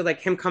like scenes of like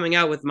him coming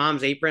out with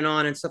mom's apron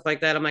on and stuff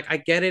like that. I'm like, I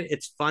get it,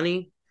 it's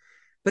funny,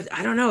 but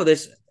I don't know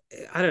this.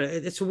 I don't know.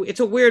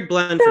 It's a weird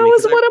blend for That me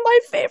was because one of my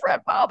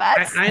favorite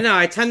moments. I know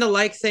I tend to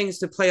like things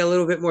to play a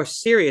little bit more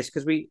serious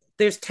because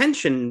there's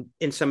tension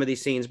in some of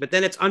these scenes, but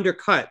then it's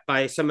undercut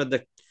by some of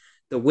the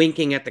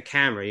winking at the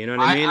camera. You know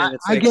what I mean? And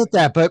it's I like, get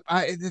that, but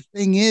the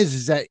thing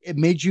is that it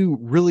made you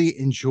really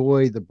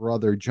enjoy the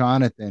brother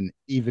Jonathan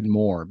even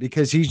more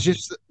because he's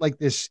just like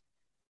this,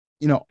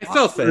 I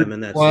felt for him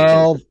in that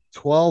scene.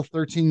 12,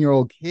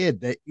 13-year-old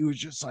kid that you was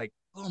just like,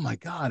 oh my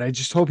God, I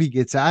just hope he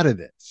gets out of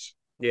this.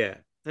 Yeah,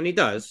 and he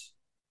does.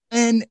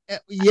 And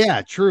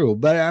yeah, true.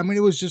 But I mean,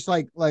 it was just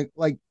like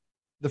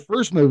the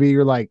first movie,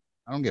 you're like,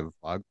 I don't give a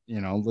fuck.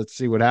 Let's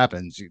see what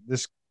happens.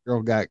 This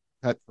girl got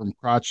cut from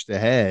crotch to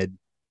head.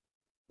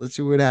 Let's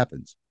see what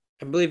happens.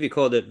 I believe you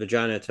called it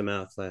vagina to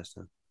mouth last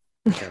time.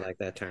 I like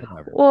that term.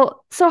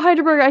 Well, so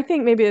Heidelberg, I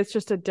think maybe it's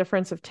just a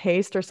difference of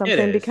taste or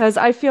something because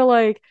I feel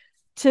like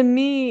to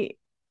me,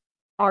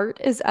 art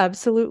is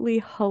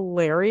absolutely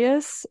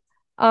hilarious.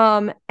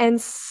 And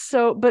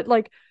so, but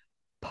like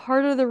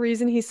part of the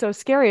reason he's so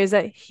scary is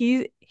that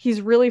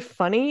he's really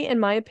funny in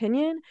my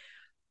opinion,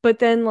 but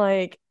then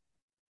like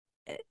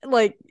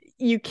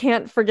you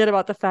can't forget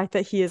about the fact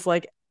that he is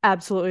like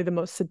absolutely the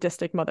most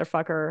sadistic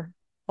motherfucker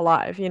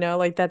alive,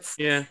 like that's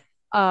Yeah.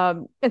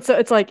 And so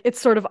it's like it's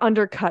sort of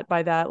undercut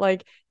by that.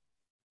 Like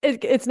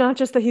it's not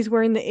just that he's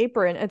wearing the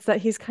apron, it's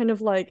that he's kind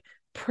of like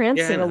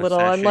prancing a little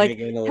and like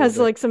has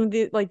like some of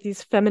the like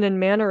these feminine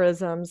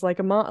mannerisms, like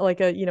a mom, like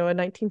a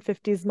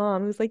 1950s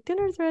mom who's like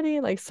dinner's ready,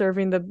 like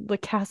serving the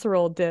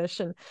casserole dish,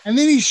 and then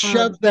he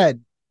shoves that,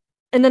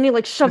 and then he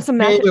like shoves some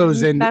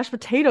mashed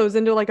potatoes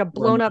into like a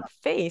blown up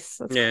face.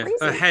 That's crazy.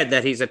 A head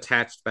that he's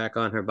attached back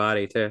on her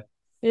body too.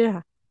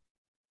 Yeah.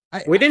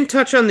 We didn't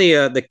touch on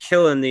the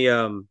kill in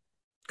the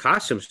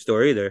costume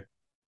store either,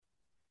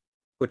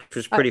 which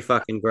was pretty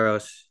fucking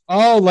gross.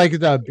 Oh, like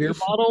the beer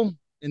bottle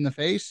in the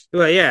face?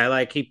 Well, yeah,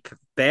 like he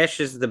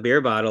bashes the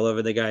beer bottle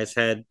over the guy's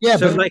head. Yeah,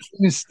 so but like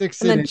sticks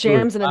and then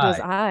jams it into his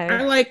eye.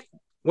 I like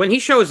when he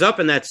shows up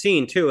in that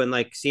scene too, and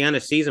like Sienna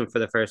sees him for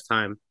the first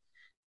time,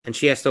 and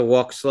she has to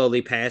walk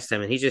slowly past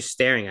him, and he's just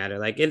staring at her.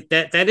 Like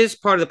that is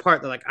part of the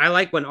part that like I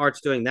like when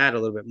Art's doing that a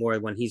little bit more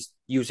when he's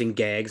using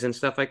gags and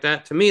stuff like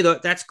that. To me, though,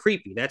 that's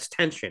creepy. That's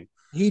tension.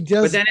 He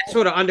does, but then it's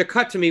sort of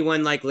undercut to me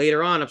when like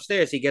later on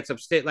upstairs he gets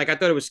upstairs. Like I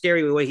thought it was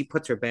scary the way he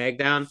puts her bag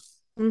down.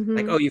 Mm-hmm.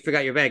 Like, oh, you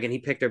forgot your bag, and he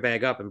picked her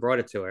bag up and brought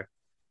it to her.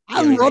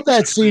 I love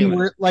that scene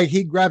where like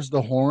he grabs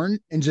the horn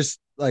and just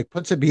like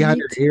puts it behind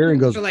her ear and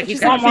goes. So like he's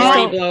got a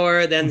party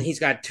blower, then he's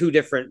got two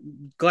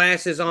different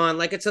glasses on.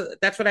 Like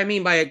that's what I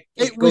mean by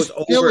it goes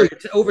over.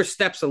 It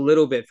oversteps a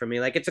little bit for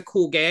me. Like it's a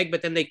cool gag,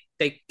 but then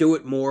they do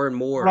it more and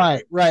more.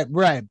 Right.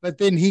 But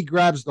then he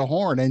grabs the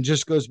horn and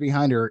just goes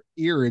behind her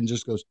ear and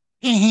just goes.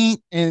 And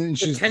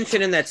the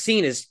tension in that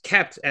scene is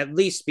kept at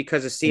least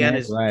because of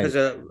Sienna's because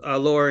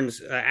of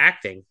Lauren's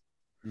acting.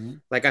 Mm-hmm.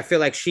 Like I feel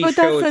like she. But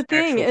shows that's the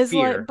thing is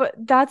fear. like,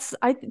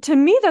 but to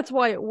me that's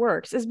why it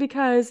works is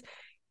because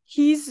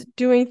he's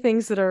doing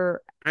things that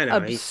are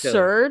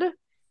absurd,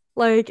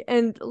 like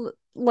and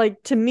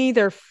like to me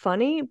they're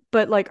funny,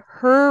 but like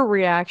her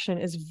reaction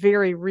is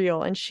very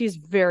real and she's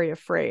very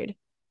afraid.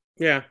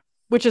 Yeah.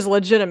 Which is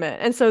legitimate.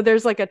 And so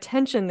there's like a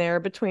tension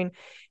there between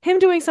him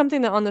doing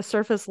something that on the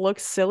surface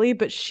looks silly,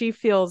 but she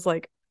feels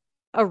like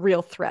a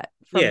real threat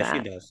from that.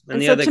 She does.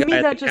 And the other guy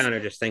at the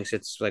counter just thinks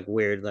it's like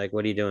weird. Like,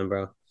 what are you doing,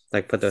 bro?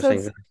 Like, put those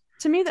things in.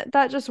 To me,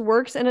 that just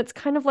works. And it's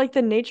kind of like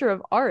the nature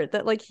of art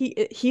that like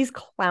he's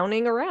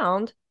clowning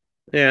around.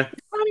 Yeah. He's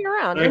clowning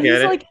around. And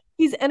he's like,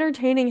 he's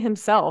entertaining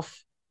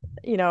himself,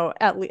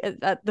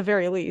 at the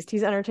very least.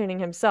 He's entertaining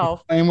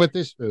himself. And with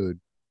this food.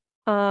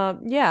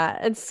 Yeah.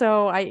 And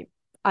so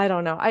I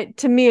don't know.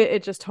 To me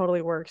it just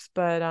totally works,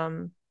 but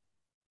I'm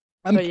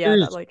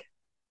curious,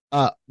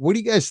 what do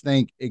you guys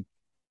think?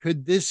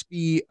 Could this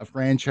be a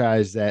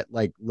franchise that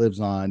like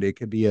lives on? It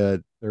could be a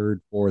third,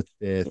 fourth,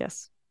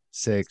 fifth,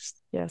 sixth.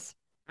 Yes.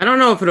 I don't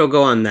know if it'll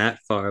go on that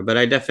far, but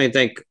I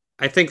definitely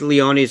think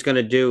Leone's going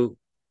to do.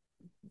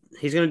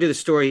 He's going to do the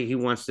story he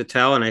wants to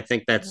tell, and I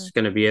think that's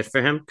going to be it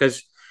for him.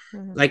 Because,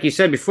 like you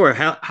said before,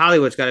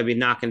 Hollywood's got to be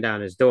knocking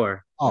down his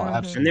door. Oh,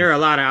 absolutely. And there are a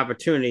lot of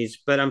opportunities,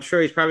 but I'm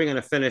sure he's probably going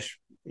to finish.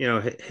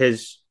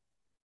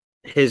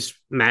 His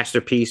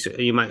masterpiece,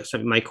 you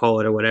might call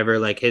it or whatever,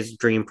 like his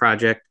dream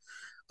project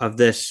of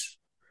this,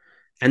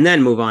 and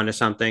then move on to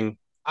something.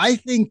 I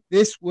think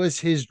this was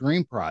his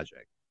dream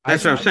project.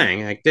 That's what I'm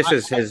saying. Like this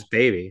is his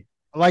baby.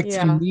 Like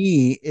to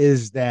me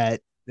is that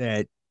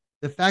the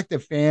fact that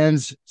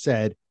fans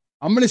said,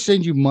 "I'm going to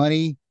send you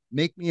money,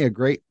 make me a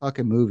great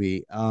fucking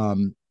movie,"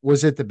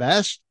 Was it the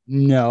best?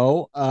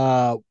 No.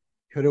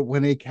 Could it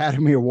win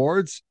Academy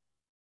Awards?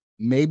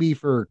 Maybe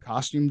for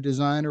costume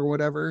design or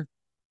whatever.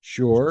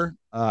 Sure.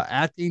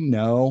 Acting,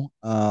 no.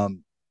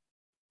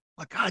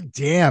 But god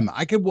damn,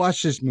 I could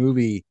watch this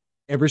movie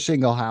every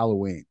single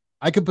Halloween.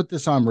 I could put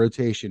this on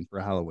rotation for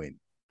Halloween.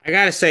 I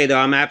gotta say though,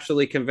 I'm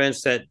absolutely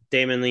convinced that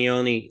Damon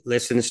Leone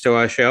listens to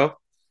our show.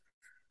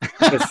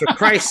 Because for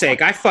Christ's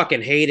sake, I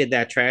fucking hated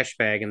that trash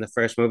bag in the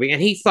first movie,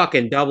 and he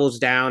fucking doubles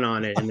down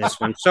on it in this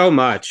one so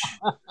much.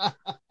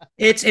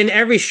 It's in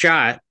every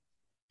shot.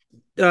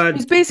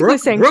 He's basically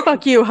saying,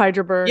 fuck you,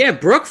 Hydraberg. Yeah,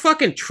 Brooke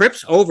fucking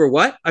trips over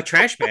what? A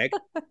trash bag.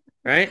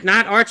 Right?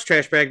 Not Art's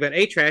trash bag, but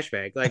a trash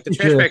bag. Like, the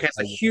trash bag has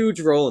a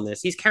huge role in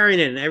this. He's carrying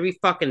it in every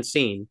fucking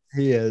scene.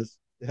 He is.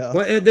 Yeah.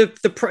 Well,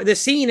 the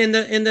scene in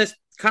the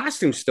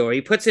costume store,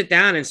 he puts it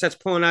down and starts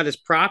pulling out his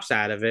props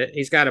out of it.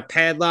 He's got a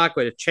padlock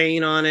with a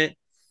chain on it.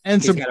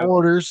 And some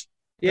quarters.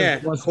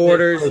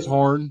 Quarters. His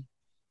horn.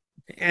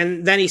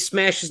 And then he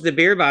smashes the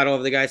beer bottle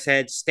over the guy's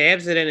head,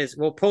 stabs it in his,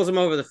 pulls him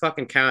over the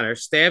fucking counter,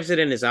 stabs it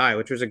in his eye,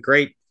 which was a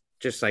great,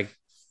 just like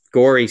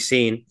gory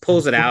scene,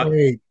 pulls it out.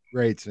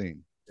 Great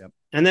scene. Yep.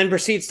 And then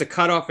proceeds to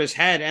cut off his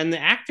head. And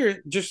the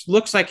actor just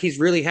looks like he's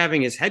really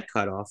having his head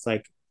cut off.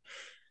 Like,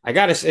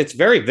 it's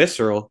very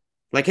visceral.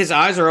 Like, his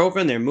eyes are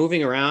open, they're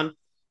moving around.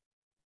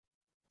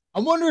 I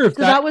wonder if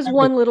that was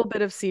one little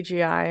bit of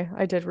CGI.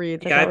 I did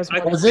read that. Yeah,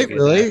 that was it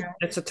really?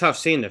 It's a tough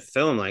scene to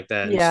film like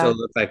that and still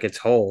look like it's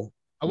whole.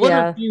 I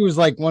wonder if he was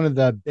like one of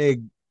the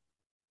big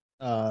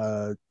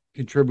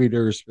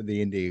contributors for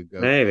the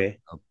Indiegogo. Maybe.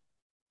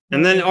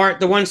 And then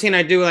Art, the one scene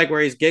I do like where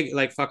he's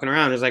fucking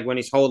around is like when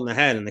he's holding the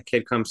head and the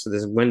kid comes to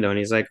this window and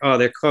he's like, "Oh,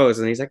 they're closed,"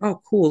 and he's like,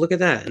 "Oh, cool, look at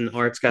that." And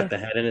Art's got the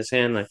head in his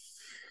hand, like.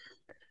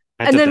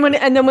 And then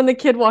when the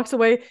kid walks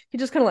away, he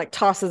just kind of like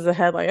tosses the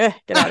head, like,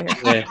 get out of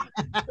here.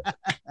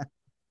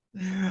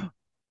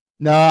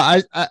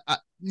 No,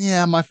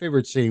 yeah, my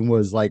favorite scene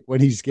was like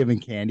when he's giving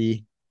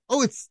candy.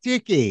 Oh, it's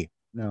sticky.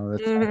 No,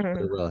 that's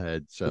the real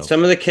head. So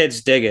some of the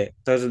kids dig it.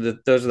 Those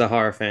are the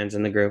horror fans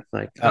in the group.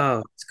 Like,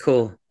 oh, it's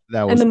cool.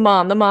 And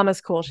the mom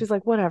is cool. She's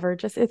like, whatever,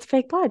 it's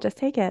fake blood, just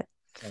take it.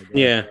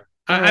 Yeah,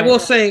 I will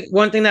say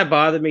one thing that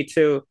bothered me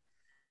too.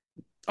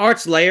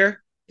 Art's lair.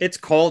 It's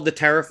called the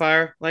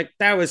Terrifier. Like,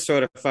 that was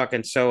sort of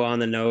fucking so on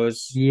the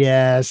nose.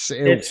 Yes.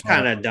 It's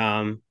kind of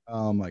dumb.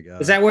 Oh my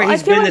god. Is that where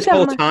he's been this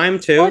whole time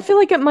too? Well, I feel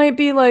like it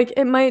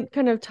might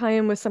kind of tie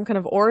in with some kind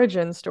of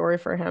origin story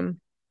for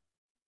him.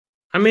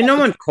 I mean, no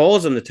one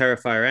calls him the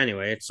Terrifier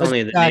anyway. It's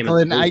only the name of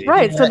the movie.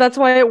 Right, so that's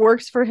why it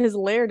works for his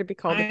lair to be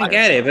called the Terrifier. I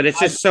get it, but it's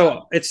just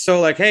so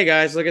like, hey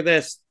guys, look at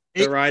this.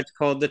 The ride's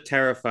called the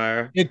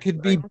Terrifier. It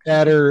could be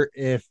better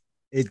if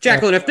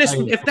Jacqueline, if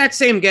that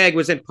same gag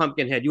was in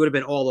Pumpkinhead, you would have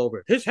been all over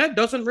it. His head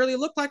doesn't really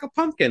look like a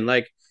pumpkin.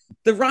 Like,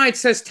 the ride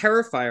says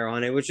Terrifier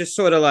on it, which is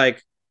sort of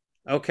like,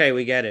 okay,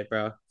 we get it,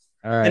 bro.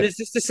 All right. And is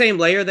this the same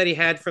layer that he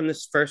had from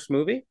this first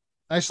movie?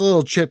 Nice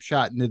little chip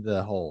shot into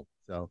the hole.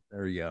 So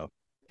there you go.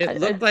 It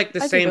looked like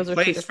the same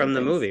place from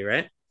the movie,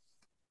 right?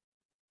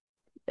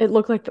 It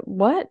looked like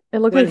what? It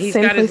looked when like he's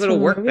got his little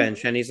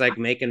workbench and he's like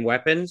making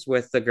weapons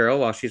with the girl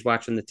while she's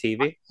watching the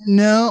TV.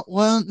 No,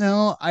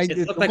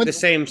 it looked like the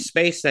same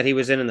space that he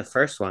was in the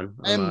first one.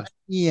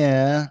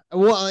 Yeah,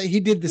 well, he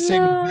did the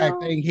same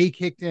exact thing. He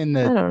kicked in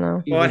the. I don't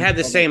know. Well, it had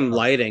the same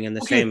lighting and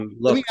the same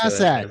look. Let me ask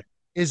that.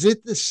 Is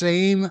it the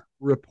same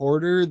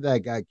reporter that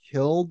got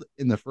killed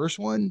in the first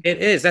one?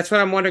 It is. That's what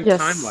I'm wondering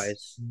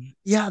time-wise.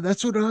 Yeah,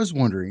 that's what I was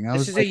wondering.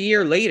 This is a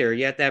year later,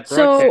 yet that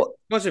broadcast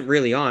wasn't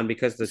really on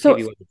because the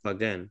TV wasn't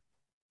plugged in.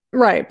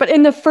 Right, but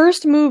in the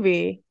first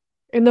movie,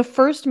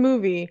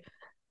 the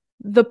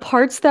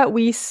parts that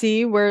we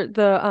see where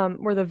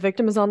the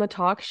victim is on the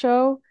talk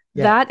show,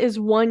 that is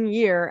 1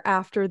 year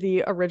after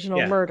the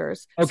original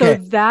murders. Okay.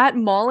 So that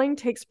mauling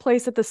takes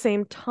place at the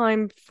same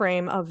time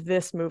frame of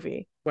this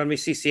movie. When we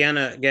see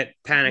Sienna get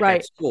panicked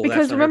at school,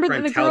 because that's remember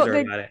when her friend the girl tells her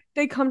about it.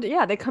 They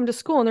come to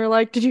school and they're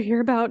like, "Did you hear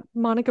about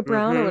Monica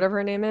Brown or whatever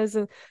her name is?"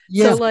 And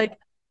yes. so like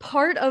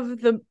part of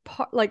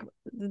like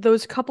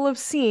those couple of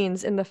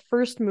scenes in the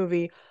first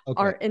movie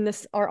are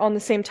on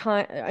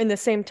the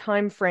same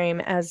time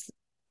frame as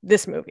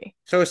this movie.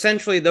 So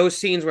essentially those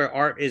scenes where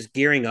Art is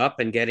gearing up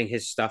and getting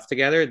his stuff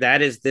together,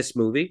 that is this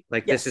movie.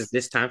 Like this is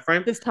this time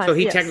frame. So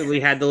he technically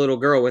had the little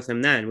girl with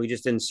him then. We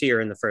just didn't see her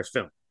in the first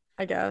film,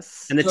 I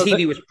guess. And the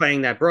TV was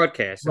playing that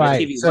broadcast. And right.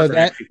 The TV wasn't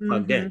actually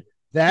plugged in.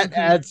 That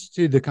adds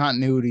to the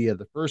continuity of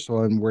the first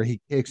one where he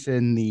kicks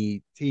in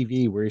the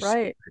TV where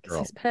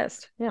he's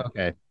pissed. Yeah.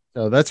 Okay.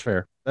 So that's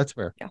fair.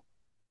 Yeah.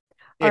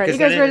 All right, you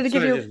guys ready to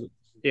give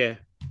your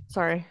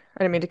Sorry,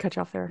 I didn't mean to cut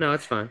you off there. No,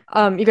 it's fine.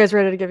 You guys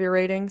ready to give your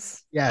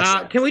ratings?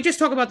 Yes. Can we just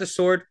talk about the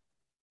sword?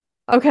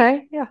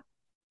 Okay, yeah.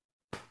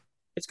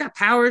 It's got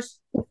powers.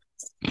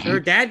 Her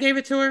dad gave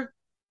it to her.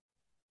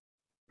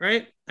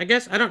 Right? I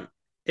guess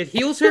it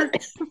heals her.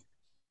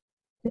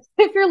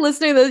 If you're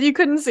listening to this, you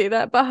couldn't see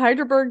that, but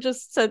Hydraberg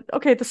just said,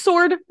 okay, the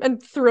sword,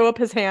 and threw up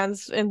his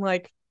hands in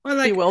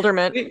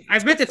bewilderment.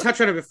 I've meant to touch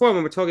on it before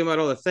when we're talking about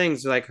all the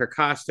things like her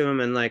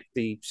costume and like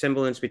the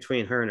semblance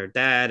between her and her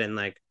dad and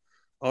like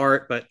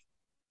Art, but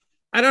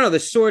I don't know. The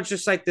sword's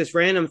just like this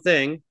random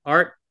thing.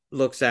 Art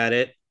looks at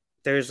it.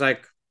 There's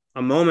like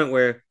a moment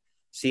where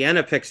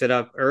Sienna picks it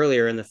up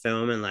earlier in the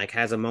film and like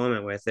has a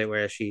moment with it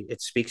where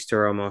it speaks to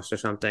her almost or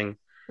something.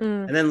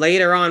 Mm, And then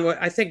later on,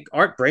 what I think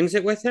Art brings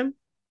it with him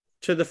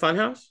to the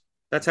funhouse.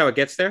 That's how it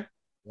gets there.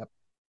 Yep.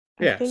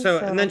 I Yeah. think So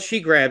and then so. she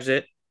grabs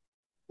it,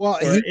 Well,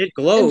 or it And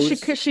glows,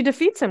 she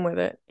defeats him with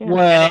it. Yeah. and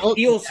it well,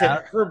 heals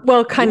yeah, her. Her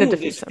Well, kind of wound is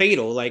defeats him.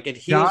 fatal. Like it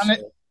heals John, her.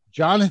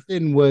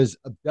 Jonathan was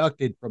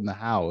abducted from the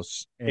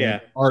house, and Yeah.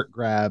 Art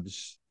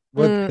grabs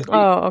what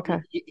Oh, okay.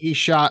 he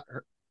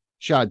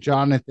shot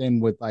Jonathan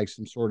with like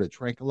some sort of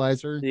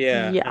tranquilizer.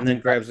 Yeah, Yeah. and then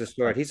grabs the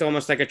sword. He's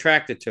almost like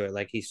attracted to it,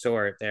 like he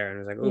saw it there and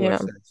was like, "Oh, Yeah.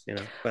 what's this?" You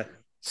know. But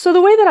So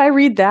the way that I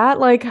read that,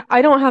 like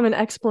I don't have an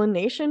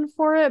explanation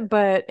for it,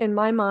 but in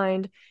my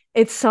mind,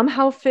 it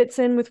somehow fits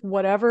in with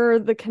whatever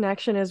the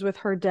connection is with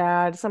her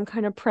dad, some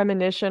kind of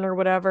premonition or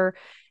whatever.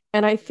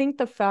 And I think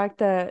the fact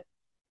that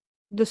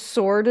the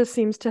sword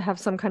seems to have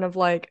some kind of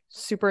like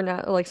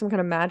supernatural, like some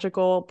kind of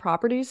magical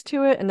properties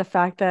to it, and the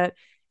fact that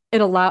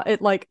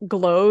it like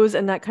glows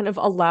and that kind of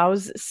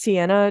allows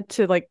Sienna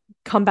to like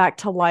come back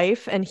to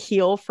life and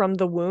heal from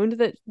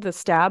the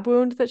stab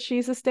wound that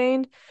she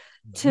sustained.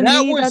 To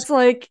That me, was that's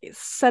like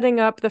setting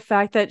up the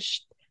fact that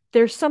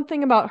there's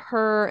something about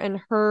her and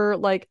her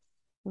like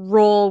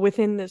role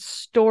within this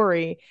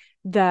story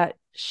that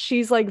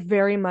she's like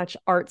very much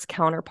Art's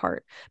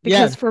counterpart,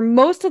 yeah, because for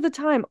most of the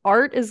time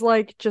Art is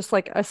like just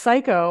like a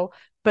psycho,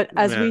 but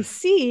as yeah. we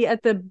see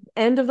at the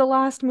end of the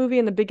last movie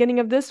and the beginning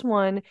of this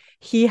one,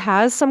 he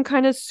has some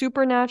kind of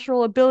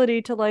supernatural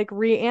ability to like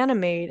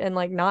reanimate and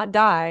like not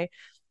die.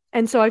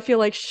 And so I feel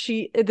like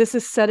this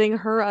is setting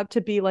her up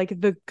to be like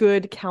the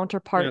good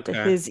counterpart to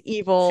Okay. his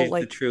evil She's the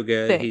like true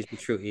good. thing. He's the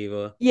true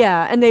evil.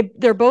 Yeah, and they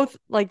both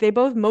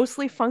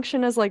mostly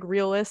function as like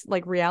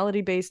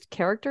reality based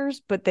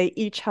characters, but they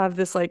each have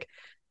this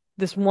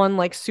one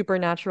like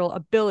supernatural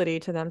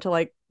ability to them to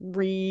like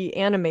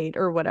reanimate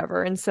or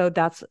whatever. And so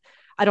that's,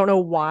 I don't know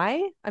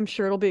why. I'm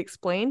sure it'll be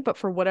explained, but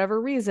for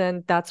whatever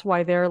reason, that's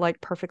why they're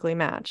like perfectly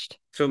matched.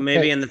 So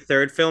maybe in the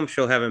third film,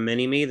 she'll have a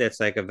mini me that's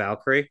like a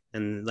Valkyrie,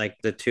 and like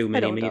the two I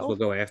mini don't me's will know.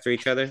 go after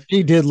each other.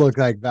 she did look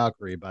like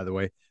Valkyrie, by the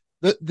way.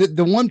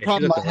 The one Yeah, she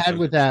problem looked I had awesome.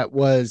 with that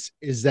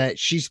is that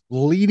she's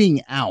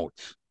bleeding out,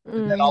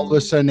 and then all of a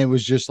Mm. sudden it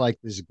was just like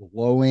this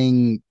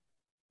glowing,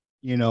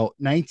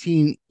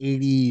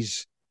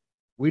 1980s.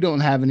 We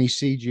don't have any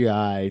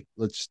CGI.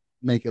 Let's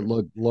make it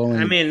look I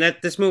glowing. mean,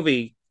 that this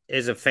movie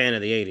is a fan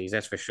of the '80s,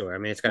 that's for sure. I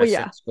mean, it's got a Well,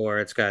 yeah. synth score,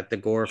 it's got the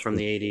gore from Sure.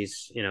 the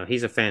 '80s. You know,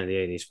 he's a fan of the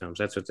 '80s films.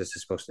 That's what this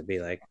is supposed to be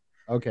like.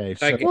 Okay,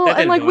 So so Well, that and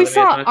didn't like we bother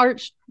me as saw much.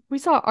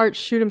 Art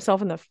shoot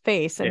himself in the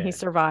face and he Yeah.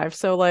 survived.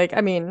 So like,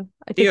 I mean,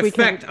 I The think we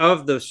can. effect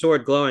of the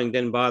sword glowing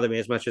didn't bother me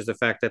as much as the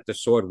fact that the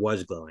sword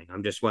was glowing.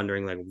 I'm just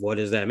wondering, like, what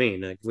does that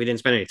mean? Like, we didn't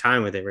spend any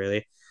time with it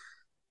really,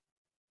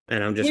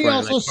 and I'm just we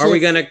wondering, like, also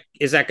said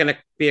is that gonna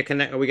be a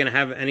connect? Are we gonna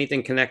have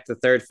anything connect the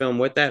third film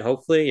with that?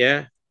 Hopefully,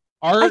 yeah.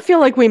 I art. feel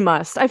like we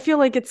must. I feel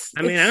like it's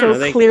I mean, it's I don't so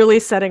know. clearly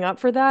setting up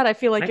for that. I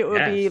feel like I it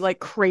would be guess like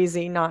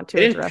crazy not to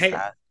they didn't address pay,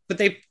 that. but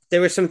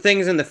there were some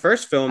things in the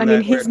first I film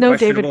mean, that were he's no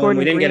David questionable, and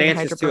we Gordon didn't get Green,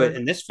 answers to it Hyderbird.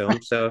 in this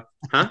film. So,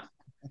 huh?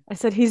 I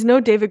said he's no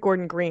David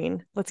Gordon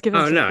Green. Let's give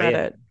him Oh some no, yeah,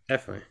 credit.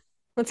 definitely.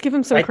 Let's give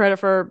him some I credit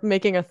for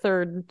making a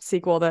third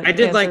sequel I that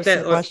did like answers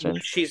some that when questions.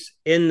 she's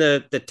in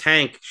the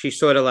tank. She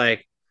sort of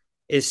like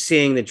is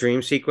seeing the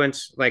dream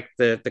sequence, like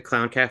the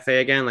clown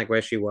cafe again, like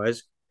where she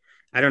was.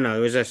 I don't know.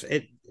 It was just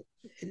it.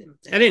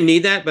 I didn't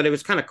need that, but it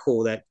was kind of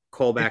cool that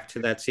callback to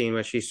that scene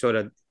where she's sort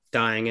of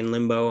dying in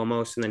limbo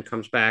almost, and then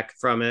comes back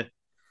from it.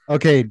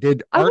 Okay,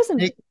 I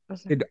wasn't.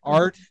 did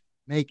Art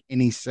make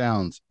any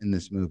sounds in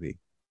this movie?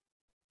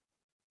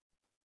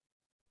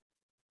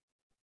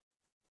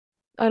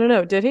 I don't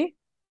know. Did he?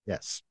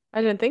 Yes.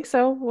 I didn't think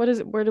so. What is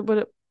it? Where does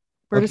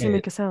he Okay,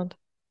 make a sound?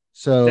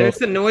 so There's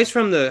the noise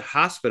from the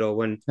hospital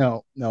when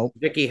no, no,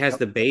 Vicky has no,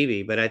 the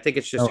baby, but I think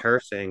it's just no, her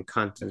saying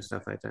cunt and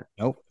stuff like that.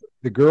 no.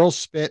 The girl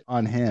spit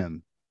on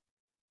him.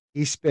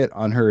 He spit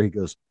on her. He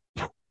goes,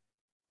 and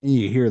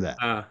you hear that.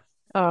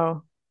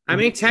 Oh, I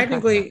mean, okay.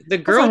 technically,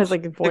 That's not his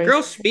like the voice.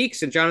 girl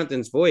speaks in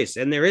Jonathan's voice,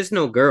 and there is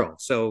no girl,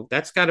 so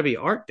that's got to be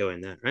Art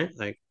doing that, right?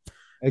 Like,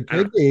 It I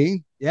don't could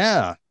be.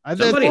 Yeah. I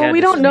bet. Somebody Well, had we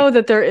to don't speak. know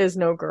that there is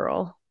no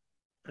girl.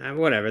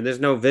 Whatever. There's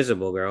no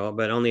visible girl,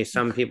 but only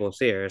some people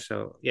see her.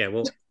 So yeah,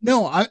 well,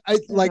 No, I I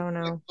don't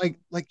know.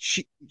 like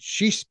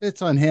she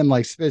spits on him,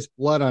 like spits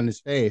blood on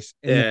his face,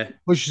 and then yeah,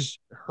 pushes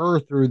her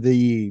through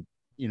the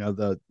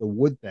the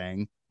wood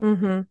thing,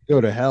 Mm-hmm.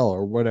 go to hell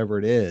or whatever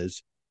it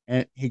is.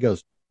 And he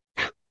goes,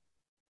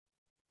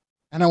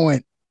 and I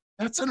went,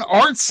 that's an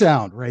Art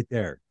sound right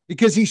there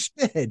because he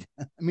spit.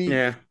 I mean,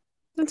 yeah.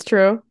 That's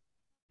true.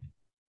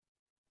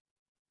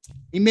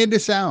 he made the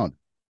sound.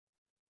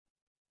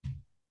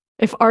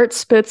 If Art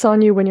spits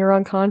on you when you're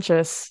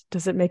unconscious,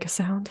 does it make a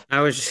sound?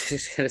 I was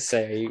just gonna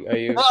say, are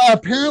you?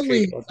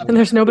 Apparently, And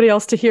there's nobody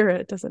else to hear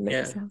it. Does it make a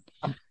Yeah. sound?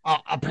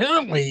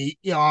 apparently,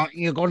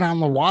 you go down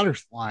the water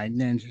slide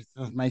and it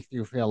just makes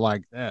you feel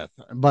like this.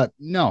 But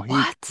no,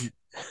 What?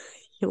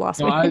 You lost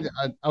no, me.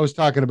 I was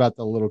talking about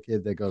the little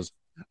kid that goes,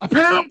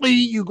 Apparently,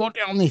 you go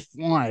down this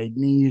slide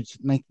and you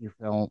just make you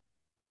feel.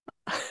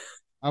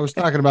 I was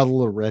talking about the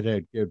little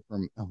redhead kid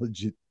from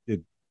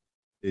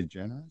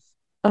DeGeneres.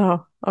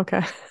 Oh,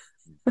 okay.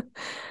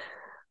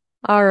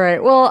 All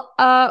right. Well,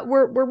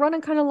 we're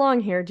running kind of long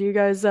here. Do you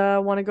guys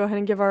want to go ahead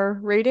and give our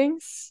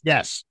ratings?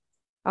 Yes.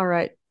 All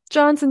right.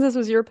 John, since this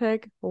was your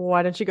pick,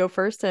 why don't you go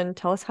first and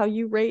tell us how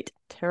you rate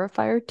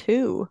Terrifier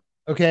 2?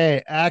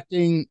 Okay,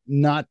 acting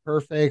not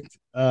perfect.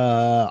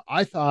 Uh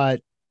I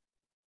thought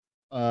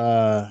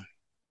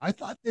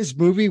this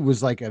movie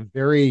was like a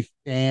very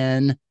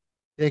fan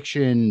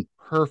fiction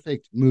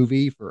perfect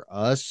movie for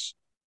us.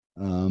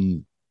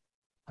 Um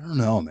I don't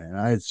know, man.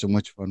 I had so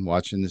much fun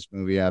watching this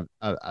movie. I've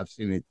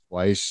seen it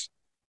twice.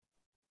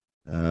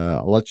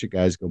 I'll let you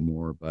guys go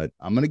more, but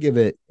I'm gonna give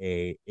it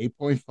a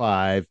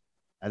 8.5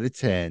 out of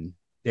 10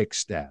 dick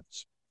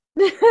stabs.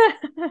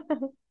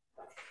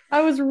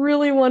 I was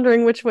really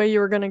wondering which way you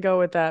were going to go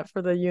with that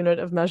for the unit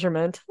of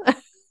measurement.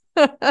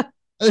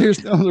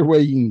 There's no other way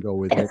you can go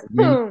with it. I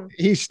mean,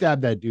 he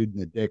stabbed that dude in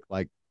the dick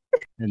like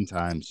 10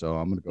 times, so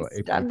I'm gonna go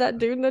 8. Stab that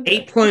dude in the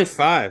dick.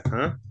 8.5,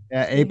 huh?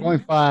 Yeah,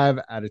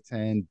 8.5 out of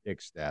 10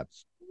 dick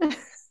stabs.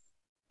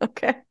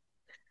 Okay.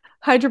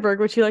 Hydraberg,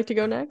 would you like to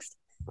go next?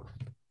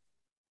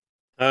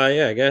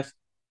 Yeah, I guess.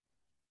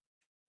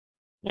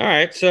 All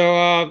right,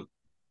 so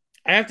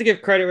I have to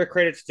give credit where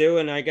credit's due,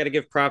 and I got to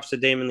give props to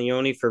Damon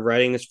Leone for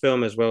writing this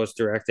film as well as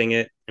directing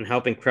it and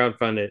helping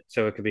crowdfund it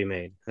so it could be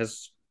made.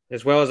 As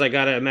well as I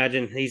got to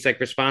imagine he's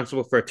like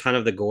responsible for a ton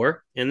of the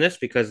gore in this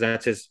because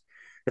that's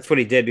what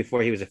he did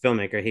before he was a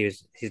filmmaker.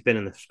 He's been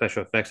in the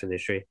special effects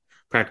industry,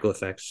 practical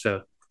effects.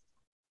 So,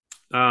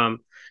 and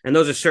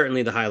those are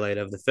certainly the highlight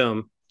of the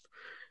film.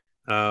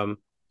 Um,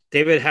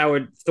 David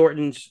Howard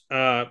Thornton's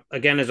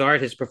again his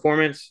art, his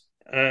performance.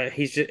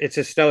 It's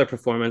a stellar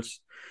performance.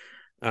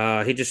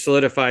 He just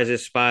solidifies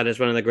his spot as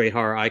one of the great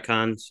horror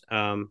icons.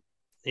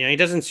 He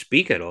doesn't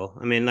speak at all.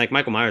 I mean, like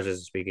Michael Myers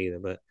doesn't speak either,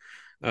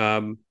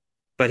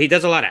 but he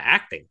does a lot of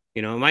acting.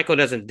 Michael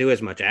doesn't do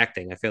as much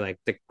acting. I feel like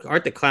the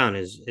Art the Clown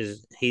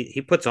is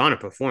he puts on a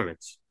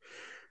performance.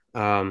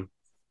 Um,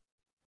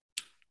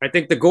 I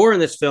think the gore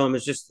in this film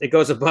is just it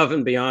goes above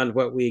and beyond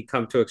what we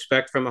come to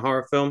expect from a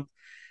horror film,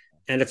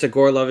 and it's a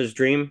gore lover's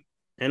dream.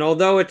 And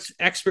although it's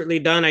expertly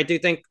done, I do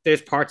think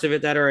there's parts of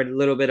it that are a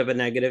little bit of a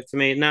negative to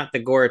me. Not the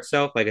gore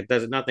itself, like it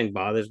does nothing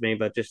bothers me,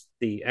 but just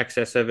the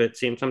excess of it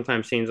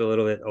sometimes seems a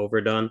little bit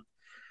overdone.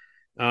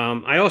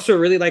 I also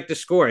really like the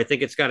score. I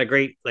think it's got a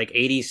great like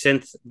 80s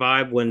synth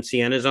vibe when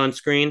Sienna's on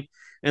screen,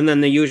 and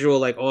then the usual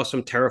like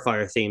awesome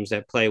Terrifier themes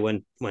that play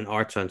when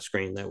Art's on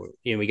screen that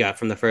we got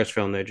from the first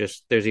film.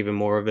 There's even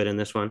more of it in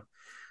this one.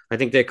 I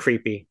think they're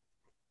creepy.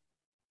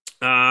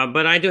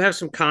 But I do have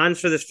some cons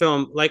for this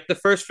film. Like the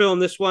first film,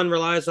 this one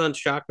relies on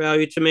shock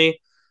value to me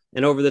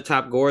and over the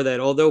top gore that,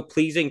 although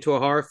pleasing to a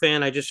horror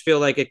fan, I just feel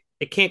like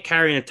it can't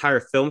carry an entire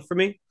film for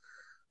me.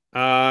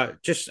 Like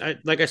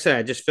I said,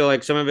 I just feel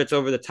like some of it's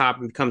over the top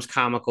and becomes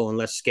comical and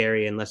less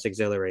scary and less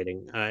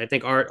exhilarating. I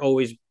think Art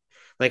always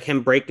like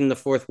him breaking the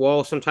fourth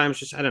wall. Sometimes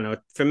just I don't know.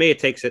 For me, it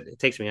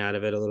takes me out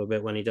of it a little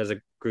bit when he does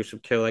a gruesome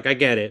kill. Like I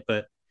get it,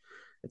 but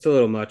it's a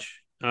little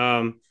much.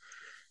 I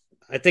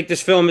think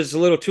this film is a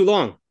little too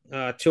long.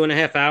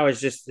 2.5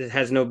 hours just it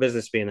has no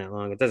business being that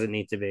long. It doesn't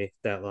need to be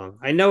that long.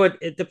 I know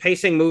the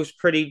pacing moves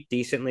pretty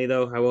decently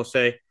though, I will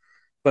say,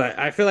 but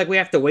I feel like we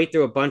have to wait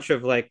through a bunch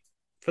of like,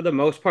 for the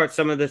most part,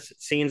 some of the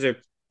scenes are,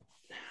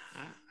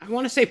 I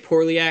want to say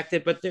poorly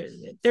acted, but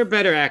they're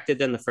better acted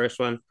than the first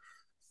one.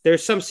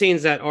 There's some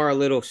scenes that are a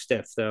little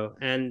stiff though,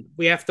 and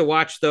we have to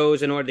watch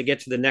those in order to get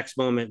to the next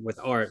moment with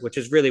Art, which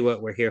is really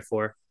what we're here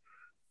for.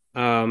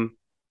 Um,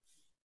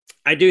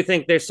 I do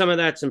think there's some of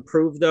that's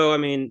improved though. I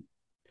mean,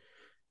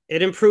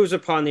 it improves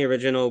upon the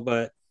original,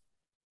 but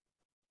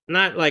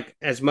not like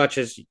as much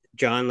as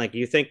John, like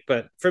you think.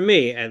 But for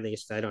me, at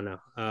least, I don't know.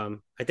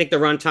 I think the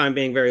runtime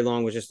being very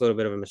long was just a little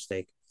bit of a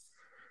mistake.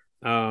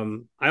 I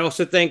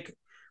also think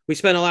we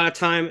spent a lot of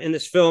time in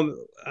this film.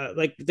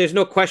 Like, there's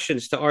no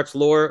questions to Art's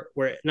lore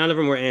where none of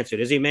them were answered.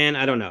 Is he man?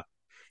 I don't know.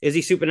 Is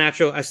he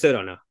supernatural? I still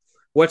don't know.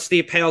 What's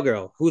the pale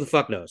girl? Who the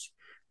fuck knows?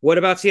 What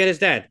about Sienna's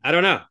dad? I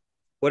don't know.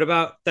 What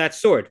about that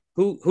sword?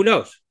 Who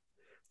knows?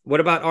 What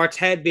about Art's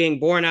head being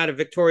born out of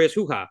Victoria's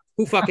hoo-ha?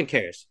 Who fucking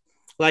cares?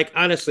 Like,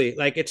 honestly,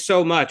 like, it's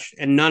so much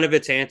and none of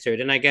it's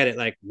answered. And I get it.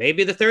 Like,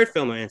 maybe the third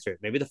film will answer it.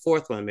 Maybe the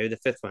fourth one. Maybe the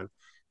fifth one.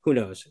 Who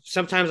knows?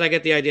 Sometimes I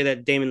get the idea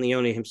that Damon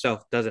Leone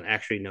himself doesn't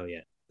actually know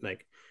yet.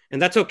 Like,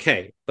 and that's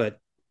okay. But,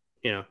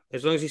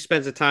 as long as he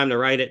spends the time to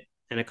write it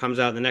and it comes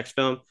out in the next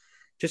film,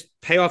 just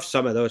pay off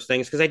some of those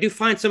things. Because I do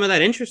find some of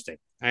that interesting.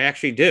 I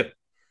actually do.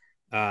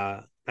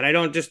 But I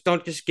don't just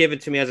give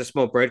it to me as a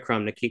small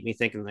breadcrumb to keep me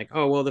thinking like,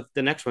 oh, well,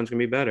 the next one's gonna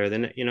be better.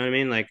 Then you know what I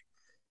mean? Like,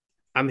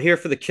 I'm here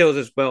for the kills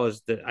as well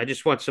as I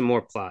just want some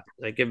more plot.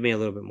 Like, give me a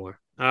little bit more.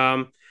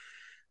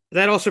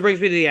 That also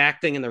brings me to the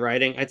acting and the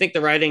writing. I think the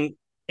writing,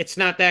 it's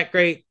not that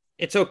great.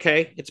 It's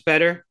okay. It's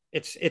better.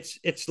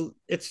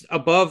 It's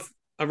above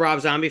a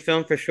Rob Zombie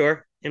film for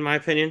sure, in my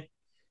opinion,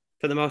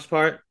 for the most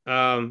part.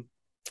 I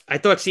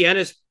thought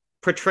Sienna's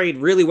portrayed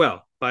really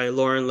well by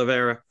Lauren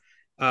Rivera.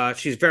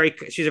 She's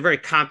a very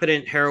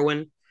competent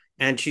heroine,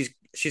 and she's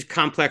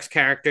complex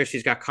character.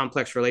 She's got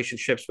complex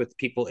relationships with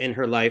people in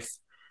her life.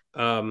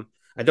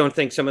 I don't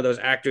think some of those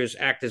actors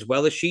act as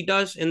well as she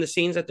does in the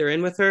scenes that they're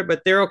in with her,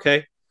 but they're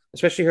okay.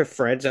 Especially her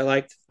Freds, I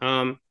liked.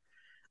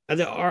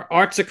 Our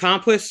art's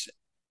accomplice,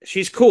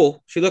 she's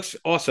cool. She looks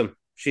awesome.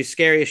 She's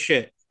scary as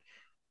shit.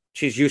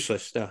 She's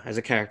useless though as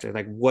a character.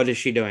 Like, what is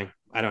she doing?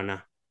 I don't know.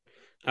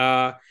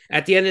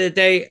 At the end of the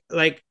day,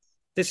 like,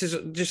 this is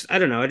just, I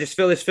don't know. I just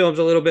feel this film's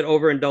a little bit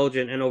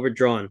overindulgent and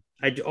overdrawn.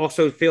 I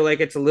also feel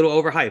like it's a little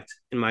overhyped,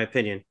 in my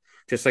opinion,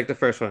 just like the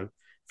first one,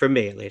 for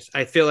me at least.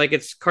 I feel like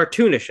it's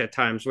cartoonish at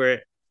times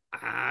where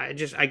I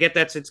get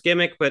that's its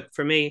gimmick, but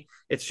for me,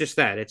 it's just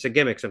that. It's a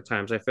gimmick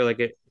sometimes. I feel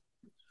like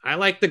I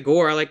like the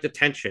gore, I like the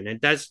tension.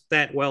 It does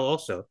that well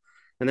also.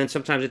 And then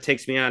sometimes it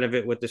takes me out of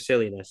it with the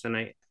silliness.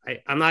 And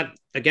I'm not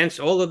against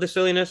all of the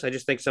silliness. I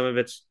just think some of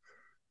it's,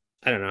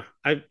 I don't know.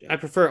 I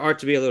prefer art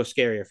to be a little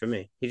scarier for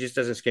me. He just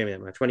doesn't scare me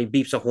that much. When he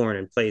beeps a horn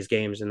and plays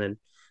games and then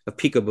a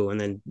peekaboo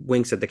and then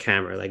winks at the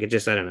camera, like, it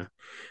just, I don't know.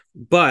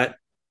 But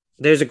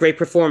there's a great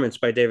performance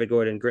by David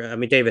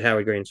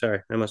Howard Green.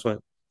 Sorry, I must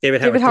want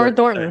David Howard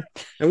Thornton.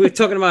 And we were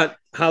talking about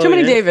Halloween. Too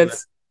many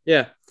Davids.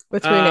 Yeah,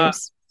 with three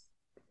names.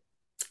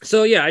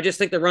 So yeah, I just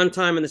think the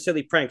runtime and the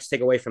silly pranks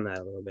take away from that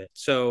a little bit.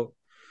 So,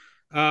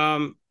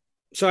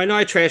 so I know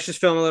I trashed this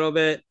film a little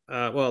bit,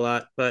 a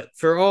lot, but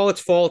for all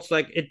its faults,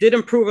 like, it did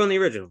improve on the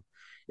original.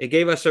 It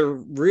gave us a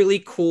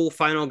really cool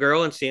final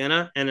girl in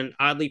Sienna and an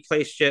oddly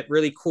placed yet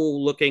really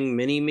cool looking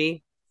mini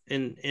me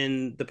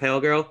in the pale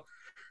girl.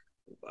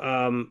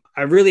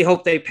 I really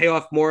hope they pay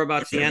off more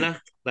about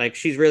Sienna. Like,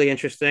 she's really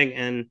interesting,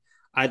 and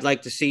I'd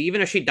like to see,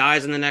 even if she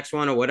dies in the next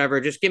one or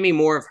whatever, just give me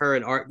more of her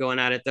and Art going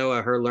at it,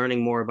 though, her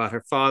learning more about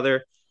her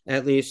father,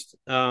 at least.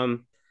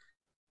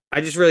 I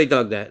just really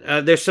dug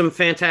that. There's some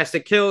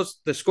fantastic kills.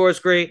 The score's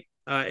great.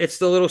 It's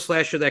the little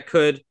slasher that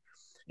could.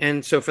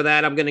 And so for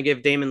that, I'm going to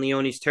give Damon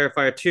Leone's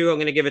Terrifier 2. I'm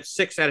going to give it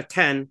 6 out of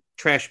 10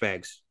 trash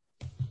bags.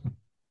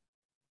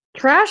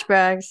 Trash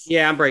bags?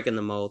 Yeah, I'm breaking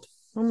the mold.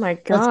 Oh my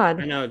God.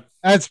 I know.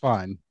 That's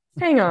fine.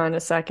 Hang on a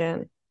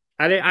second.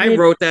 I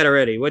wrote that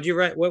already. What'd you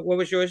write? What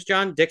was yours,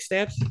 John? Dick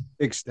Stabs?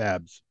 Dick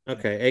Stabs.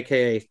 Okay,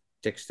 AKA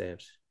Dick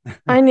Stabs.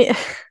 I need to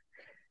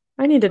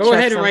check Go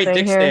ahead and write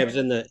Dick Stabs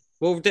in the...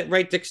 We'll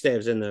write Dick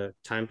Stabs in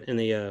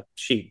the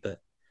sheet, but...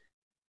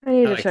 I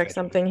need to check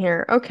something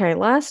here. Okay,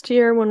 last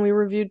year when we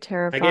reviewed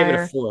Terrifier... I gave it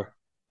a 4.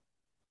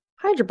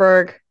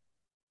 Hydraberg.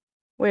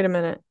 Wait a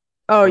minute.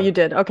 Oh, you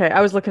did. Okay,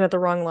 I was looking at the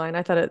wrong line.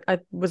 I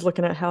was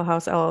looking at Hell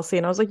House LLC,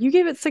 and I was like, you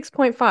gave it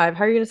 6.5.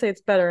 How are you going to say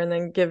it's better and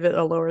then give it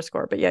a lower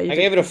score? But yeah, I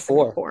gave it a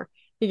 4.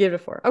 You gave it a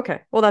 4. Okay,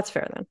 well, that's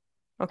fair then.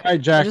 Okay, all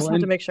right, Jacqueline, I just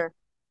wanted to make sure.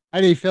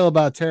 How do you feel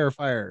about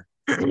Terrifier?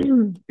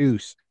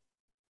 Deuce.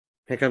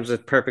 Here comes the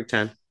perfect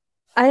 10.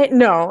 I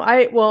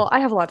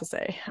have a lot to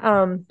say.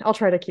 I'll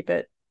try to keep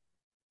it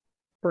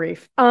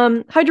brief.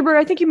 Hyderberg,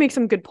 I think you make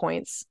some good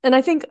points. And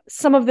I think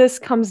some of this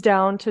comes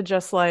down to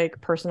just like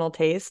personal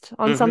taste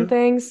on some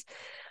things.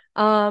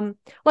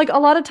 Like a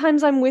lot of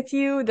times I'm with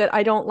you that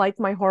I don't like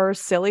my horror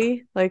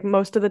silly. Like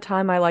most of the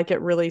time I like it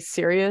really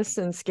serious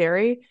and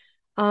scary.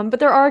 But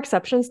there are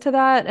exceptions to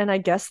that. And I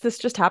guess this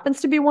just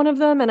happens to be one of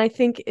them. And I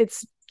think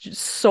it's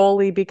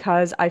solely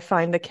because I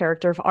find the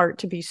character of Art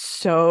to be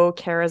so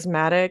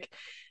charismatic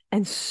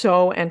and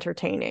so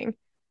entertaining.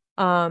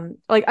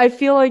 Like I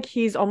feel like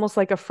he's almost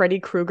like a Freddy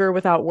Krueger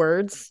without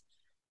words.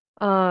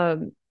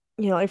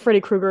 Like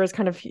Freddy Krueger is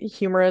kind of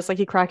humorous, like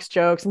he cracks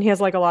jokes and he has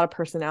like a lot of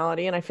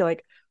personality, and I feel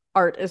like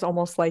Art is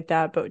almost like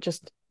that, but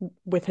just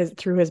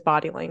through his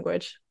body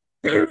language.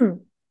 But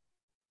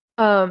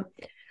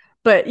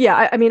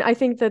yeah, I mean, I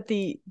think that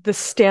the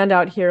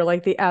standout here,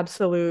 like the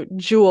absolute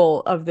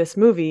jewel of this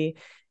movie,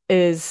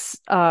 is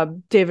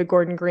David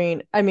Gordon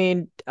Green. I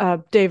mean,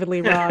 David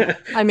Lee Roth.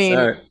 I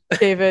mean,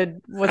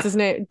 David, what's his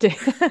name?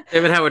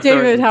 David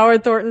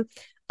Howard Thornton.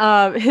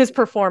 His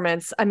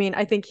performance. I mean,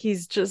 I think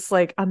he's just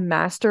like a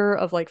master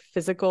of like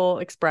physical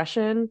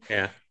expression.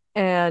 Yeah.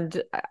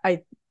 And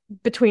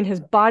between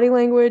his body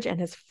language and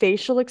his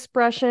facial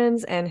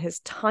expressions and his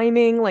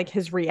timing, like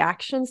his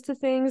reactions to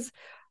things,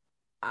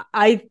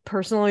 I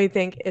personally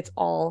think it's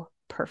all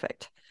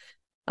perfect.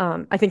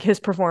 I think his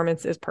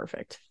performance is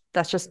perfect.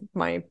 That's just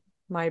my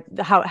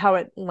how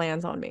it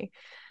lands on me.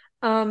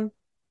 I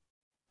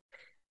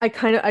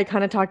kind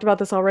of talked about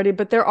this already,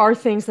 but there are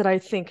things that I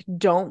think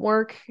don't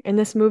work in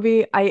this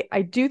movie.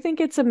 I do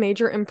think it's a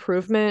major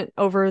improvement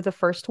over the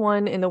first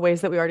one in the ways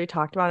that we already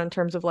talked about, in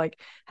terms of like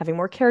having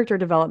more character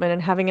development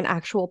and having an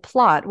actual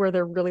plot where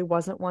there really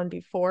wasn't one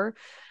before.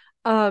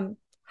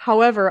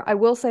 However, I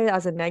will say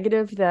as a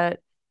negative that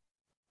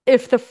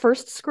if the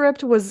first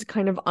script was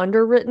kind of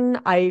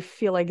underwritten, I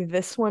feel like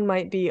this one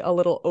might be a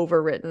little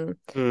overwritten.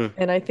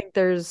 And I think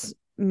there's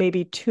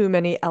maybe too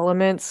many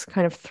elements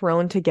kind of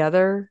thrown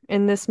together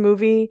in this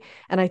movie.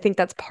 And I think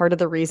that's part of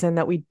the reason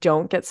that we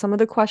don't get some of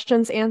the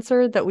questions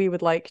answered that we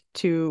would like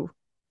to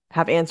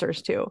have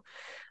answers to.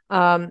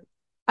 I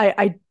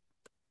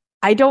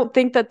don't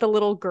think that the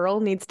little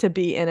girl needs to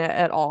be in it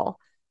at all.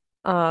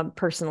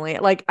 personally.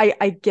 Like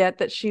I get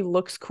that she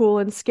looks cool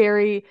and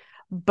scary,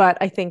 but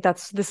I think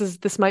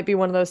this might be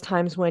one of those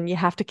times when you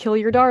have to kill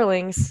your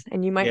darlings,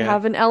 and you might Yeah.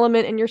 have an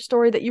element in your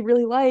story that you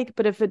really like,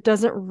 but if it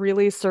doesn't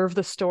really serve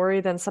the story,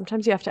 then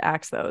sometimes you have to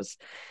axe those.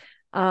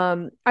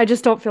 I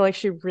just don't feel like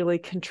she really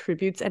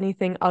contributes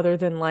anything other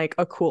than like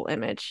a cool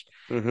image.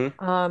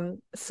 Mm-hmm.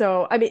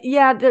 So I mean,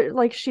 yeah,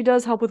 like she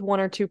does help with one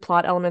or two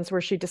plot elements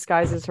where she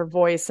disguises her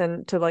voice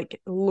and to like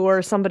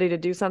lure somebody to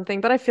do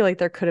something, but I feel like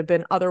there could have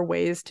been other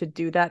ways to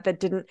do that that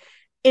didn't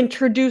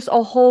introduce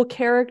a whole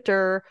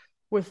character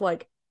with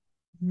like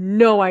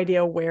no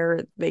idea where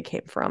they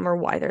came from or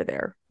why they're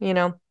there, you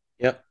know?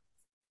 Yep.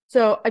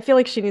 So I feel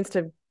like she needs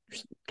to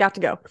got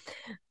to go.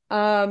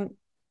 Um,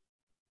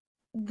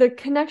 the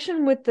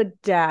connection with the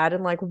dad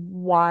and like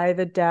why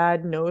the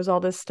dad knows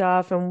all this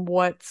stuff and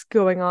what's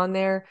going on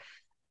there.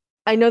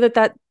 I know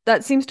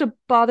that seems to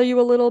bother you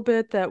a little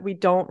bit that we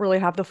don't really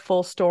have the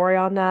full story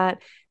on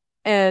that.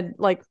 And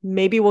like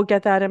maybe we'll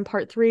get that in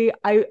part 3.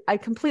 I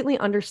completely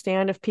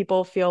understand if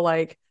people feel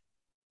like,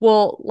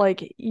 well,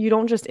 like you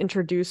don't just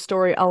introduce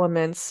story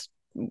elements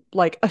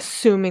like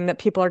assuming that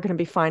people are going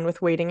to be fine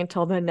with waiting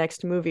until the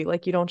next movie.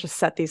 Like you don't just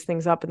set these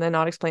things up and then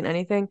not explain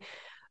anything.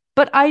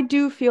 But I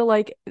do feel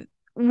like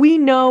we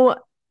know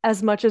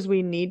as much as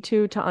we need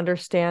to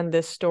understand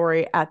this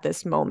story at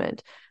this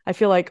moment. I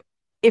feel like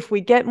if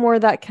we get more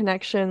of that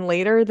connection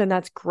later, then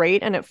that's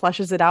great and it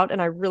fleshes it out.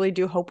 And I really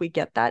do hope we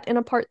get that in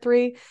a part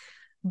 3.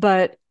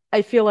 But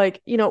I feel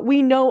like,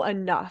 we know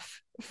enough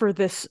for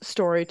this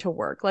story to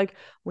work. Like,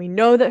 we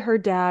know that her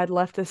dad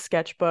left this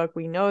sketchbook.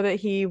 We know that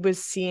he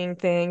was seeing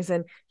things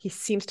and he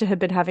seems to have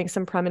been having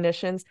some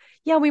premonitions.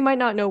 Yeah, we might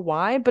not know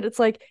why, but it's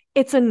like,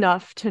 it's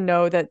enough to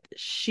know that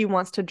she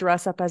wants to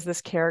dress up as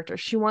this character.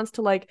 She wants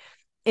to like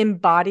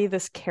embody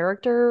this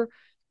character,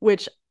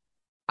 which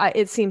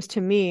it seems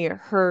to me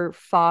her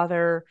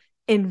father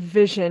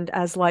envisioned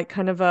as like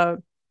kind of a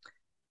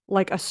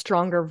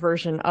stronger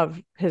version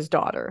of his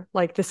daughter.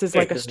 Like this is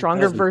Yeah, like a because it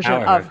stronger does version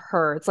empower of her.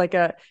 her.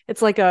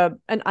 It's like an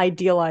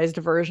idealized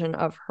version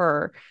of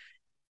her.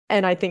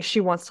 And I think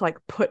she wants to like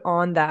put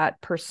on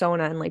that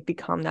persona and like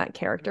become that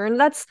character. And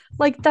that's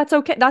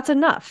okay. That's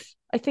enough.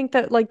 I think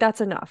that like that's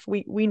enough.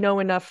 We know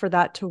enough for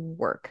that to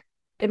work,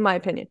 in my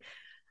opinion.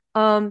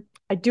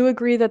 I do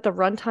agree that the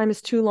runtime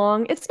is too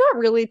long. It's not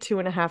really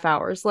 2.5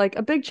 hours. Like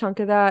a big chunk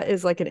of that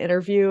is like an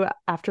interview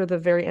after the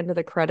very end of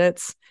the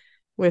credits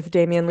with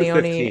Damian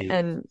Leone 2:15.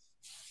 and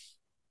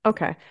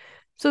okay.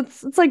 So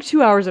it's like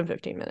 2 hours and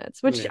 15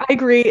 minutes, which Yeah. I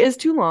agree is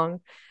too long.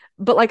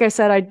 But like I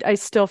said, I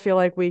still feel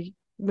like we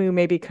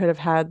maybe could have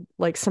had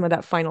like some of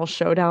that final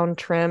showdown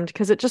trimmed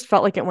because it just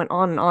felt like it went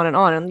on and on and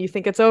on. And you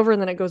think it's over and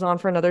then it goes on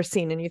for another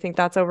scene, and you think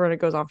that's over and it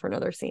goes on for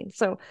another scene.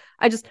 So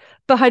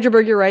but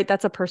Hydraberg, you're right.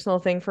 That's a personal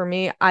thing for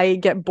me. I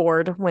get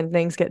bored when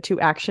things get too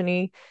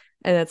actiony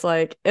and it's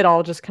like it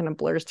all just kind of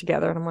blurs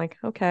together. And I'm like,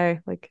 okay,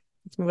 like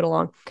let's move it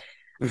along.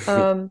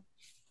 Um,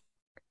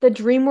 the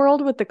dream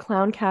world with the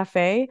clown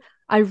cafe,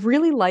 I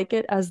really like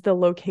it as the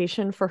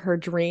location for her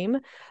dream.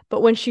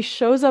 But when she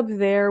shows up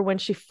there, when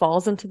she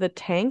falls into the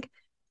tank,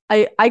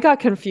 I got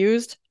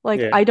confused. Like,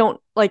 Yeah. I don't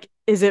like,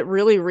 is it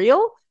really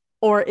real?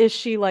 Or is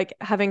she like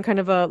having kind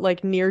of a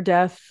like near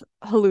death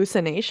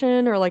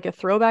hallucination or like a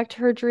throwback to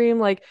her dream?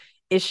 Like,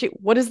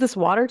 what is this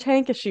water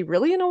tank? Is she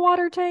really in a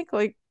water tank?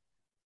 Like,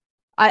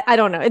 I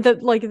don't know.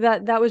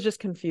 That was just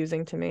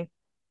confusing to me.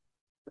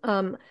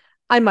 Um,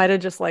 I might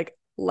have just like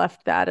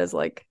left that as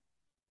like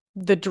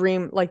the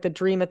dream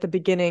at the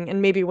beginning,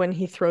 and maybe when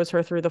he throws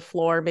her through the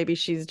floor, maybe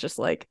she's just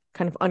like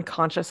kind of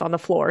unconscious on the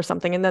floor or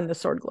something, and then the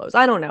sword glows.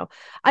 I don't know.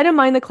 I didn't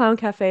mind the clown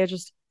cafe.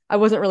 I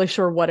wasn't really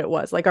sure what it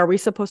was. Like, are we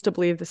supposed to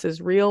believe this is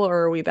real or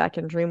are we back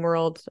in dream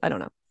world? I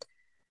don't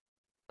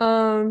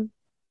know.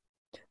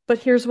 But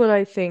here's what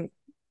I think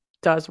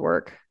does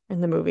work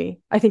in the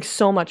movie. I think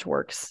so much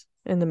works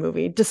in the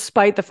movie,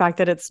 despite the fact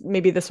that it's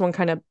maybe this one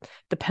kind of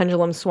the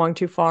pendulum swung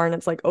too far and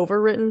it's like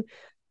overwritten.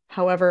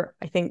 However,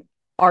 I think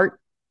Art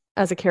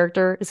as a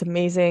character is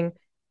amazing.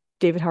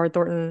 David Howard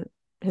Thornton,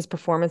 his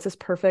performance is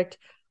perfect.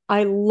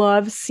 I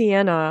love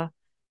Sienna.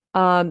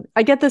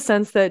 I get the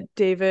sense that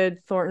David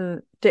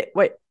Thornton,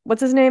 wait,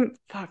 what's his name?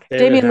 Fuck,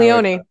 David Damien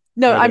Howard. Leone.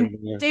 No, Oh, I'm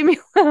yeah. Damien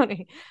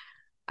Leone.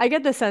 I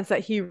get the sense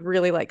that he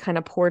really like kind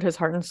of poured his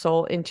heart and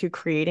soul into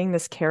creating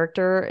this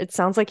character. It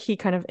sounds like he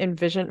kind of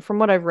envisioned, from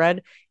what I've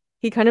read,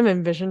 he kind of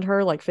envisioned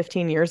her like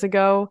 15 years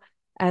ago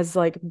as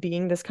like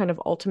being this kind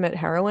of ultimate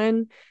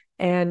heroine.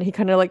 And he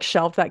kind of like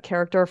shelved that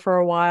character for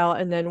a while.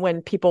 And then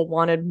when people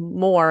wanted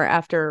more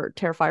after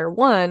Terrifier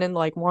 1 and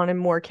like wanted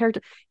more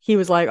character, he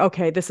was like,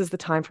 okay, this is the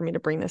time for me to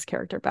bring this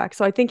character back.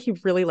 So I think he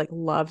really like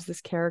loves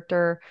this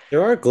character.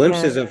 There are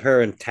glimpses And of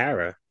her and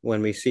Tara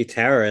when we see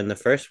Tara in the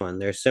first one.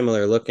 They're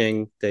similar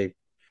looking. I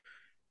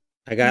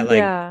got like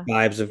yeah.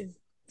 vibes of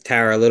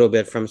Tara a little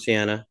bit from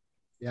Sienna.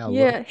 Yeah, look.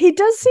 Yeah, he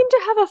does seem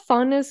to have a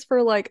fondness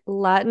for like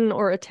Latin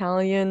or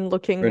Italian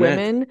looking Brunette.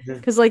 women Yeah.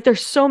 because like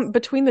there's so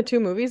between the two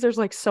movies there's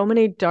like so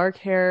many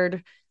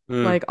dark-haired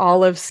Mm. like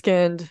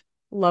olive-skinned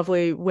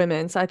lovely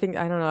women. So I think,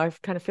 I don't know, I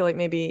kind of feel like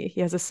maybe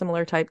he has a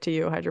similar type to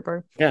you,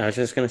 Hydraberg. Yeah, I was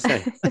just gonna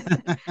say.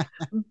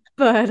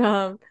 But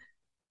All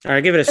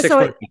right, give it a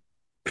so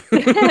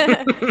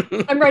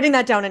 6.5. I'm writing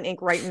that down in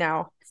ink right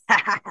now.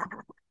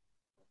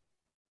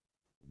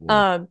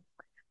 um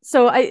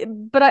so I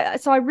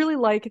really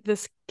like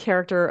this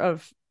character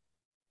of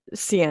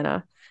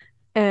Sienna.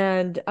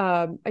 And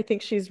I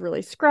think she's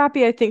really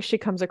scrappy. I think she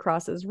comes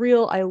across as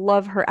real. I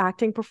love her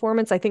acting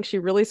performance. I think she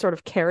really sort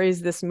of carries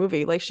this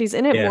movie. Like she's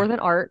in it Yeah. more than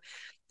Art.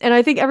 And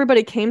I think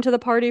everybody came to the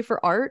party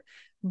for Art,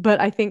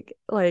 but I think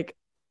like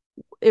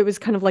it was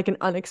kind of like an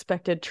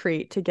unexpected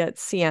treat to get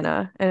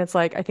Sienna. And it's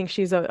like I think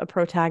she's a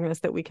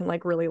protagonist that we can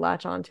like really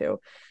latch onto.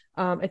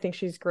 I think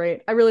she's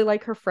great. I really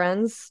like her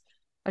friends.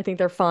 I think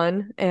they're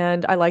fun,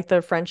 and I like the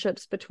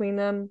friendships between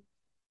them.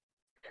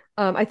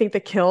 I think the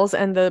kills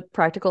and the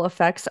practical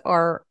effects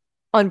are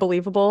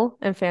unbelievable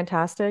and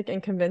fantastic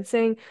and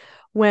convincing.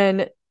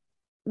 When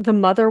the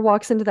mother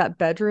walks into that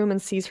bedroom and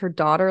sees her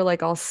daughter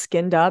like all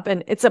skinned up,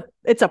 and it's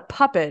a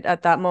puppet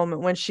at that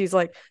moment when she's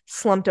like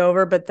slumped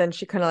over, but then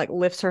she kind of like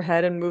lifts her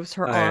head and moves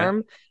her Oh yeah.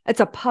 arm.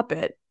 It's a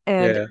puppet,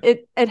 and Yeah.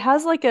 it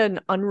has like an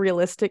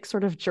unrealistic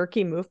sort of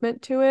jerky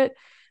movement to it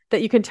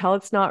that you can tell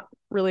it's not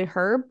really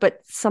her, but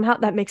somehow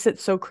that makes it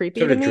so creepy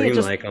Sort to of me.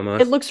 dreamlike It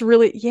almost. looks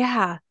really,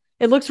 yeah,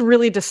 it looks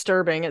really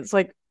disturbing. It's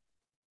like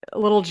a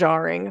little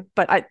jarring,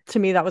 but to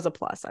me that was a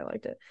plus. I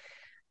liked it.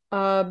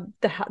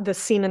 The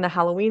scene in the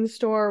Halloween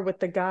store with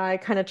the guy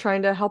kind of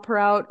trying to help her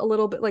out a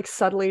little bit, like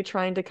subtly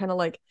trying to kind of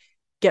like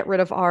get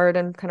rid of Art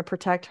and kind of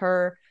protect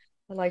her.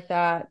 I like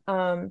that.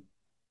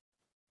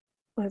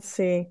 Let's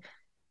see.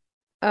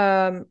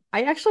 I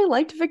actually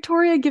liked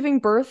Victoria giving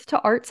birth to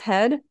Art's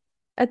head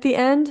at the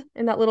end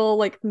in that little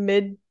like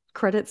mid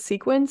credit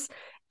sequence.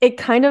 It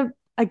kind of,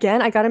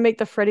 again, I got to make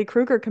the Freddy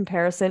Krueger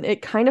comparison.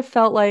 It kind of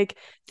felt like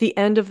the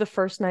end of the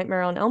first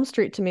Nightmare on Elm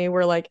Street to me,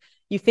 where like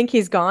you think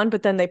he's gone,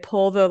 but then they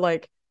pull the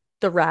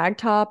rag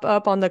top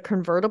up on the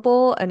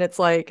convertible, and it's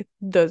like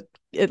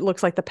it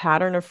looks like the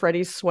pattern of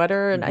Freddy's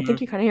sweater, and I think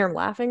Mm-hmm. you kind of hear him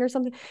laughing or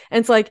something. And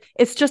it's like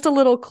it's just a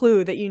little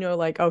clue that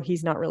like, oh,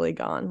 he's not really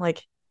gone.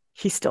 Like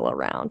he's still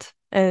around.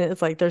 And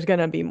it's like there's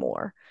gonna be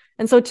more.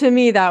 And so to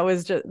me, that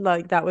was just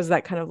like that was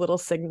that kind of little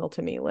signal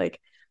to me, like,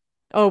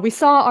 oh, we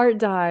saw Art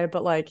die,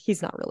 but like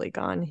he's not really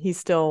gone. He's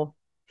still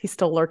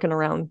lurking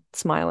around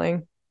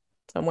smiling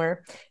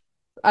somewhere.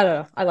 I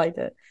don't know. I liked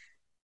it.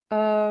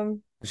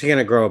 Um, Is she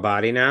gonna grow a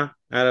body now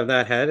out of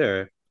that head,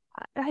 or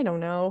I don't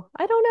know.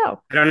 I don't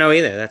know. I don't know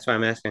either. That's why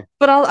I'm asking.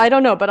 But I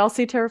don't know, but I'll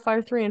see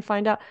Terrifier 3 and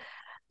find out.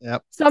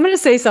 Yep. So I'm gonna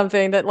say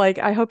something that like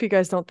I hope you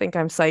guys don't think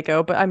I'm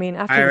psycho, but I mean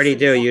I already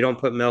do. You don't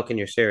put milk in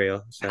your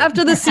cereal, so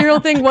after the cereal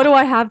thing, what do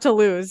I have to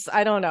lose?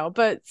 I don't know.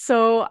 But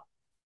so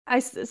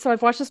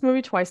I've watched this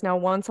movie twice now,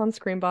 once on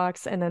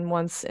Screenbox and then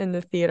once in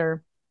the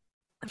theater.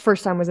 The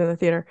first time was in the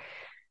theater.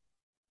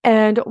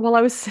 And while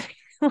I was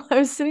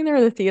sitting there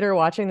in the theater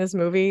watching this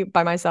movie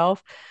by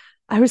myself,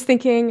 I was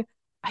thinking,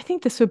 I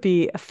think this would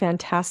be a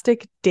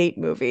fantastic date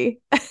movie.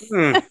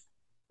 Hmm.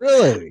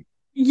 Really?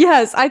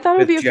 Yes, I thought it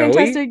would With be a Joey.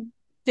 fantastic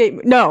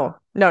date. No,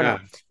 no, no.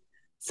 Ah,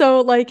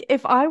 So like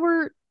if I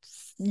were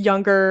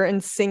younger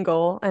and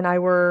single and I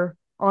were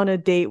on a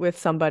date with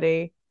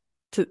somebody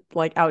to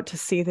like out to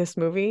see this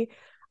movie,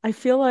 I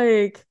feel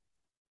like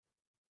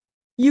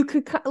you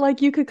could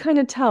kind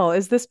of tell,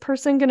 is this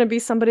person going to be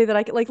somebody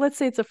that like, let's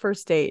say it's a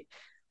first date.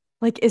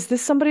 Like, is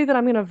this somebody that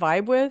I'm going to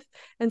vibe with?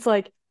 And it's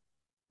like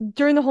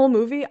during the whole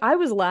movie, I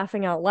was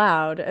laughing out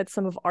loud at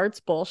some of Art's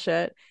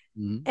bullshit.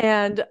 Mhm.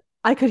 And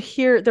I could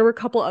hear there were a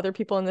couple other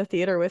people in the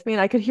theater with me,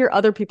 and I could hear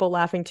other people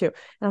laughing too.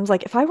 And I was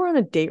like, if I were on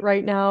a date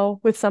right now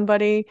with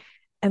somebody,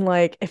 and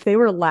like if they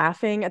were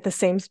laughing at the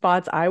same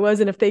spots I was,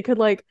 and if they could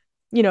like,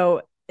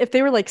 if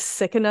they were like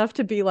sick enough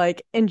to be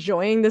like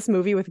enjoying this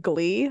movie with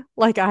glee,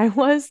 like I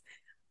was,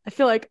 I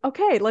feel like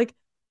okay, like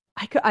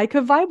I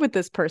could vibe with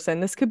this person.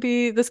 This could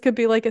be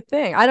like a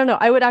thing. I don't know.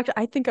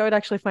 I think I would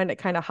actually find it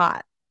kind of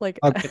hot. Like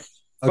Okay.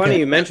 funny Okay.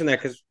 you mentioned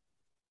that because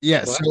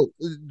Yeah. what? So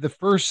the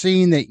first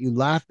scene that you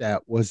laughed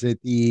at was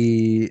at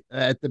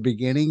the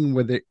beginning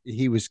where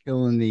he was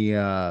killing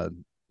the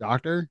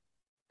doctor.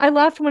 I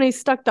laughed when he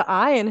stuck the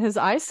eye in his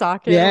eye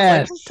socket. It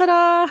was like, Yes.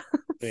 ta-da.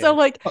 So Yeah.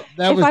 like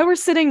That if was I were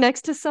sitting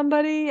next to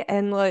somebody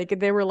and like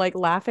they were like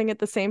laughing at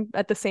the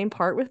same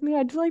part with me,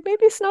 I'd like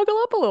maybe snuggle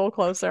up a little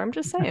closer. I'm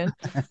just saying.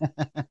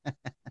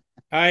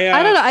 I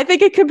I don't know. I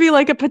think it could be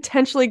like a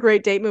potentially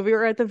great date movie,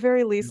 or at the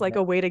very least, like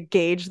a way to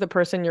gauge the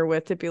person you're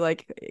with to be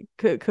like,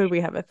 could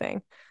we have a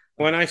thing?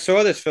 when I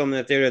saw this film in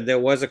the theater, there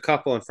was a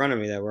couple in front of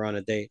me that were on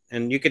a date,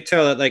 and you could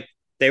tell that like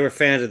they were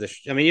fans of the.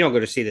 I mean, you don't go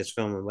to see this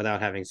film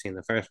without having seen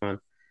the first one,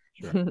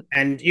 sure.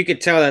 and you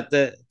could tell that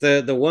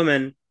the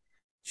woman,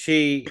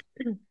 she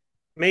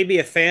may be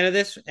a fan of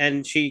this,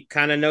 and she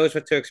kind of knows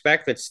what to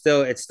expect, but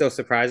still it still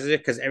surprises her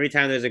because every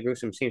time there's a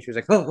gruesome scene, she was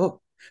like, oh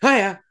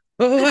hiya,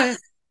 oh hiya,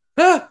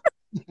 ah,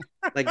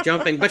 like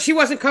jumping, but she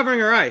wasn't covering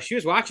her eyes. She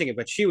was watching it,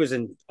 but she was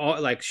in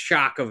all like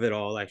shock of it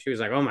all. Like she was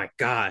like, oh my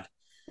god.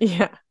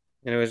 Yeah.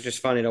 And it was just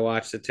funny to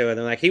watch the two of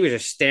them. Like he was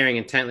just staring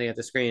intently at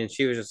the screen, and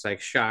she was just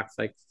like shocked.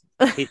 Like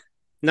he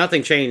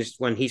nothing changed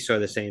when he saw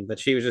the scene, but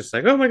she was just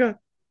like, "Oh my god."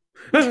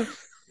 I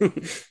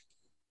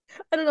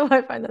don't know why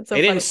I find that so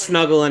They funny. didn't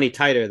snuggle any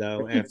tighter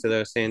though after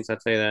those scenes. I'll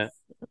tell you that.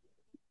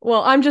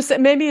 Well,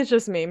 maybe it's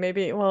just me.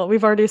 Maybe, well,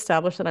 we've already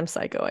established that I'm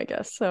psycho, I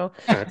guess. So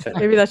That's it.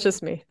 maybe that's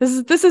just me.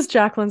 This is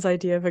Jacqueline's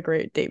idea of a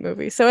great date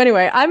movie. So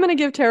anyway, I'm gonna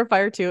give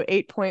Terrifier 2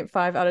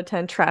 8.5 out of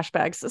 10 trash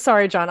bags.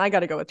 Sorry, John, I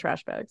gotta go with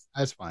trash bags.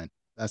 That's fine.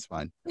 That's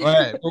fine. All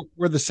right,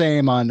 we're the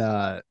same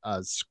on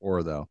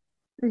score though.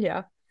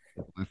 Yeah.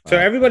 So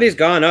everybody's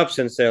gone up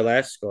since their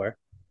last score.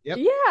 Yep.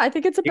 Yeah, I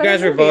think it's a You better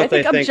guys were movie. I both,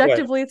 think I think, what?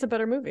 objectively it's a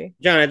better movie.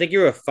 John, I think you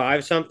were a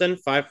 5 something,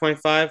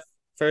 5.5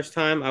 first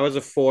time. I was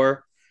a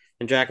 4,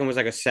 and Jacqueline was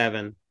like a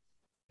 7.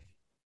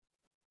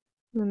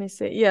 Let me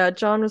see. Yeah,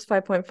 John was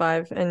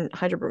 5.5 and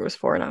Heidelberg was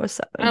 4 and I was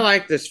 7. I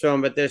like this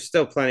film, but there's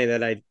still plenty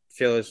that I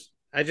feel is.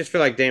 I just feel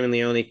like Damon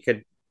Leone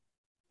could.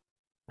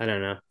 I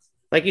don't know.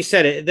 Like you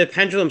said, the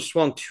pendulum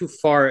swung too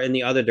far in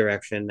the other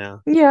direction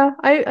now. Yeah,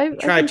 I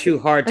Tried too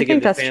hard to I give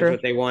think the that's fans true.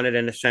 what they wanted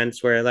in a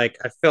sense where, like,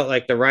 I felt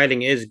like the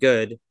writing is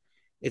good.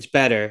 It's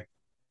better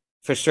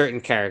for certain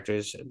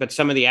characters, but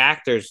some of the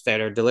actors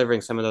that are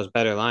delivering some of those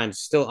better lines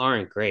still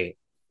aren't great.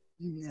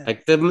 Yeah.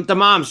 Like the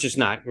mom's just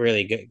not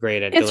really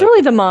great at. It's delivering.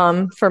 really the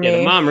mom for Yeah, the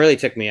me. mom really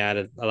took me out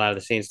of a lot of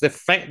the scenes. The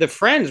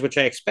friends, which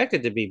I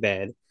expected to be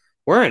bad,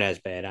 weren't as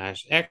bad.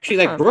 Actually,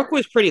 like Huh. Brooke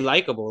was pretty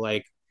likable,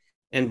 like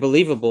and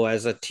believable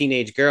as a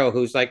teenage girl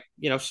who's like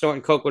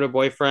snorting coke with her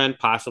boyfriend,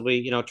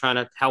 possibly trying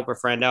to help her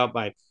friend out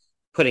by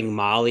putting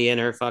Molly in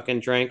her fucking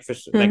drink for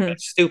like Mhm.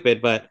 that's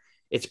stupid, but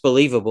it's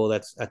believable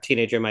that a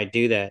teenager might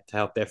do that to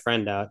help their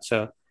friend out.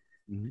 So,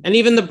 Mhm. and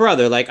even the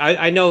brother, like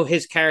I know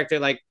his character,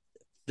 like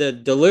the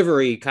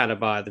delivery kind of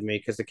bothered me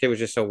because the kid was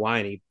just so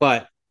whiny.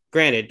 But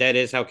granted, that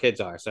is how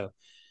kids are. So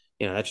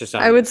that's just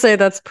I would say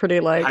that's pretty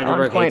like on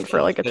Heidelberg hates point for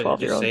kids. like a Just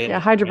 12-year-old. saying Yeah, it.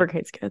 Right? Heidelberg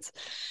hates kids.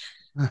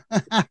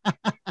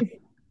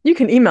 You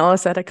can email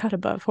us at a cut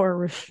above horror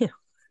review.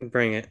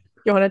 Bring it.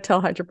 You want to tell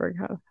Heidelberg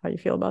how you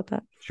feel about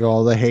that? Show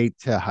all the hate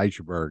to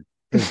Heidelberg.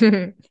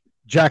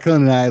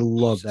 Jacqueline and I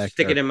love that.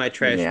 Stick it in my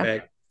trash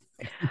bag.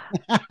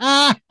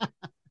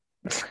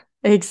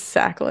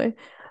 Exactly.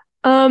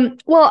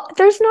 Well,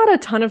 there's not a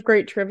ton of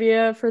great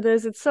trivia for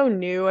this. It's so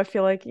new. I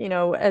feel like,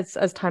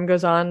 as time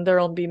goes on,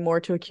 there'll be more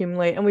to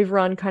accumulate, and we've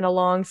run kind of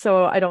long,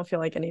 so I don't feel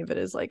like any of it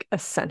is like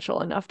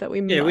essential enough that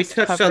we Yeah, we must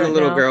touched cover on the it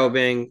little now. girl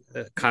being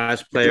a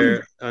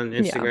cosplayer on Yeah.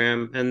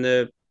 Instagram and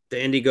the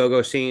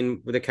Indiegogo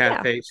scene with the Yeah.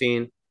 cafe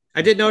scene.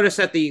 I did notice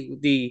that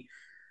the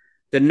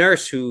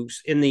nurse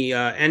who's in the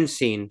end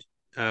scene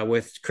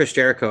with Chris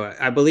Jericho,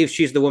 I believe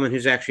she's the woman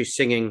who's actually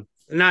singing,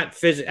 not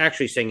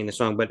actually singing the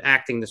song, but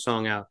acting the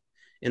song out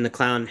in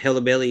the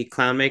hillbilly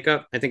clown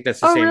makeup. I think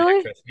that's the Oh, same really?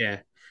 actress. Yeah,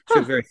 she Huh.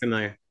 looks very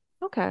familiar.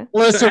 Okay. So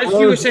Melissa as you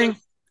were Rose, saying,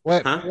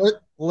 what huh?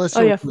 Melissa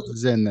Oh, yeah. Rose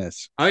is in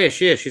this. Oh yeah,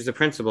 she is. She's the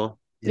principal.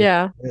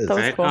 Yeah, It is. that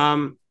was Right.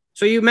 cool.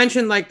 So you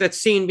mentioned like that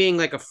scene being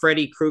like a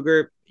Freddy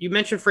Krueger. You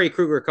mentioned Freddy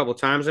Krueger a couple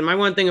times, and my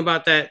one thing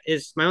about that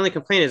is my only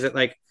complaint is that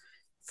like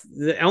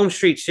the Elm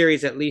Street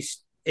series, at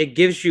least it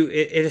gives you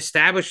it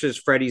establishes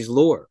Freddy's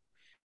lore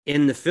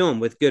in the film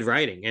with good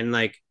writing, and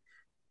like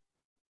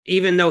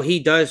even though he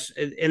does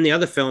in the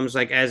other films,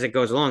 like as it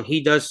goes along,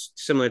 he does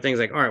similar things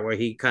like art where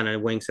he kind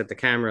of winks at the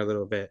camera a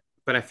little bit.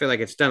 But I feel like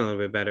it's done a little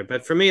bit better.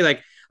 But for me,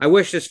 like I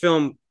wish this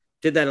film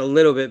did that a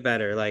little bit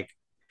better, like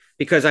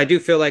because I do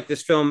feel like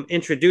this film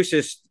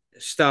introduces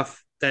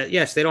stuff that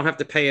yes, they don't have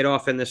to pay it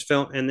off in this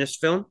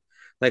film,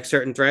 like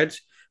certain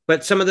threads,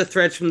 but some of the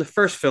threads from the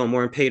first film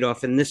weren't paid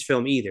off in this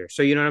film either.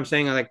 So you know what I'm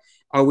saying? Like,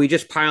 are we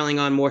just piling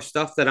on more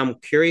stuff that I'm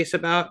curious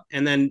about?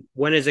 And then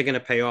when is it going to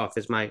pay off?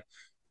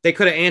 They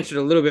could have answered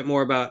a little bit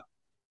more about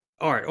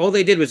art. All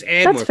they did was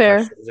add That's more fair.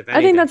 questions. If I think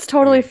anything, that's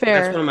totally I mean,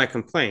 fair. That's one of my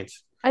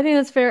complaints. I think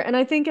that's fair, and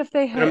I think if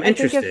they But had, I'm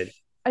interested.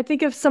 I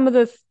think if some of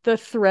the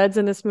threads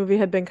in this movie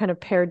had been kind of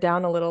pared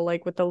down a little,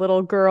 like with the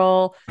little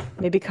girl,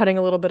 maybe cutting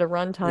a little bit of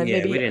runtime, Yeah,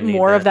 we maybe didn't need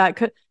more of that.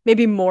 that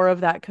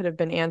could have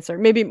been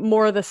answered. Maybe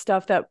more of the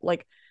stuff that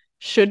like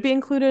should be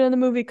included in the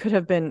movie could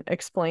have been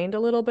explained a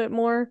little bit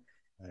more.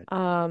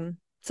 Right.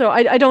 So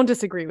I don't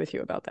disagree with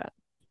you about that.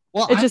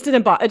 Well, It just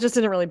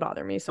didn't really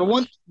bother me so the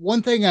much.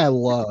 one thing I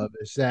love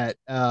is that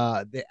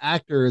the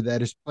actor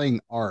that is playing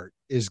Art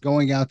is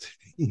going out to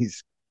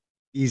these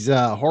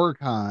horror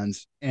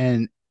cons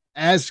and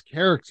as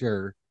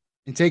character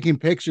and taking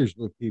pictures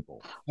with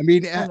people. I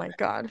mean, Oh my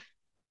God.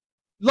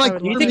 like I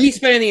would You love think it. he's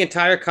spending the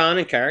entire con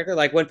in character?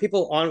 Like when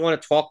people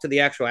want to talk to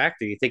the actual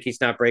actor, you think he's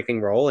not breaking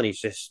role and he's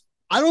just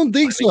I don't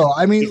think so.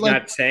 I mean, he's like,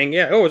 not saying,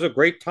 "Yeah, oh, it was a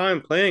great time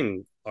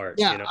playing art."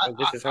 yeah,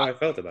 This is how I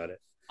felt about it.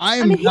 I I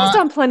am mean, he's not.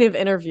 done plenty of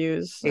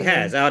interviews. He I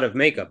has mean, out of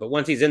makeup, but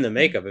once he's in the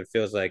makeup, it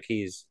feels like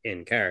he's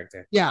in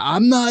character. Yeah,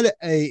 I'm not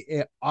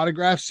a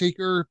autograph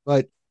seeker,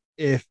 but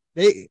if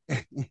they,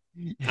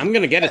 I'm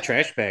gonna get a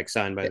trash bag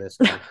signed by this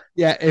guy.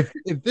 yeah, if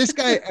this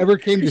guy ever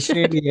came You to San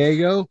should.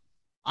 Diego,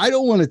 I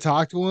don't want to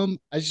talk to him.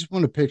 I just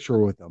want a picture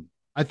with him.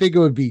 I think it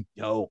would be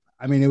dope.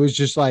 I mean, it was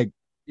just like,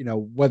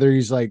 whether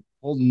he's like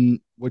holding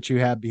what you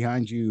have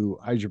behind you,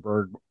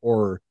 Heidelberg,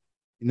 or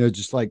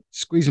just like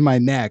squeezing my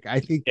neck. I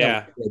think that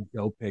Yeah, would be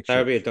a dope that would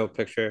picture. be a dope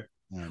picture.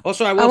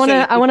 Also, I I will want say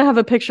to. I want to have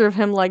a picture of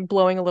him like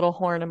blowing a little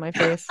horn in my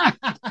face.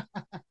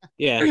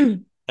 yeah,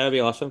 that'd be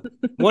awesome.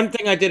 One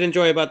thing I did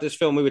enjoy about this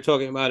film, we were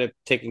talking about it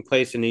taking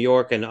place in New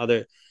York and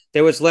other.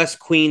 There was less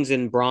Queens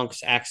and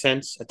Bronx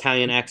accents,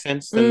 Italian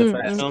accents than the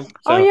first film.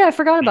 Oh So yeah, I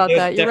forgot about there's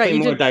that. You're right. definitely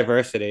You more did.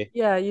 diversity.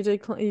 Yeah, you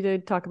did. You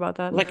did talk about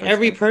that in the Like first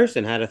every one.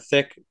 person had a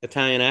thick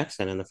Italian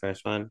accent in the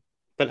first one.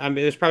 But I mean,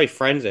 there's probably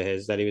friends of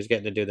his that he was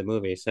getting to do the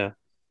movie. So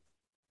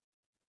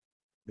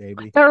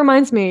Maybe. That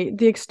reminds me,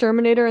 the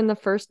exterminator in the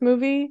first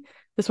movie.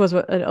 This was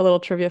a little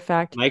trivia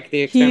fact. Mike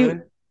the He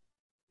Exterminator.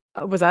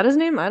 was that his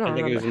name? I don't I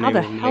think remember. his How name the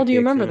was hell Mike do the you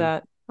remember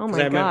Exterminator. that? Oh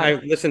Because my I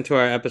God. listened to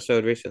our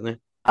episode recently.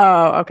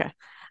 Oh, okay.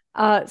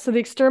 So the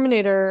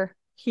exterminator,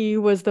 he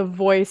was the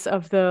voice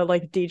of the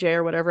like DJ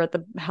or whatever at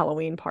the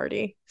Halloween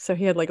party. So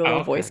he had like a Oh, little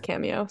okay. voice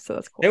cameo. So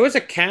that's cool. There was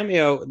a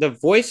cameo. The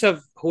voice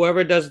of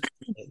whoever does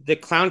the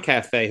Clown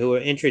Cafe, who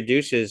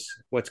introduces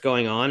what's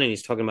going on, and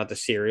he's talking about the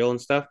cereal and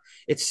stuff.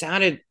 It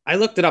sounded. I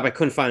looked it up. I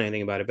couldn't find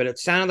anything about it, but it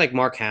sounded like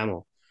Mark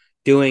Hamill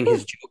doing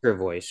his Joker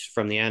voice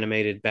from the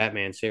animated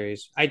Batman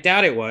series. I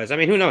doubt it was. I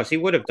mean, who knows? He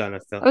would have done a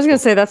film. I was gonna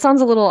say that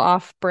sounds a little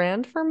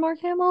off-brand for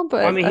Mark Hamill,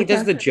 Well, I but mean, he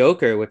does okay. the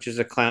Joker, which is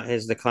a clown.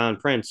 Is the Clown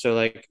Prince? So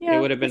like, it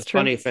Yeah, would have been that's true.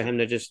 funny for him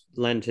to just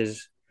lend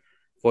his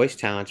voice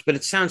talents. But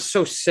it sounds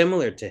so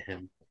similar to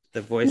him.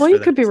 The voice Well, for you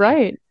that. could be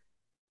right.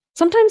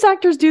 Sometimes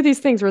actors do these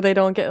things where they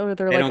don't get, or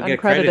they're They like don't get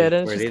uncredited, credited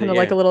and it's for it just either. kind of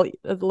like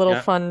Yeah, a little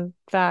yeah. fun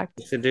fact.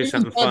 To do We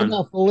something talk fun.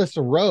 about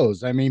Felissa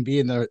Rose. I mean,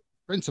 being the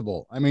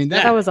principal. I mean,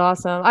 That Yeah. was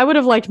awesome. I would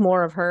have liked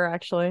more of her,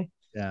 actually.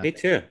 yeah. Me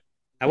too.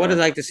 I would have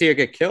Yeah. liked to see her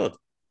get killed.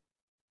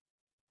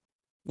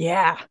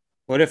 Yeah.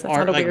 What if That Art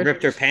sounded like weird.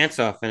 ripped her pants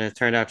off and it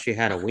turned out she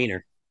had a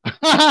wiener?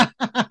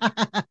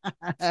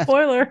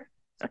 Spoiler.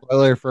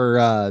 Spoiler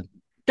for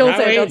Don't Oh,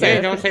 say it. wait, Don't say yeah,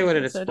 it. don't say what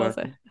it is Don't for.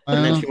 say it.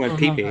 And then she went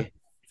pee pee.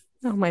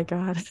 Oh my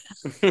God.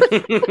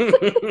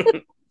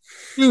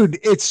 dude,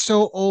 it's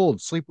so old.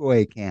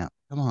 Sleepaway Camp.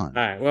 Come on.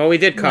 All right. Well, we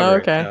did cover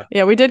it. Okay. So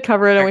Yeah, we did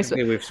cover it, and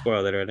technically, we've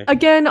spoiled it already.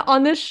 again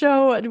on this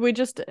show,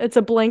 it's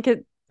a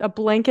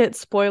blanket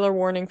spoiler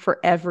warning for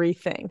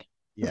everything.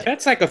 Yeah.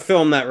 That's like a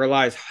film that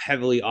relies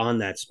heavily on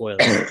that spoiler.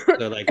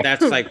 So, like,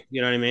 that's like,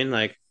 you know what I mean?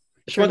 Like,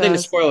 it's Sure one thing to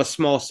does. spoil a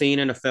small scene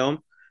in a film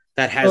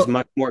that has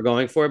much more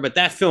going for it, but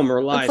that film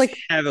relies like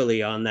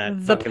heavily on that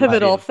The fucking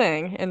pivotal audience.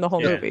 thing in the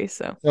whole Yeah. movie.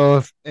 So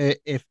So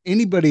if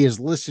anybody has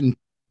listened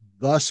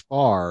thus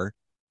far,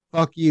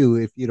 fuck you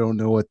if you don't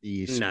know what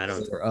the No, I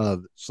don't. spoiler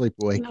of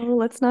Sleepaway Camp. no,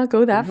 let's not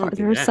go that Don't far. do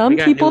There are that. some We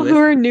got new people who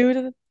are listeners. new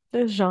to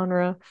this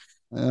genre.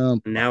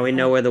 Now we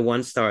know where the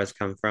 1 stars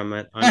come from.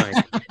 On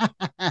my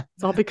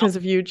It's all because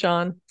of you,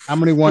 John. How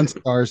many 1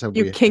 stars have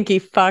You we? kinky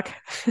fuck.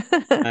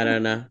 I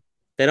don't know.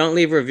 They don't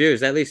leave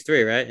reviews. At least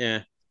 3, right?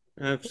 Yeah,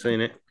 I've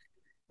seen it.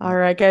 All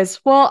right,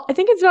 guys. Well, I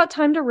think it's about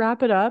time to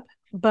wrap it up.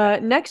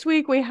 But next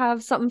week we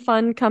have something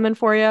fun coming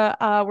for you.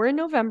 We're in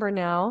November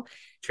now.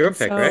 It's your and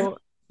pick, so right?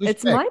 Whose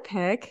it's pick? my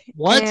pick.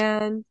 What?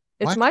 And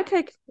it's What? my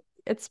pick.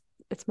 It's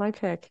my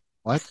pick.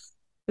 What?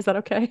 Is that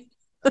okay?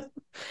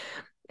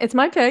 It's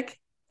my pick.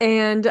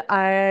 And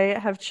I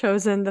have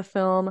chosen the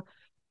film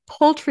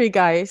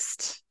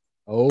Poultrygeist.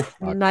 Oh,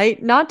 fuck.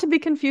 Not to be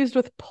confused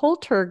with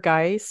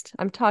Poltergeist.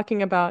 I'm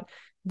talking about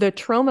the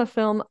trauma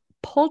film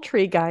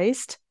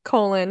Poultrygeist,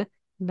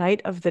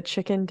 Night of the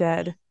Chicken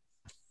Dead.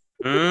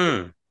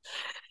 Mm.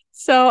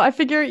 So I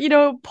figure,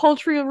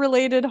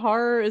 poultry-related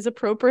horror is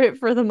appropriate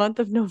for the month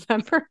of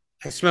November.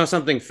 I smell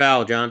something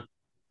foul, John.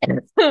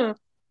 And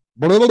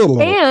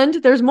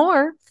there's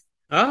more.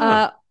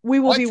 Oh, We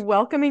will What? be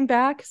welcoming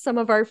back some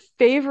of our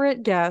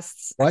favorite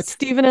guests, What?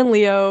 Stephen and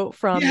Leo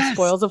from the Yes!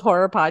 Spoils of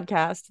Horror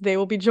podcast. They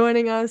will be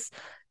joining us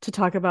to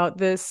talk about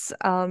this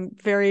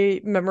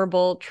very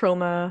memorable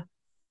trauma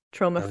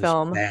those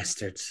film.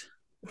 bastards.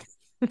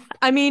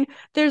 I mean,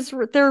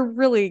 they're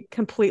really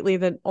completely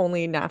the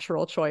only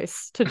natural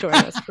choice to join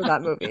us for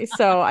that movie.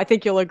 So I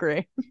think you'll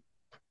agree.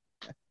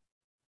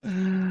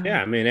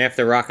 Yeah, I mean,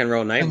 after Rock and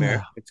Roll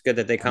Nightmare, it's good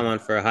that they come on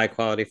for a high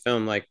quality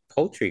film like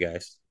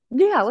Poultrygeist.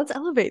 Yeah, let's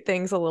elevate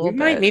things a little We bit.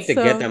 might need to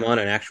So- get them on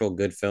an actual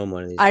good film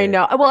one of these I days.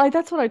 know. Well,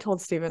 that's what I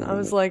told Steven. I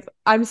was like,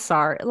 I'm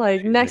sorry.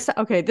 Like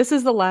okay, this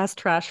is the last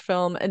trash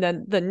film, and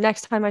then the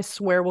next time I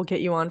swear we'll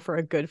get you on for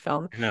a good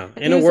film. No,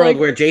 And in a he's world like,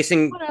 where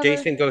Jason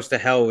 "Whatever." Goes to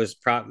Hell was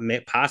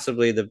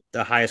possibly the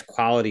highest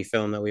quality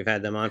film that we've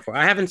had them on for.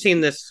 I haven't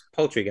seen this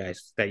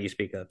Poultrygeist that you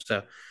speak of,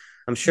 so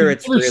I'm sure You've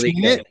it's never really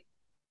seen good. it?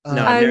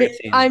 No, I I've never mean,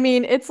 seen I it.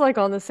 mean, it's like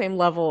on the same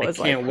level I as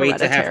like can't wait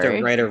to have to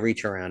Hereditary. write a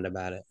reach around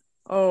about it.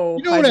 Oh,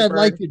 You know what I'd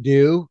like Heisenberg. to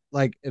do,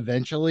 like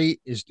eventually,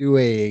 is do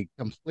a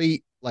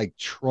complete like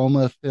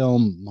trauma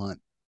film month.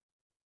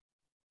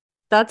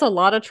 That's a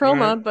lot of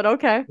trauma, Right. but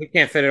okay. We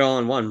can't fit it all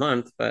in 1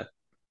 month, but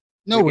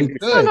No, We we can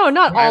do No, could. no,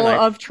 not all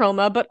Highlights. of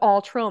trauma, but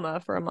all trauma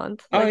for a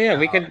month. oh Like, yeah,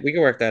 we could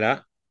work that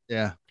out.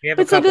 Yeah. We have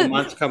a But so couple the-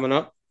 months coming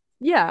up.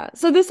 yeah.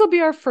 So this will be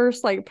our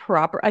first like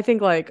proper, I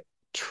think like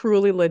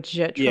truly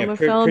legit Yeah, trauma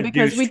film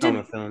because produced we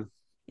trauma did. film.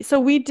 So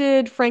we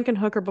did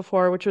Frankenhooker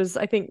before, which was,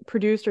 I think,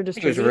 produced or I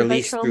think it was distributed by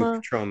released through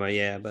Troma. Trauma,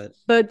 yeah, but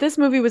But this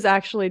movie was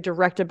actually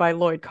directed by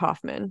Lloyd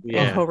Kaufman and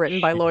yeah,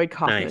 co-written by Lloyd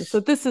Kaufman. So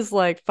nice. this is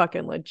like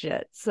fucking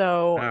legit.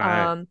 All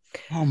right,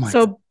 Oh my God.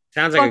 So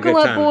sounds like a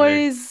good time,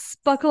 man.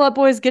 buckle up,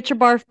 boys. Get your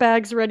barf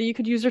bags ready. You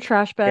could use your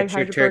trash bag, Get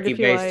your Hydraberg, turkey if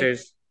you like.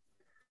 basters.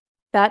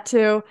 That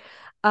too.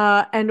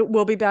 And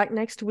we'll be back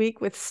next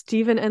week with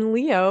Stephen and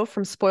Leo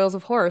from Spoils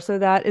of Horror. So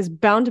that is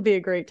bound to be a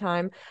great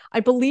time. I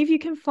believe you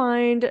can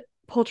find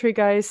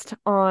Poultrygeist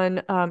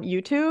on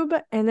YouTube.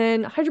 And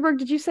then Hydraberg,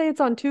 did you say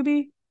it's on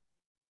Tubi?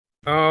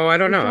 Oh, I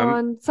don't Or know.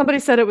 John? Somebody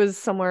said it was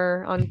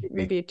somewhere on Maybe.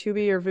 maybe a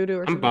Tubi or Vudu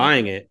or I'm something like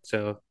buying that. it,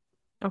 so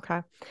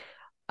Okay.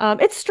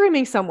 It's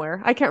streaming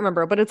somewhere. I can't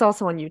remember, but it's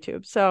also on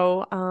YouTube.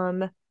 So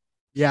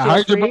Yeah, feel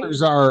Heidelberg free.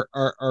 is our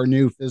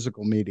new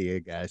physical media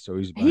guy, so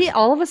he's He buying.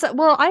 all of a sudden,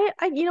 well, I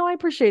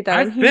appreciate that,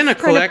 and I've been he's a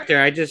trying to,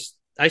 collector.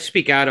 I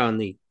speak out on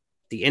the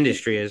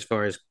industry as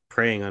far as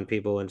preying on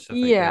people and stuff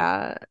like that.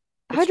 yeah.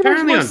 It's Heidelberg's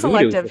apparently more on Voodoo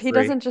selective. for He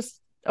free. doesn't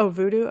just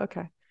Voodoo.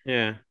 Okay.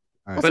 Yeah, All right.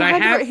 Well, so but I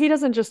Heidelberg, have. he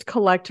doesn't just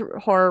collect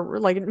horror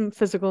like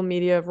physical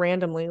media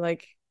randomly,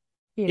 like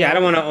Yeah, I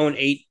don't want to own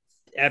eight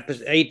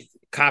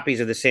copies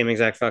of the same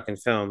exact fucking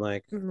film,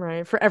 like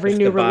right, for every just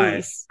new to buy it.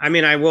 release. I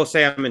mean, I will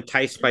say I'm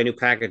enticed by new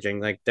packaging.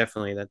 Like,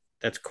 definitely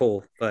that's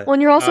cool. But Well,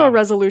 and you're also a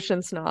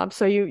resolution snob,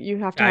 so you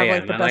have to I have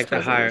like am. the I like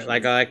best to hire.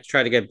 Like, resolution. I like to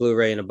try to get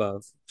Blu-ray and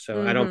above.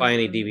 So I don't Mm-hmm. buy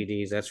any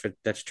DVDs.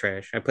 That's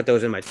trash. I put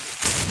those in my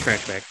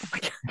trash bag. Oh my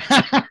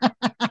God.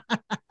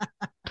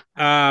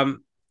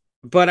 Um,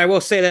 but I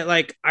will say that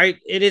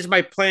it is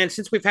my plan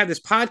since we've had this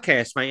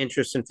podcast. My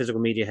interest in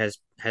physical media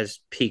has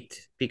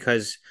peaked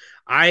because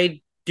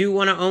I do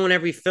want to own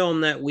every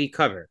film that we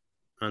cover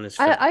on this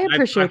film. I I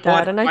appreciate that,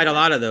 bought and quite a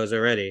lot of those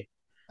already.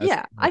 That's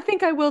yeah, I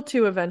think I will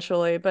too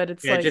eventually, but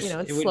it's Yeah, like, just it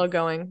it's would. slow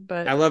going, I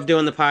but love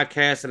doing the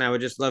podcast, and I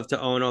would just love to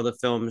own all the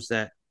films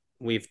that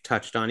we've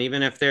touched on,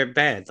 even if they're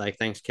bad, like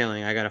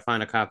Thanksgiving. I got to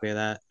find a copy of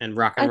that and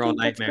Rock and I Roll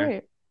think that's Nightmare.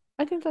 great.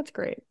 I think that's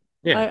great.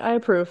 Yeah, I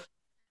approve.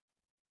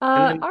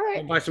 and then All right,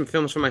 I'll buy some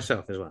films for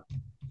myself as well.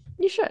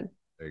 you should.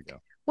 there you go.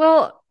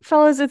 Well,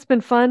 fellas, it's been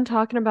fun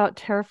talking about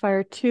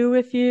Terrifier 2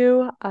 with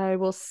you. I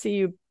will see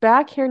you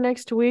back here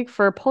next week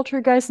for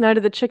Poultrygeist Night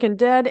of the Chicken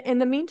Dead. In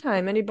the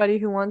meantime, anybody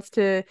who wants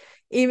to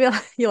email,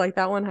 you like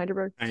that one,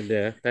 Heidelberg? I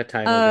do. That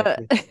title Uh,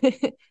 gets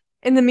me.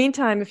 in the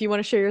meantime, if you want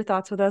to share your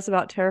thoughts with us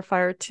about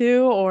Terrifier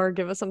 2 or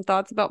give us some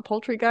thoughts about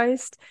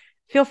Poultrygeist,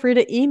 feel free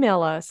to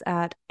email us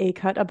at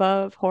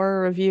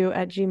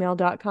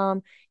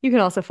acutaboveHorrorReview@gmail.com. You can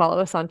also follow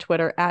us on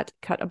Twitter at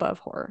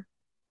cutaboveHorror.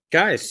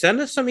 Guys, send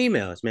us some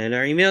emails, man.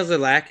 Our emails are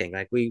lacking.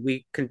 Like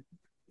we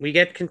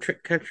get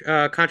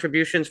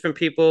contributions from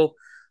people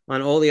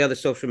on all the other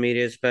social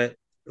medias, but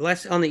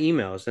less on the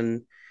emails.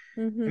 And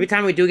Mm-hmm. every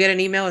time we do get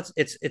an email,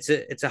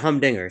 it's a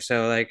humdinger.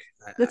 So like,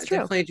 That's true.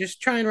 definitely just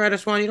try and write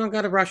us one. You don't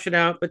got to rush it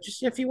out, but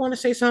just if you want to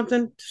say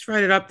something, just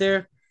write it up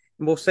there,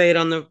 and we'll say it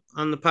on the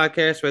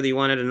podcast, whether you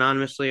want it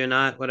anonymously or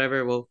not.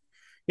 Whatever. We'll,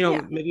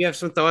 Yeah. maybe you have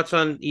some thoughts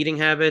on eating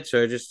habits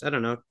or just I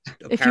don't know, If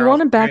you apparel,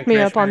 want to back wearing me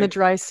trash up on the bags.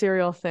 dry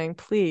cereal thing,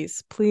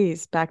 please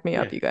back me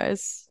Yeah. up, you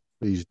guys.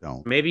 Please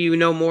don't. Maybe you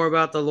know more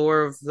about the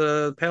lore of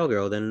the Pale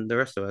Girl than the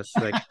rest of us.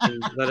 Like,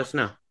 let us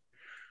know.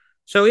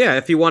 So yeah,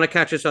 if you want to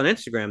catch us on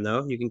Instagram,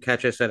 though, you can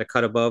catch us at a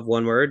cut above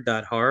one word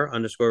dot horror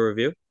underscore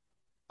review.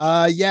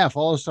 Yeah,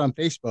 follow us on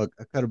Facebook,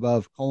 a cut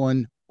above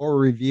horror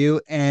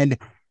review. And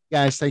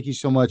guys, thank you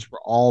so much for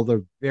all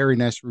the very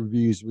nice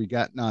reviews we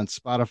gotten on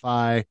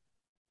Spotify.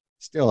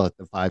 Still at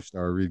the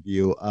 5-star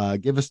review.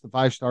 Give us the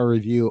 5-star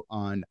review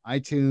on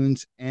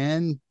iTunes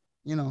and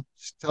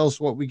just tell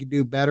us what we could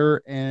do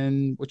better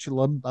and what you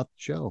love about the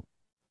show.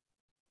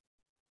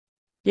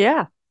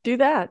 Yeah, do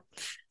that.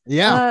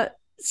 Yeah.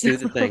 Do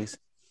the things.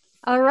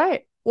 All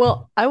right.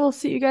 Well, I will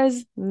see you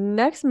guys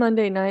next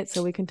Monday night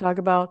so we can talk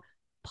about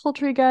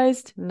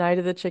Poultrygeist Night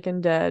of the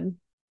Chicken Dead.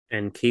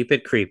 And keep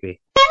it creepy.